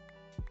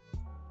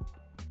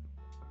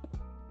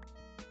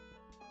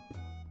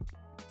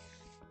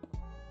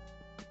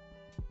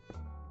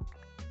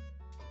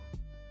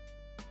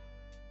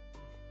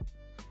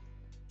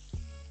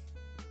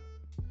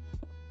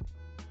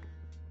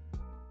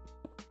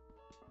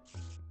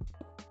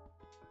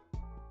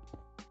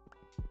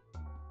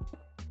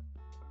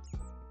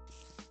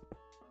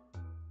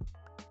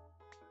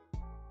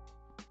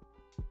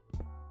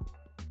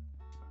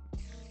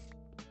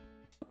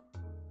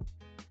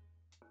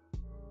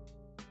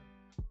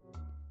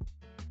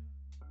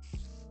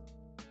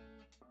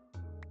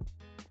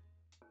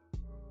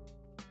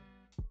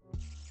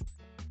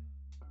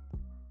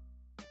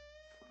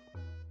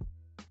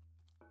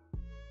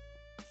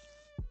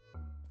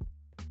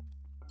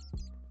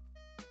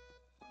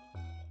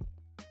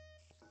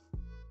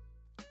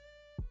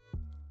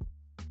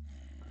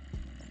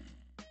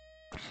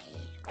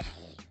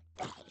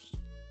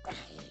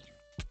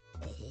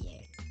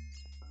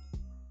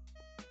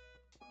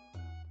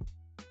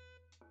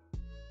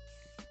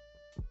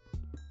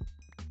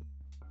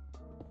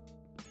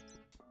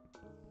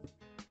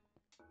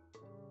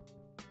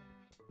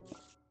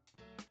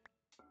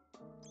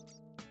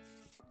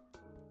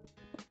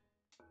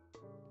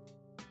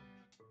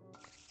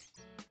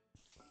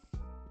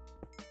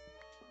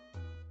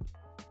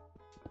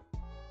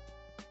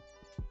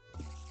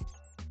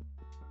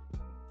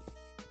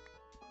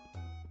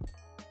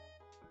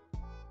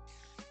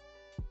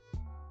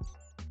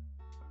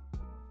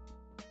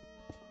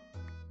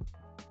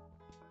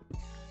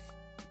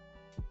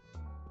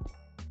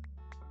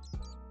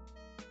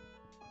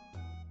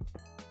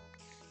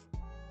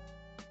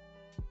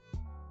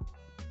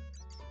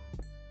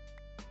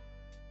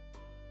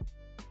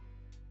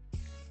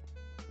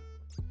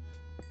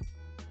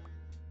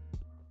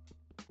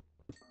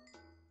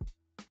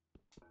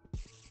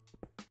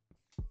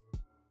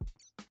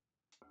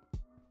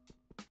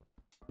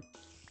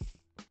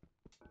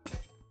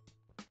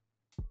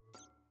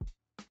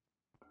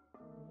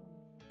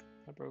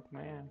 I broke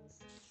my axe.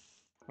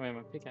 Oh, yeah,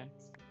 my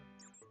pickaxe.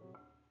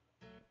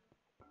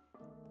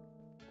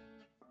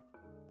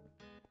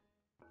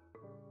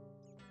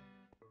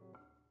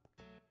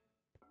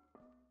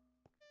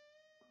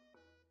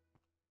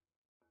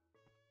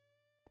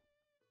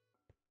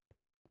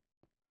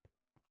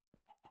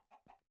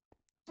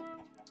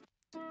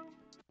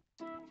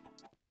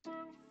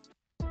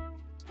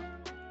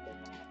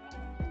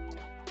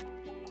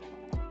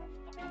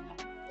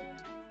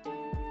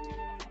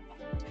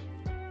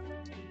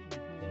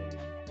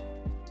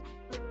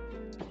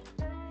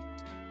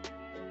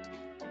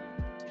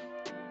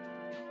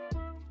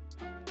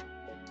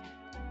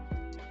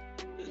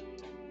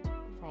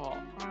 Oh,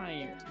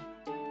 iron.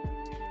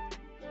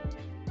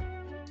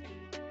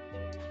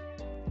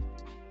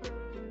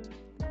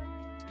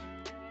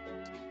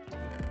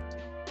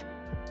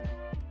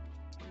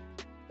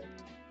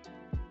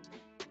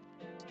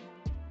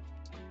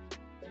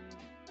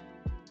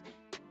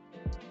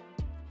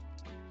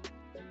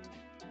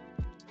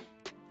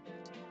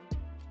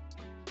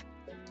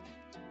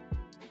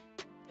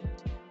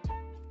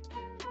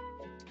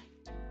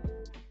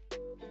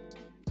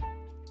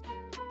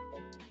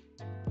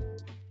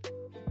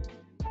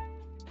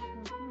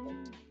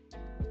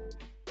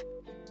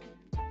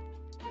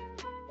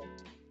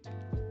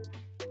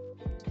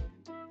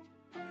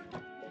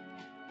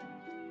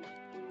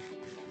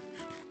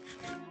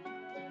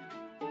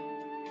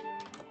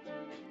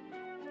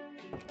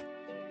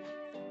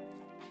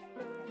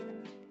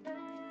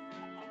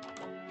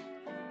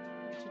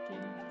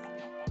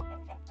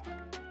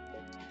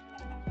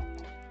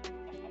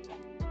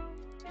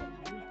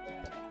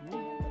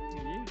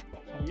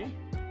 Yeah.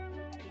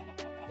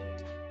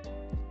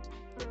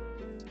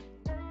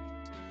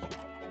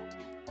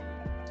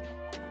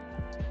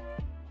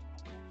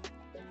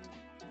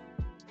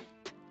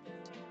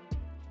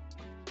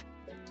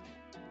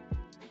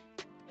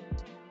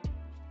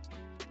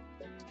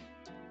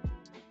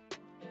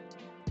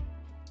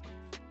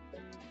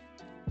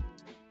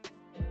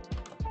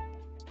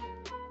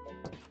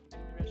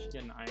 Maybe I should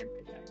get an iron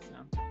pickaxe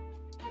now.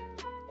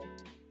 Wood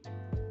pickaxe.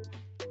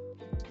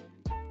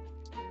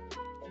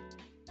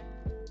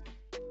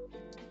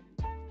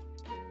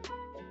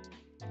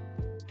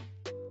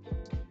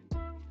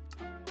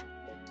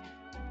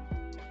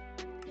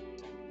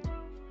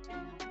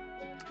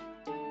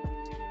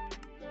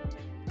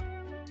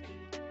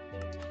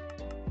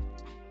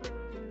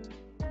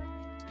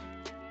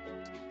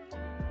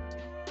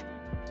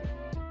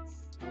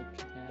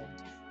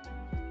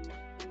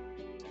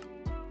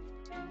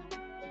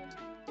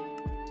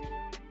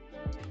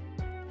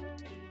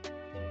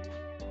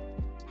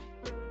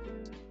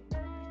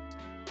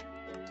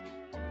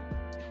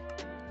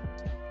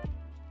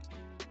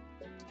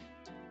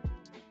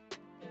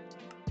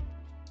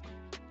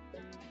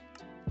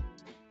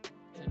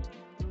 I need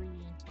 3,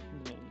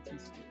 and then I need 2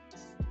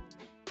 sticks.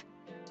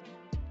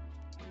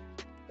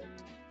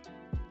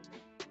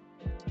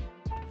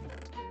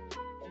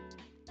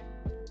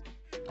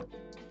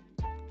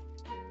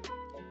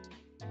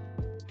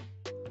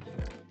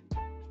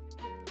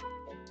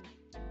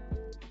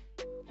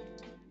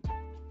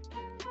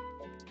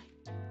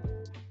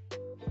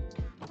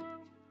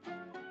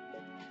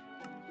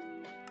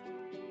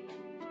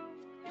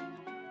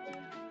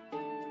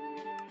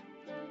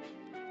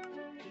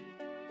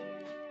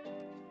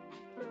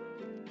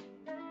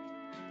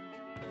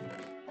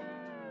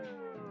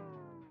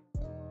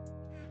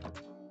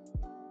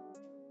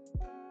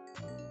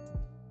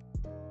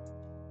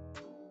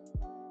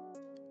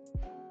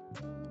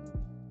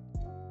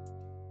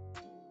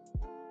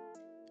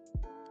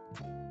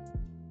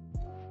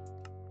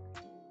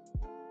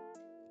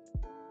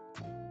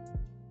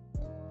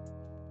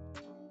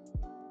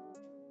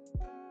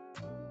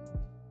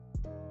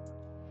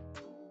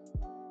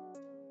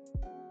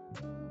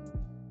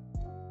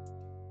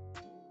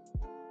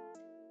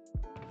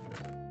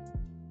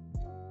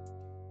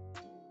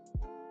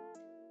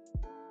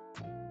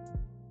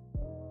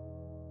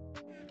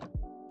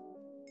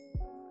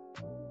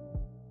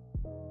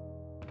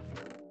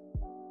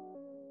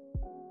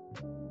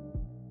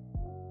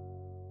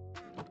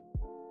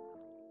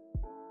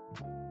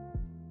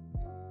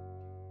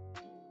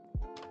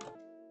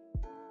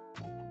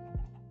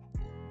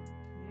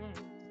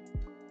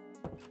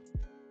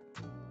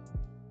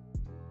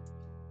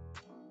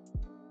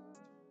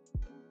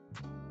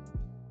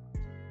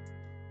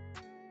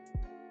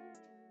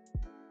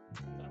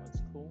 That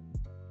was cool.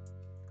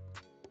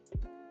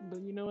 But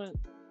you know what?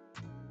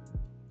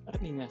 I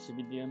think that should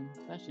be the end.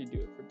 That should do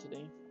it for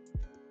today.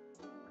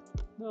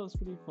 That was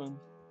pretty fun.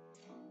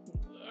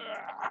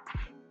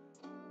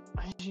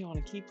 I actually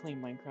want to keep playing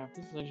Minecraft.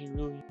 This is actually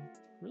really,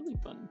 really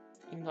fun.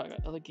 Even though I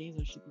got other games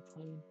I should be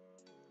playing.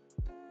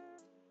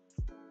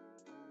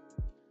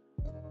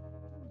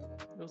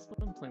 It was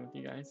fun playing with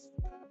you guys.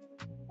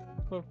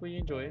 Hopefully you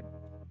enjoy it.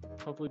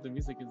 Hopefully the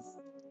music is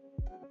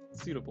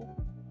suitable.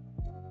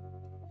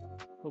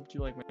 Hope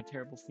you like my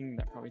terrible singing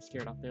that probably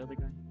scared off the other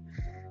guy.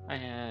 I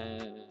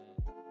had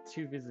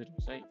 2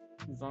 visitors, right?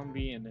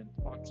 Zombie and then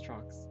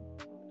Foxtrots.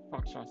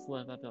 Foxtrots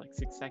left after like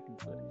 6 seconds,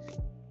 but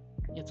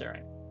it's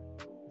alright.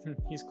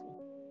 He's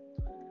cool.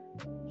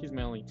 He's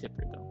my only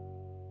tipper though,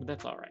 but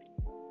that's alright.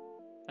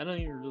 I don't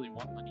even really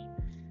want money,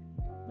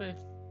 but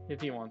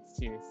if he wants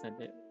to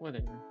send it,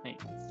 whatever, I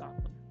ain't gonna stop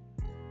him.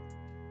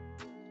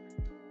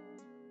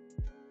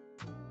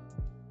 I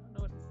don't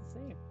know what else to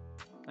say.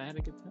 I had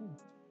a good time.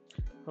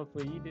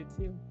 Hopefully you did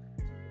too.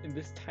 And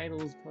this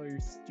title is probably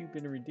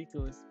stupid and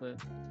ridiculous, but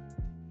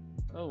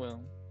oh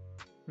well.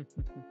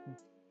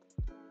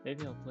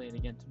 Maybe I'll play it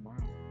again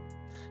tomorrow.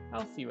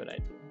 I'll see what I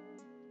do.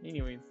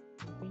 Anyways,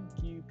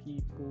 thank you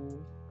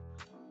people.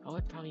 I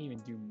would probably even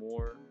do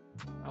more.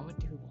 I would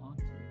do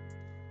longer.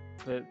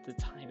 But the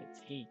time it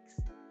takes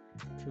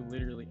to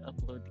literally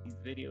upload these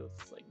videos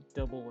is like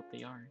double what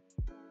they are.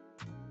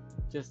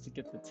 Just to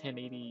get the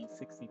 1080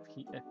 60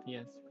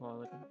 FPS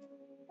quality.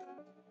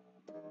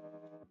 Ugh.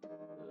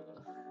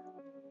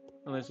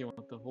 Unless you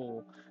want the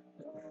whole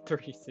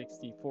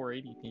 360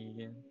 480 thing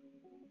again.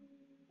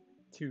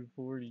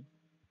 240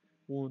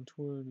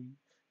 120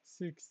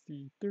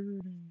 60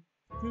 30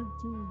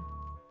 15.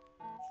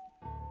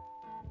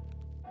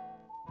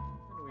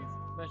 Anyways,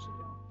 that should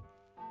be all.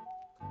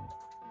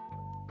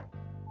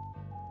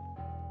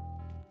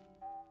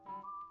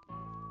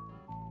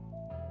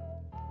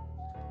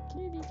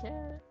 Kitty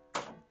cat.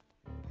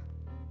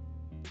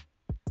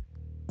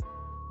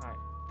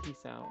 Alright,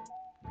 peace out.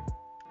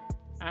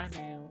 I'm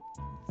out.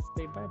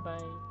 Say bye-bye.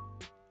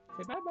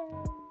 Say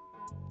bye-bye.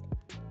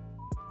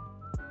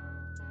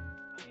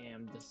 I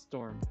am the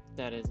storm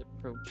that is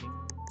approaching.